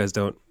because you guys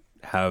don't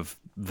have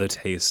the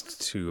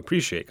taste to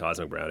appreciate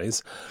cosmic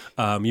brownies,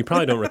 you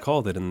probably don't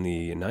recall that in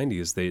the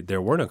 90s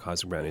there were no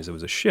cosmic brownies. It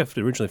was a shift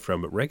originally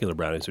from regular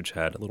brownies, which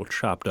had little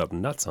chopped up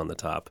nuts on the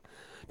top,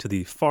 to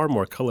the far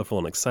more colorful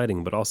and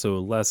exciting, but also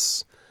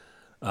less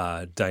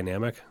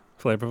dynamic,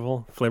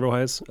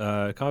 flavor-wise,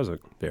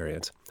 cosmic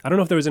variant. I don't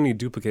know if there was any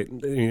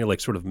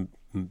like sort of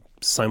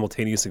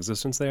simultaneous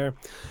existence there,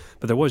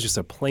 but there was just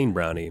a plain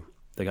brownie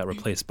that got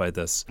replaced by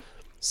this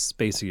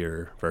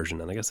spacier version,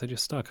 and I guess they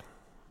just stuck.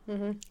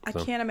 I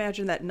can't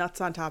imagine that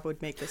nuts on top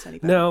would make this any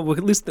better. No, well,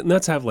 at least the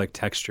nuts have like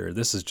texture.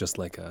 This is just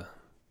like a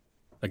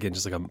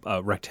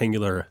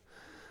rectangular.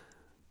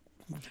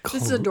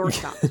 This is a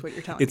doorstop, is what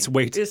you're telling It's me.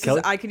 way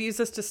Kelly, I could use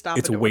this to stop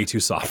it's a door. way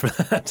too soft for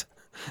that.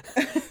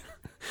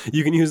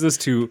 You can use this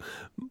to,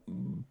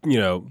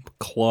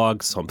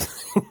 clog something.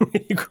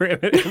 You cram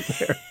it in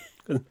there.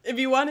 if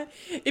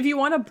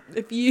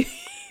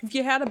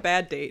you had a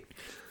bad date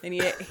and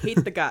you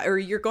hate the guy, or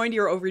you're going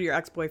over to your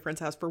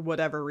ex-boyfriend's house for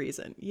whatever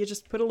reason, you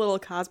just put a little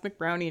cosmic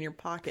brownie in your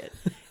pocket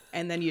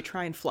and then you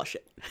try and flush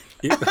it.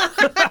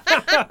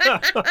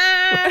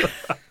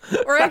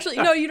 Or actually,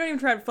 no, you don't even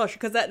try to flush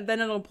it because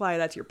then it'll imply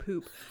that's your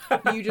poop.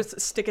 You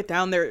just stick it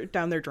down their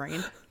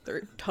drain,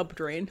 their tub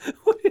drain.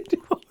 What would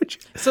you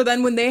So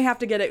then when they have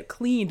to get it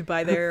cleaned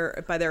by their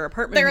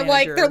apartment They're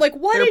manager, like,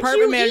 "What their did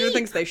apartment you manager eat?"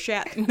 thinks they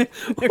shat in their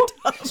tub.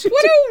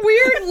 What a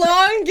weird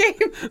long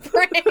game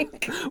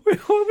prank. Wait,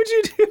 what would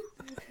you do?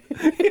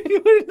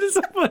 You went into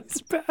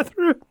somebody's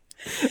bathroom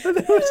and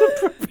there was a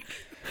perfect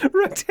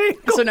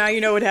rectangle. So now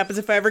you know what happens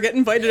if I ever get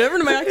invited over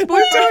to my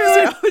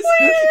ex-boyfriend's house.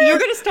 You're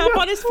going to stomp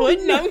on his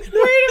foot? No. Wait a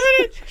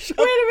minute.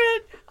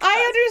 I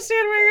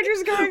understand where you're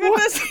just going with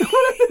this.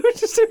 What if it was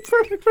just a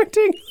perfect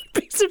rectangular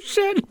piece of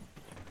shit?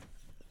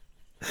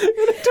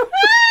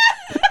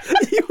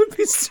 You would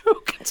be so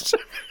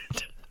concerned.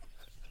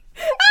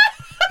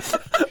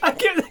 I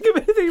can't think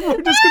of anything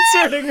more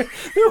disconcerting than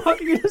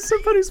walking into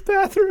somebody's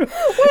bathroom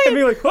and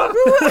being like,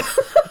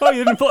 oh,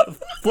 you didn't flush?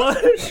 A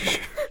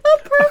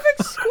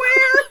perfect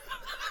square.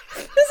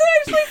 This is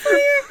actually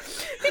funnier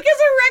because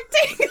a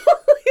rectangle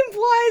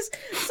implies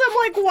some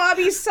like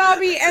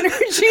wabi-sabi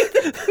energy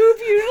that poop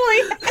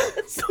usually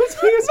has.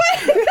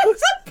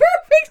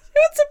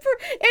 But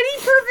any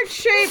perfect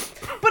shape,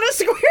 but a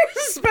square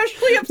is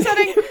especially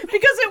upsetting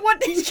because what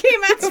it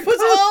came out was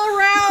all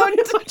round.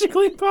 It's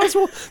logically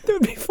impossible. That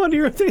would be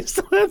funnier if they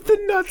still have the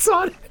nuts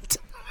on it.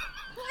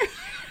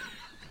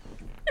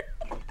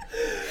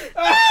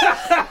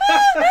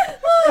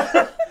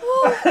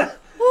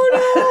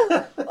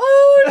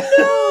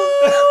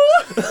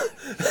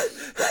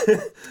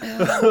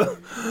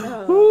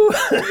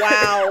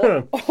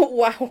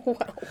 Wow.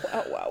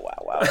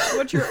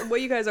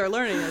 What you guys are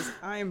learning is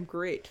I am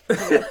great.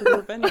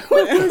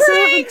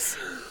 Thanks.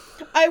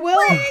 I will.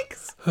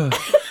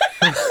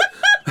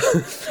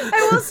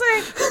 I will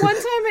say, one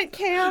time at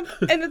camp,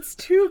 and it's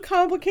too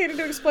complicated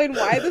to explain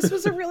why this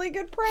was a really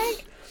good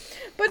prank,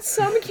 but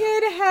some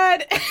kid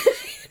had,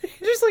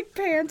 just like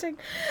panting,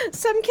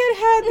 some kid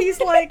had these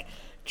like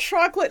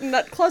chocolate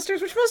nut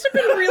clusters, which must have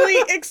been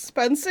really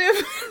expensive.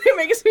 It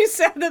makes me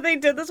sad that they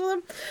did this with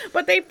them,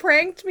 but they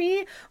pranked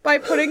me by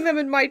putting them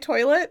in my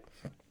toilet.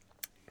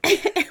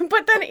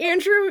 But then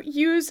Andrew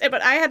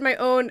but I had my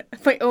own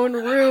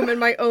room and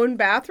my own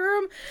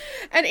bathroom,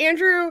 and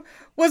Andrew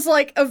was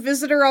like a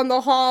visitor on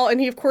the hall,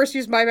 and he of course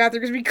used my bathroom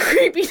because it'd be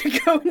creepy to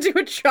go into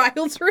a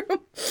child's room,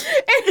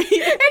 and he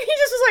just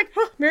was like,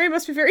 "Oh, Mary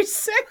must be very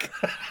sick,"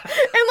 and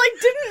like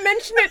didn't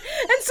mention it,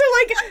 and so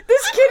like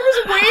this kid was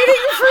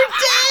waiting for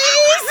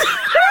days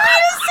for me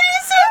to say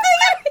something,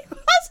 and he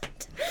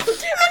wasn't,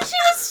 and she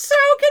was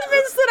so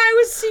convinced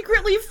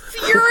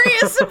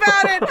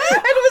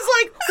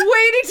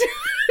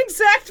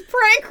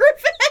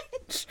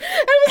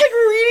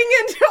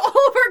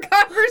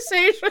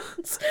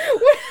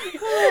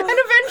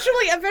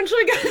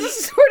actually got to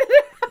sort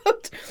it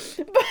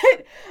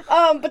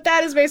out. But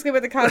that is basically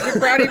what the Cosmic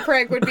Brownie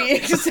prank would be,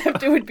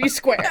 except it would be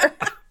square.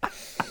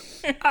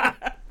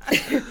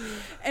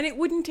 And it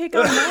wouldn't take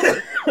on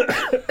water.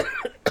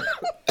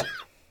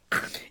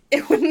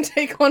 It wouldn't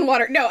take on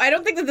water. No, I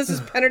don't think that this is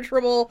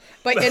penetrable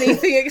by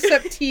anything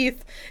except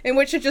teeth, in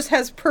which it just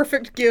has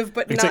perfect give,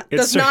 but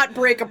does not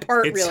break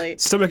apart, really.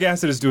 Stomach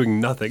acid is doing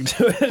nothing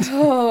to it.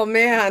 Oh,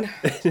 man.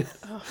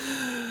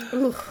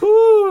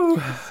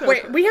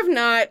 Wait, we have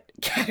not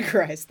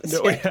categorized this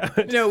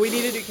yet. No, we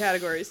need to do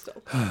categories still.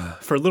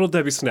 For Little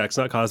Debbie snacks,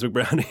 not Cosmic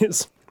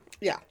Brownies.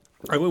 Yeah.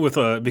 I went with,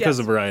 because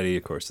of variety,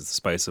 of course, it's the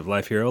spice of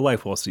Life Hero,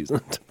 life well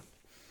seasoned.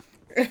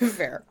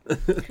 Fair.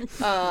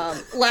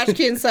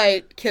 Latchkey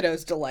Insight,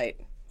 Kiddo's Delight.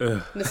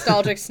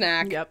 Nostalgic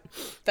snack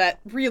that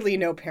really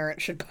no parent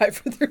should buy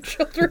for their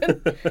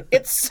children.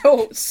 It's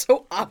so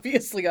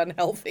obviously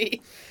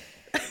unhealthy.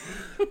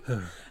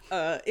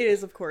 It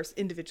is, of course,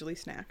 individually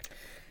snacked.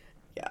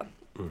 Yeah.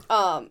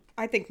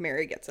 I think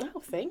Mary gets it. Oh,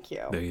 thank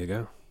you. There you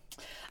go.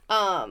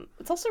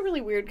 It's also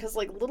really weird because,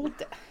 like,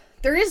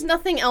 there is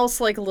nothing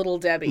else like Little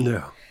Debbie.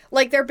 No.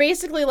 Like, they're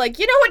basically like,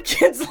 you know what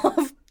kids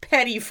love?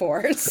 Petty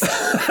Force.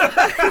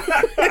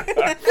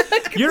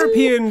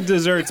 European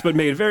desserts, but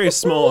made very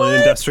small and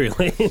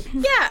industrially.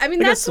 Yeah, I mean,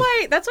 that's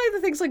why the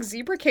things like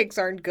zebra cakes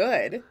aren't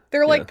good.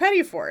 They're like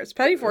Petty Force.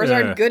 Petty Force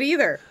aren't good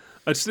either.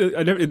 I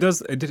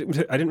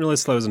didn't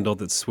realize till I was an adult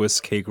that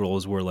Swiss cake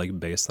rolls were like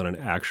based on an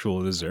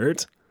actual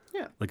dessert.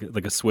 Yeah. Like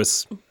a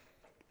Swiss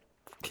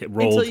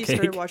rolled Until you cake.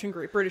 started watching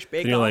Great British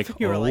Bake And you're Off. like,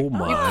 You were like, oh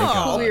my You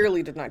God.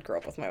 clearly did not grow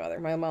up with my mother.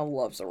 My mom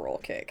loves a roll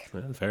cake.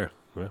 Yeah, fair.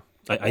 Yeah.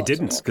 I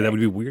didn't, because that would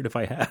be weird if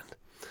I had.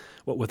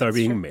 What with our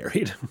being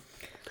married.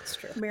 That's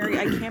true. Mary,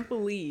 I can't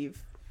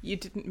believe you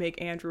didn't make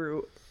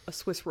Andrew a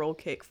Swiss roll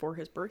cake for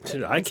his birthday.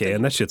 Dude, I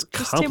can. That shit's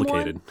Just Tim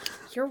complicated.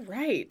 You're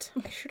right.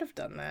 I should have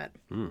done that.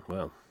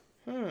 Well,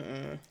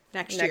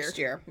 Next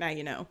year. Now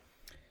you know.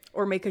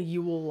 Or make a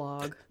Yule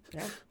log.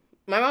 Yeah.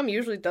 My mom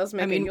usually does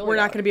make I mean, a Yule we're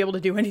not log. going to be able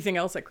to do anything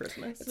else at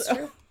Christmas. That's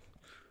true.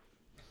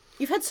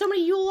 You've had so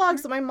many Yule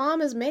logs that my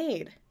mom has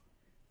made,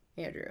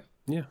 Andrew.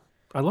 yeah.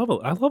 I love a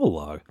log.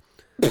 Log.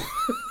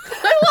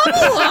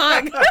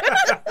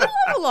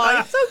 log.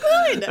 It's so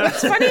good.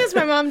 What's funny is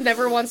my mom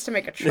never wants to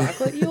make a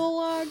chocolate Yule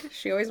log.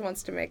 She always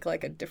wants to make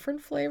like a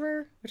different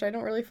flavor, which I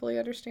don't really fully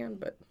understand,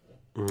 but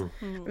I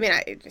mean,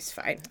 it's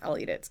fine. I'll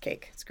eat it. It's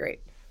cake. It's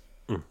great.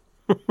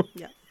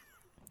 Yeah.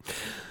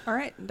 All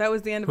right. That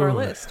was the end of our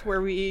list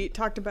where we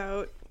talked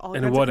about all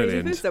And kinds what of an crazy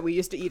end. foods that we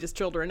used to eat as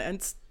children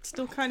and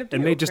still kind of do.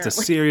 And made just a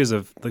apparently. series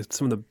of like,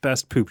 some of the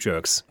best poop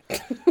jokes that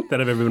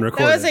have ever been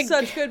recorded. was a-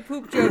 Such good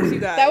poop jokes, you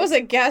guys. That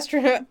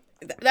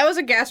was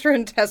a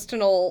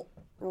gastrointestinal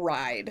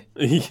ride.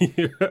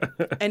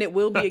 And it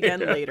will be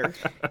again later.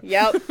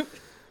 Yep.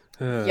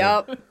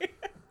 Yep.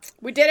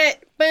 We did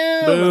it.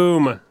 Boom.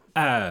 Boom.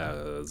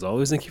 As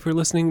always, thank you for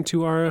listening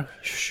to our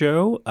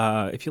show.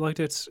 If you liked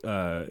it,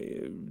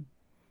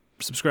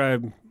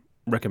 subscribe,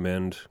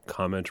 recommend,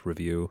 comment,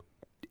 review.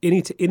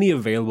 Any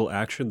available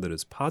action that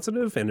is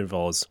positive and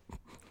involves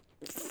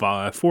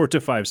 4 to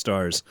 5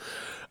 stars.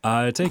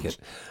 Take it.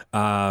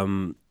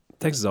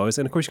 Thanks as always.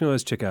 And of course, you can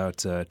always check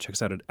us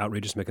out at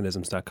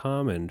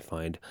outrageousmechanisms.com and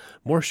find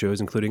more shows,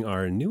 including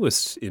our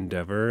newest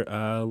endeavor,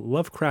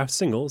 Lovecraft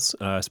Singles,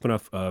 a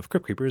spinoff of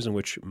Crypt Creepers, in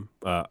which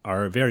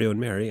our very own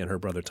Mary and her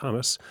brother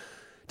Thomas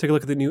take a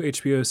look at the new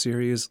HBO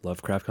series,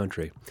 Lovecraft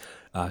Country.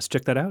 So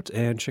check that out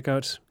and check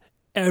out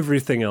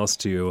everything else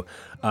too.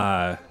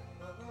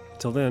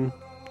 Till then,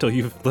 till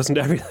you've listened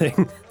to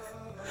everything.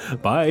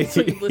 Bye.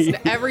 So you listen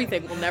to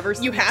everything. We'll never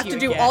speak You have to to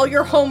do again. all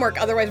your homework,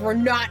 otherwise we're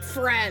not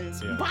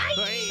friends. Bye.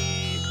 Bye.